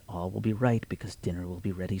Sally that all will be right because dinner will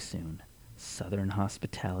be ready soon. Southern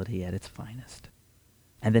hospitality at its finest.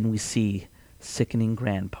 And then we see sickening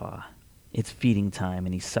Grandpa. It's feeding time,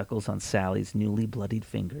 and he suckles on Sally's newly bloodied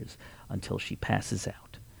fingers until she passes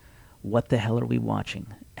out. What the hell are we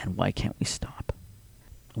watching, and why can't we stop?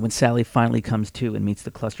 When Sally finally comes to and meets the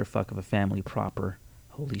clusterfuck of a family proper,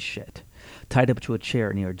 holy shit. Tied up to a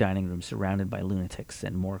chair near a dining room surrounded by lunatics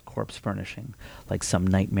and more corpse furnishing, like some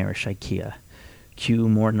nightmarish IKEA. Cue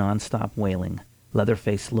more non-stop wailing,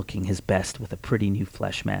 Leatherface looking his best with a pretty new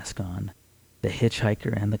flesh mask on. The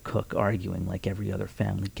hitchhiker and the cook arguing like every other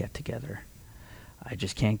family get-together. I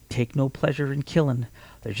just can't take no pleasure in killing.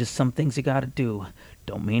 There's just some things you gotta do.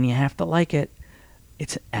 Don't mean you have to like it.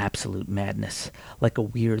 It's absolute madness, like a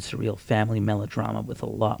weird, surreal family melodrama with a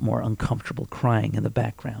lot more uncomfortable crying in the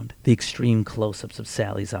background. The extreme close-ups of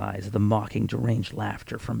Sally's eyes, the mocking, deranged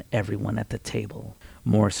laughter from everyone at the table.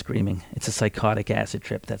 More screaming. It's a psychotic acid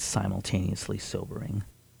trip that's simultaneously sobering.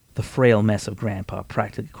 The frail mess of Grandpa,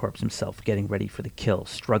 practically corpse himself, getting ready for the kill,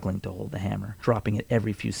 struggling to hold the hammer, dropping it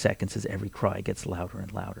every few seconds as every cry gets louder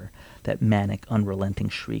and louder. That manic, unrelenting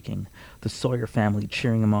shrieking. The Sawyer family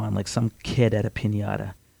cheering him on like some kid at a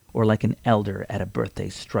piñata, or like an elder at a birthday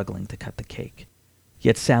struggling to cut the cake.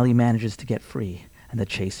 Yet Sally manages to get free, and the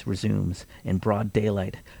chase resumes, in broad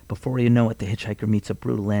daylight. Before you know it, the hitchhiker meets a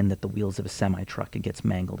brutal end at the wheels of a semi-truck and gets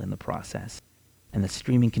mangled in the process. And the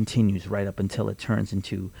screaming continues right up until it turns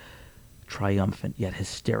into triumphant yet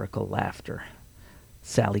hysterical laughter.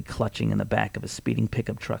 Sally clutching in the back of a speeding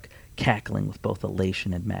pickup truck, cackling with both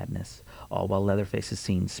elation and madness, all while Leatherface is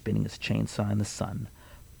seen spinning his chainsaw in the sun,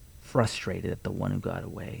 frustrated at the one who got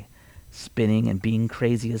away, spinning and being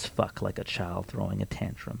crazy as fuck like a child throwing a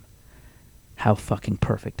tantrum. How fucking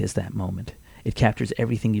perfect is that moment? It captures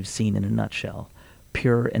everything you've seen in a nutshell.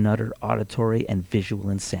 Pure and utter auditory and visual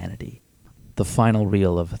insanity. The final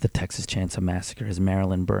reel of The Texas Chainsaw Massacre is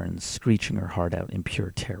Marilyn Burns screeching her heart out in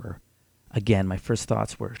pure terror. Again, my first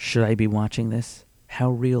thoughts were, should I be watching this?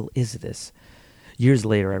 How real is this? Years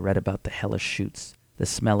later, I read about the hellish shoots, the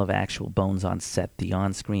smell of actual bones on set, the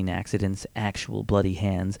on-screen accidents, actual bloody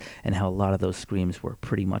hands, and how a lot of those screams were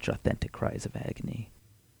pretty much authentic cries of agony.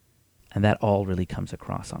 And that all really comes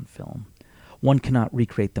across on film. One cannot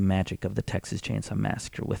recreate the magic of the Texas Chainsaw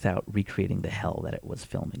Massacre without recreating the hell that it was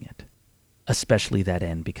filming it. Especially that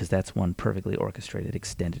end, because that's one perfectly orchestrated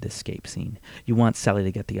extended escape scene. You want Sally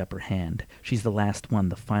to get the upper hand. She's the last one,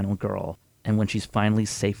 the final girl. And when she's finally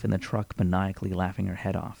safe in the truck, maniacally laughing her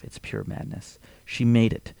head off, it's pure madness. She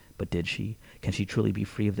made it, but did she? Can she truly be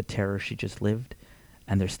free of the terror she just lived?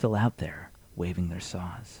 And they're still out there, waving their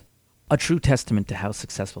saws. A true testament to how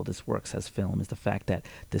successful this works as film is the fact that,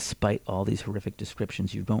 despite all these horrific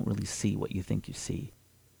descriptions, you don't really see what you think you see.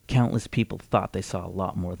 Countless people thought they saw a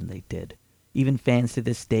lot more than they did. Even fans to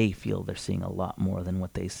this day feel they're seeing a lot more than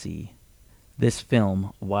what they see. This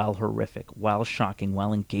film, while horrific, while shocking,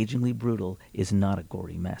 while engagingly brutal, is not a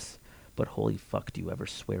gory mess. But holy fuck, do you ever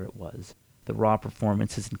swear it was. The raw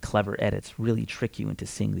performances and clever edits really trick you into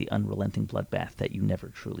seeing the unrelenting bloodbath that you never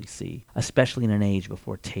truly see, especially in an age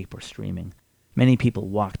before tape or streaming. Many people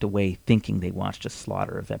walked away thinking they watched a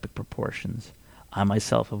slaughter of epic proportions. I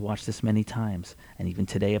myself have watched this many times, and even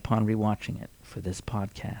today upon rewatching it for this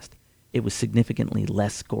podcast, it was significantly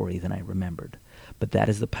less gory than I remembered. But that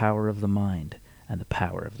is the power of the mind and the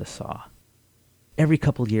power of the saw. Every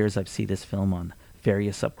couple years I see this film on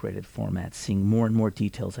various upgraded formats, seeing more and more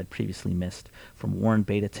details I'd previously missed, from worn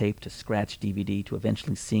beta tape to scratch DVD to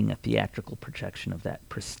eventually seeing a theatrical projection of that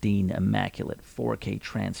pristine, immaculate 4K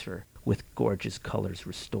transfer with gorgeous colors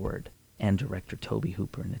restored, and director Tobe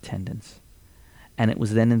Hooper in attendance. And it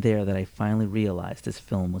was then and there that I finally realized this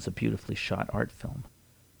film was a beautifully shot art film.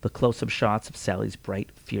 The close-up shots of Sally's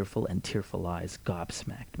bright, fearful, and tearful eyes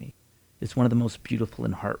gobsmacked me. It's one of the most beautiful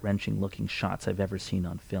and heart-wrenching looking shots I've ever seen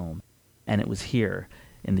on film, and it was here,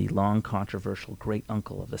 in the long controversial great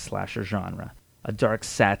uncle of the slasher genre, a dark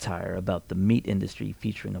satire about the meat industry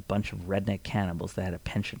featuring a bunch of redneck cannibals that had a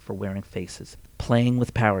penchant for wearing faces, playing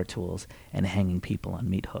with power tools, and hanging people on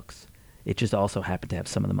meat hooks. It just also happened to have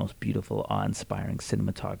some of the most beautiful, awe-inspiring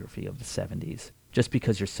cinematography of the 70s. Just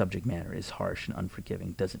because your subject matter is harsh and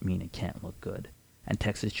unforgiving doesn't mean it can't look good. And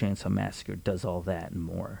Texas Chainsaw Massacre does all that and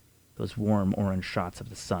more. Those warm orange shots of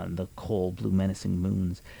the sun, the cold blue menacing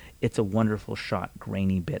moons. It's a wonderful shot,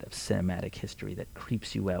 grainy bit of cinematic history that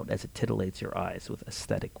creeps you out as it titillates your eyes with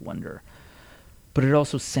aesthetic wonder. But it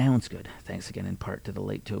also sounds good, thanks again in part to the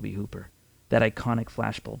late Tobe Hooper. That iconic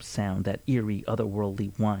flashbulb sound, that eerie,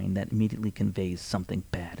 otherworldly whine that immediately conveys something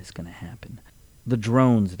bad is going to happen. The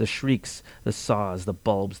drones, the shrieks, the saws, the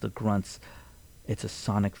bulbs, the grunts. It's a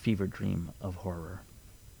sonic fever dream of horror.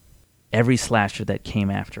 Every slasher that came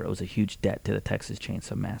after owes a huge debt to the Texas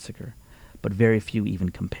Chainsaw Massacre, but very few even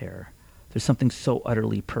compare. There's something so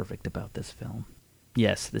utterly perfect about this film.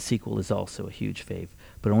 Yes, the sequel is also a huge fave,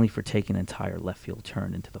 but only for taking an entire left-field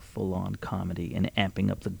turn into the full-on comedy and amping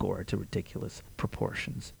up the gore to ridiculous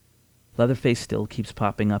proportions. Leatherface still keeps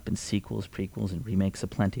popping up in sequels, prequels, and remakes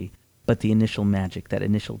aplenty, but the initial magic, that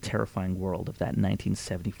initial terrifying world of that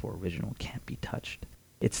 1974 original can't be touched.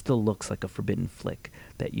 It still looks like a forbidden flick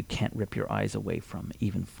that you can't rip your eyes away from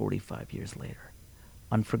even 45 years later.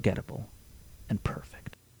 Unforgettable and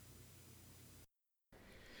perfect.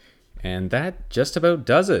 And that just about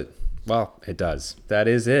does it. Well, it does. That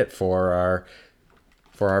is it for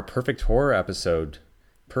our Perfect Horror episode.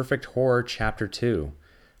 Perfect Horror Chapter 2.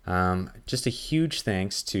 Just a huge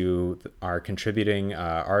thanks to our contributing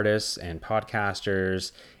artists and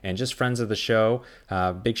podcasters and just friends of the show.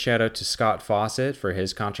 Big shout out to Scott Fawcett for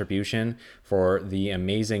his contribution for the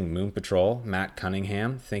amazing Moon Patrol. Matt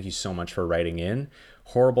Cunningham, thank you so much for writing in.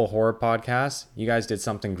 Horrible Horror Podcast, you guys did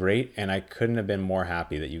something great, and I couldn't have been more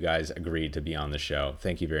happy that you guys agreed to be on the show.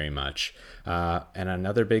 Thank you very much. And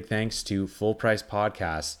another big thanks to Full Price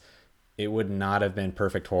Podcasts. It would not have been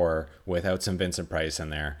Perfect Horror without some Vincent Price in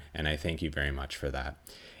there, and I thank you very much for that.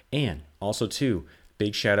 And also, too,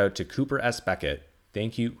 big shout out to Cooper S. Beckett.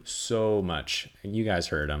 Thank you so much. You guys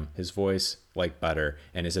heard him. His voice, like butter,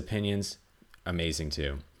 and his opinions, amazing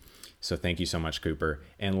too. So thank you so much, Cooper.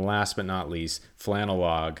 And last but not least,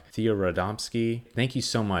 Flannelog, Theo Radomski. Thank you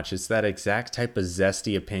so much. It's that exact type of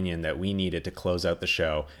zesty opinion that we needed to close out the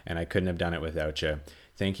show, and I couldn't have done it without you.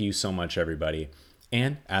 Thank you so much, everybody.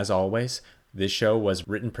 And as always, this show was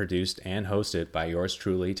written, produced, and hosted by yours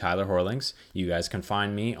truly, Tyler Horlings. You guys can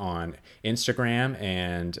find me on Instagram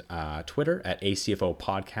and Twitter at ACFO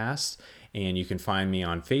Podcast. And you can find me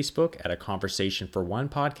on Facebook at A Conversation for One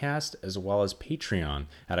Podcast, as well as Patreon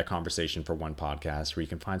at A Conversation for One Podcast, where you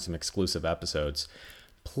can find some exclusive episodes.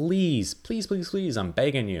 Please, please, please, please, I'm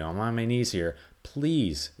begging you, I'm on my knees here.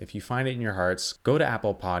 Please, if you find it in your hearts, go to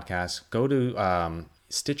Apple Podcasts, go to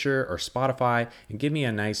Stitcher or Spotify, and give me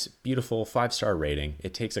a nice, beautiful 5-star rating.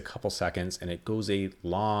 It takes a couple seconds, and it goes a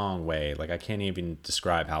long way. Like, I can't even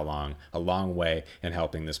describe how long. A long way in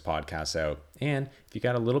helping this podcast out. And if you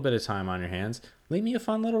got a little bit of time on your hands, leave me a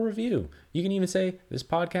fun little review. You can even say, this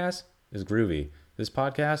podcast is groovy. This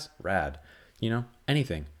podcast, rad. You know,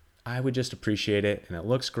 anything. I would just appreciate it, and it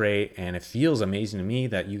looks great, and it feels amazing to me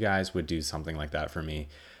that you guys would do something like that for me.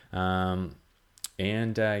 Yeah,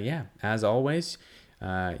 as always,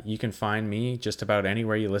 you can find me just about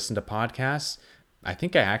anywhere you listen to podcasts. I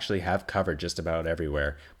think I actually have covered just about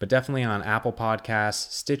everywhere, but definitely on Apple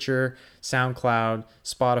Podcasts, Stitcher, SoundCloud,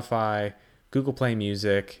 Spotify, Google Play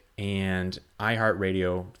Music, and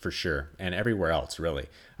iHeartRadio for sure, and everywhere else, really.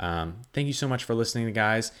 Thank you so much for listening,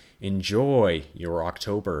 guys. Enjoy your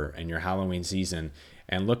October and your Halloween season,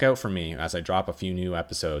 and look out for me as I drop a few new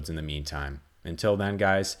episodes in the meantime. Until then,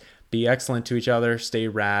 guys, be excellent to each other, stay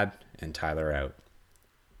rad, and Tyler out.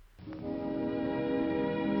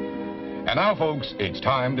 And now, folks, it's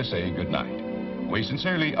time to say goodnight. We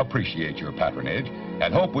sincerely appreciate your patronage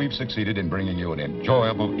and hope we've succeeded in bringing you an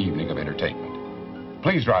enjoyable evening of entertainment.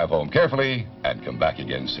 Please drive home carefully and come back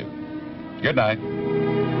again soon. Good night.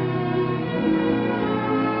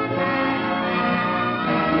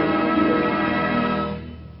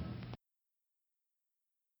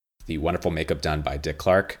 The wonderful makeup done by Dick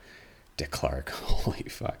Clark. Holy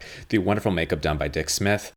fuck. The wonderful makeup done by Dick Smith.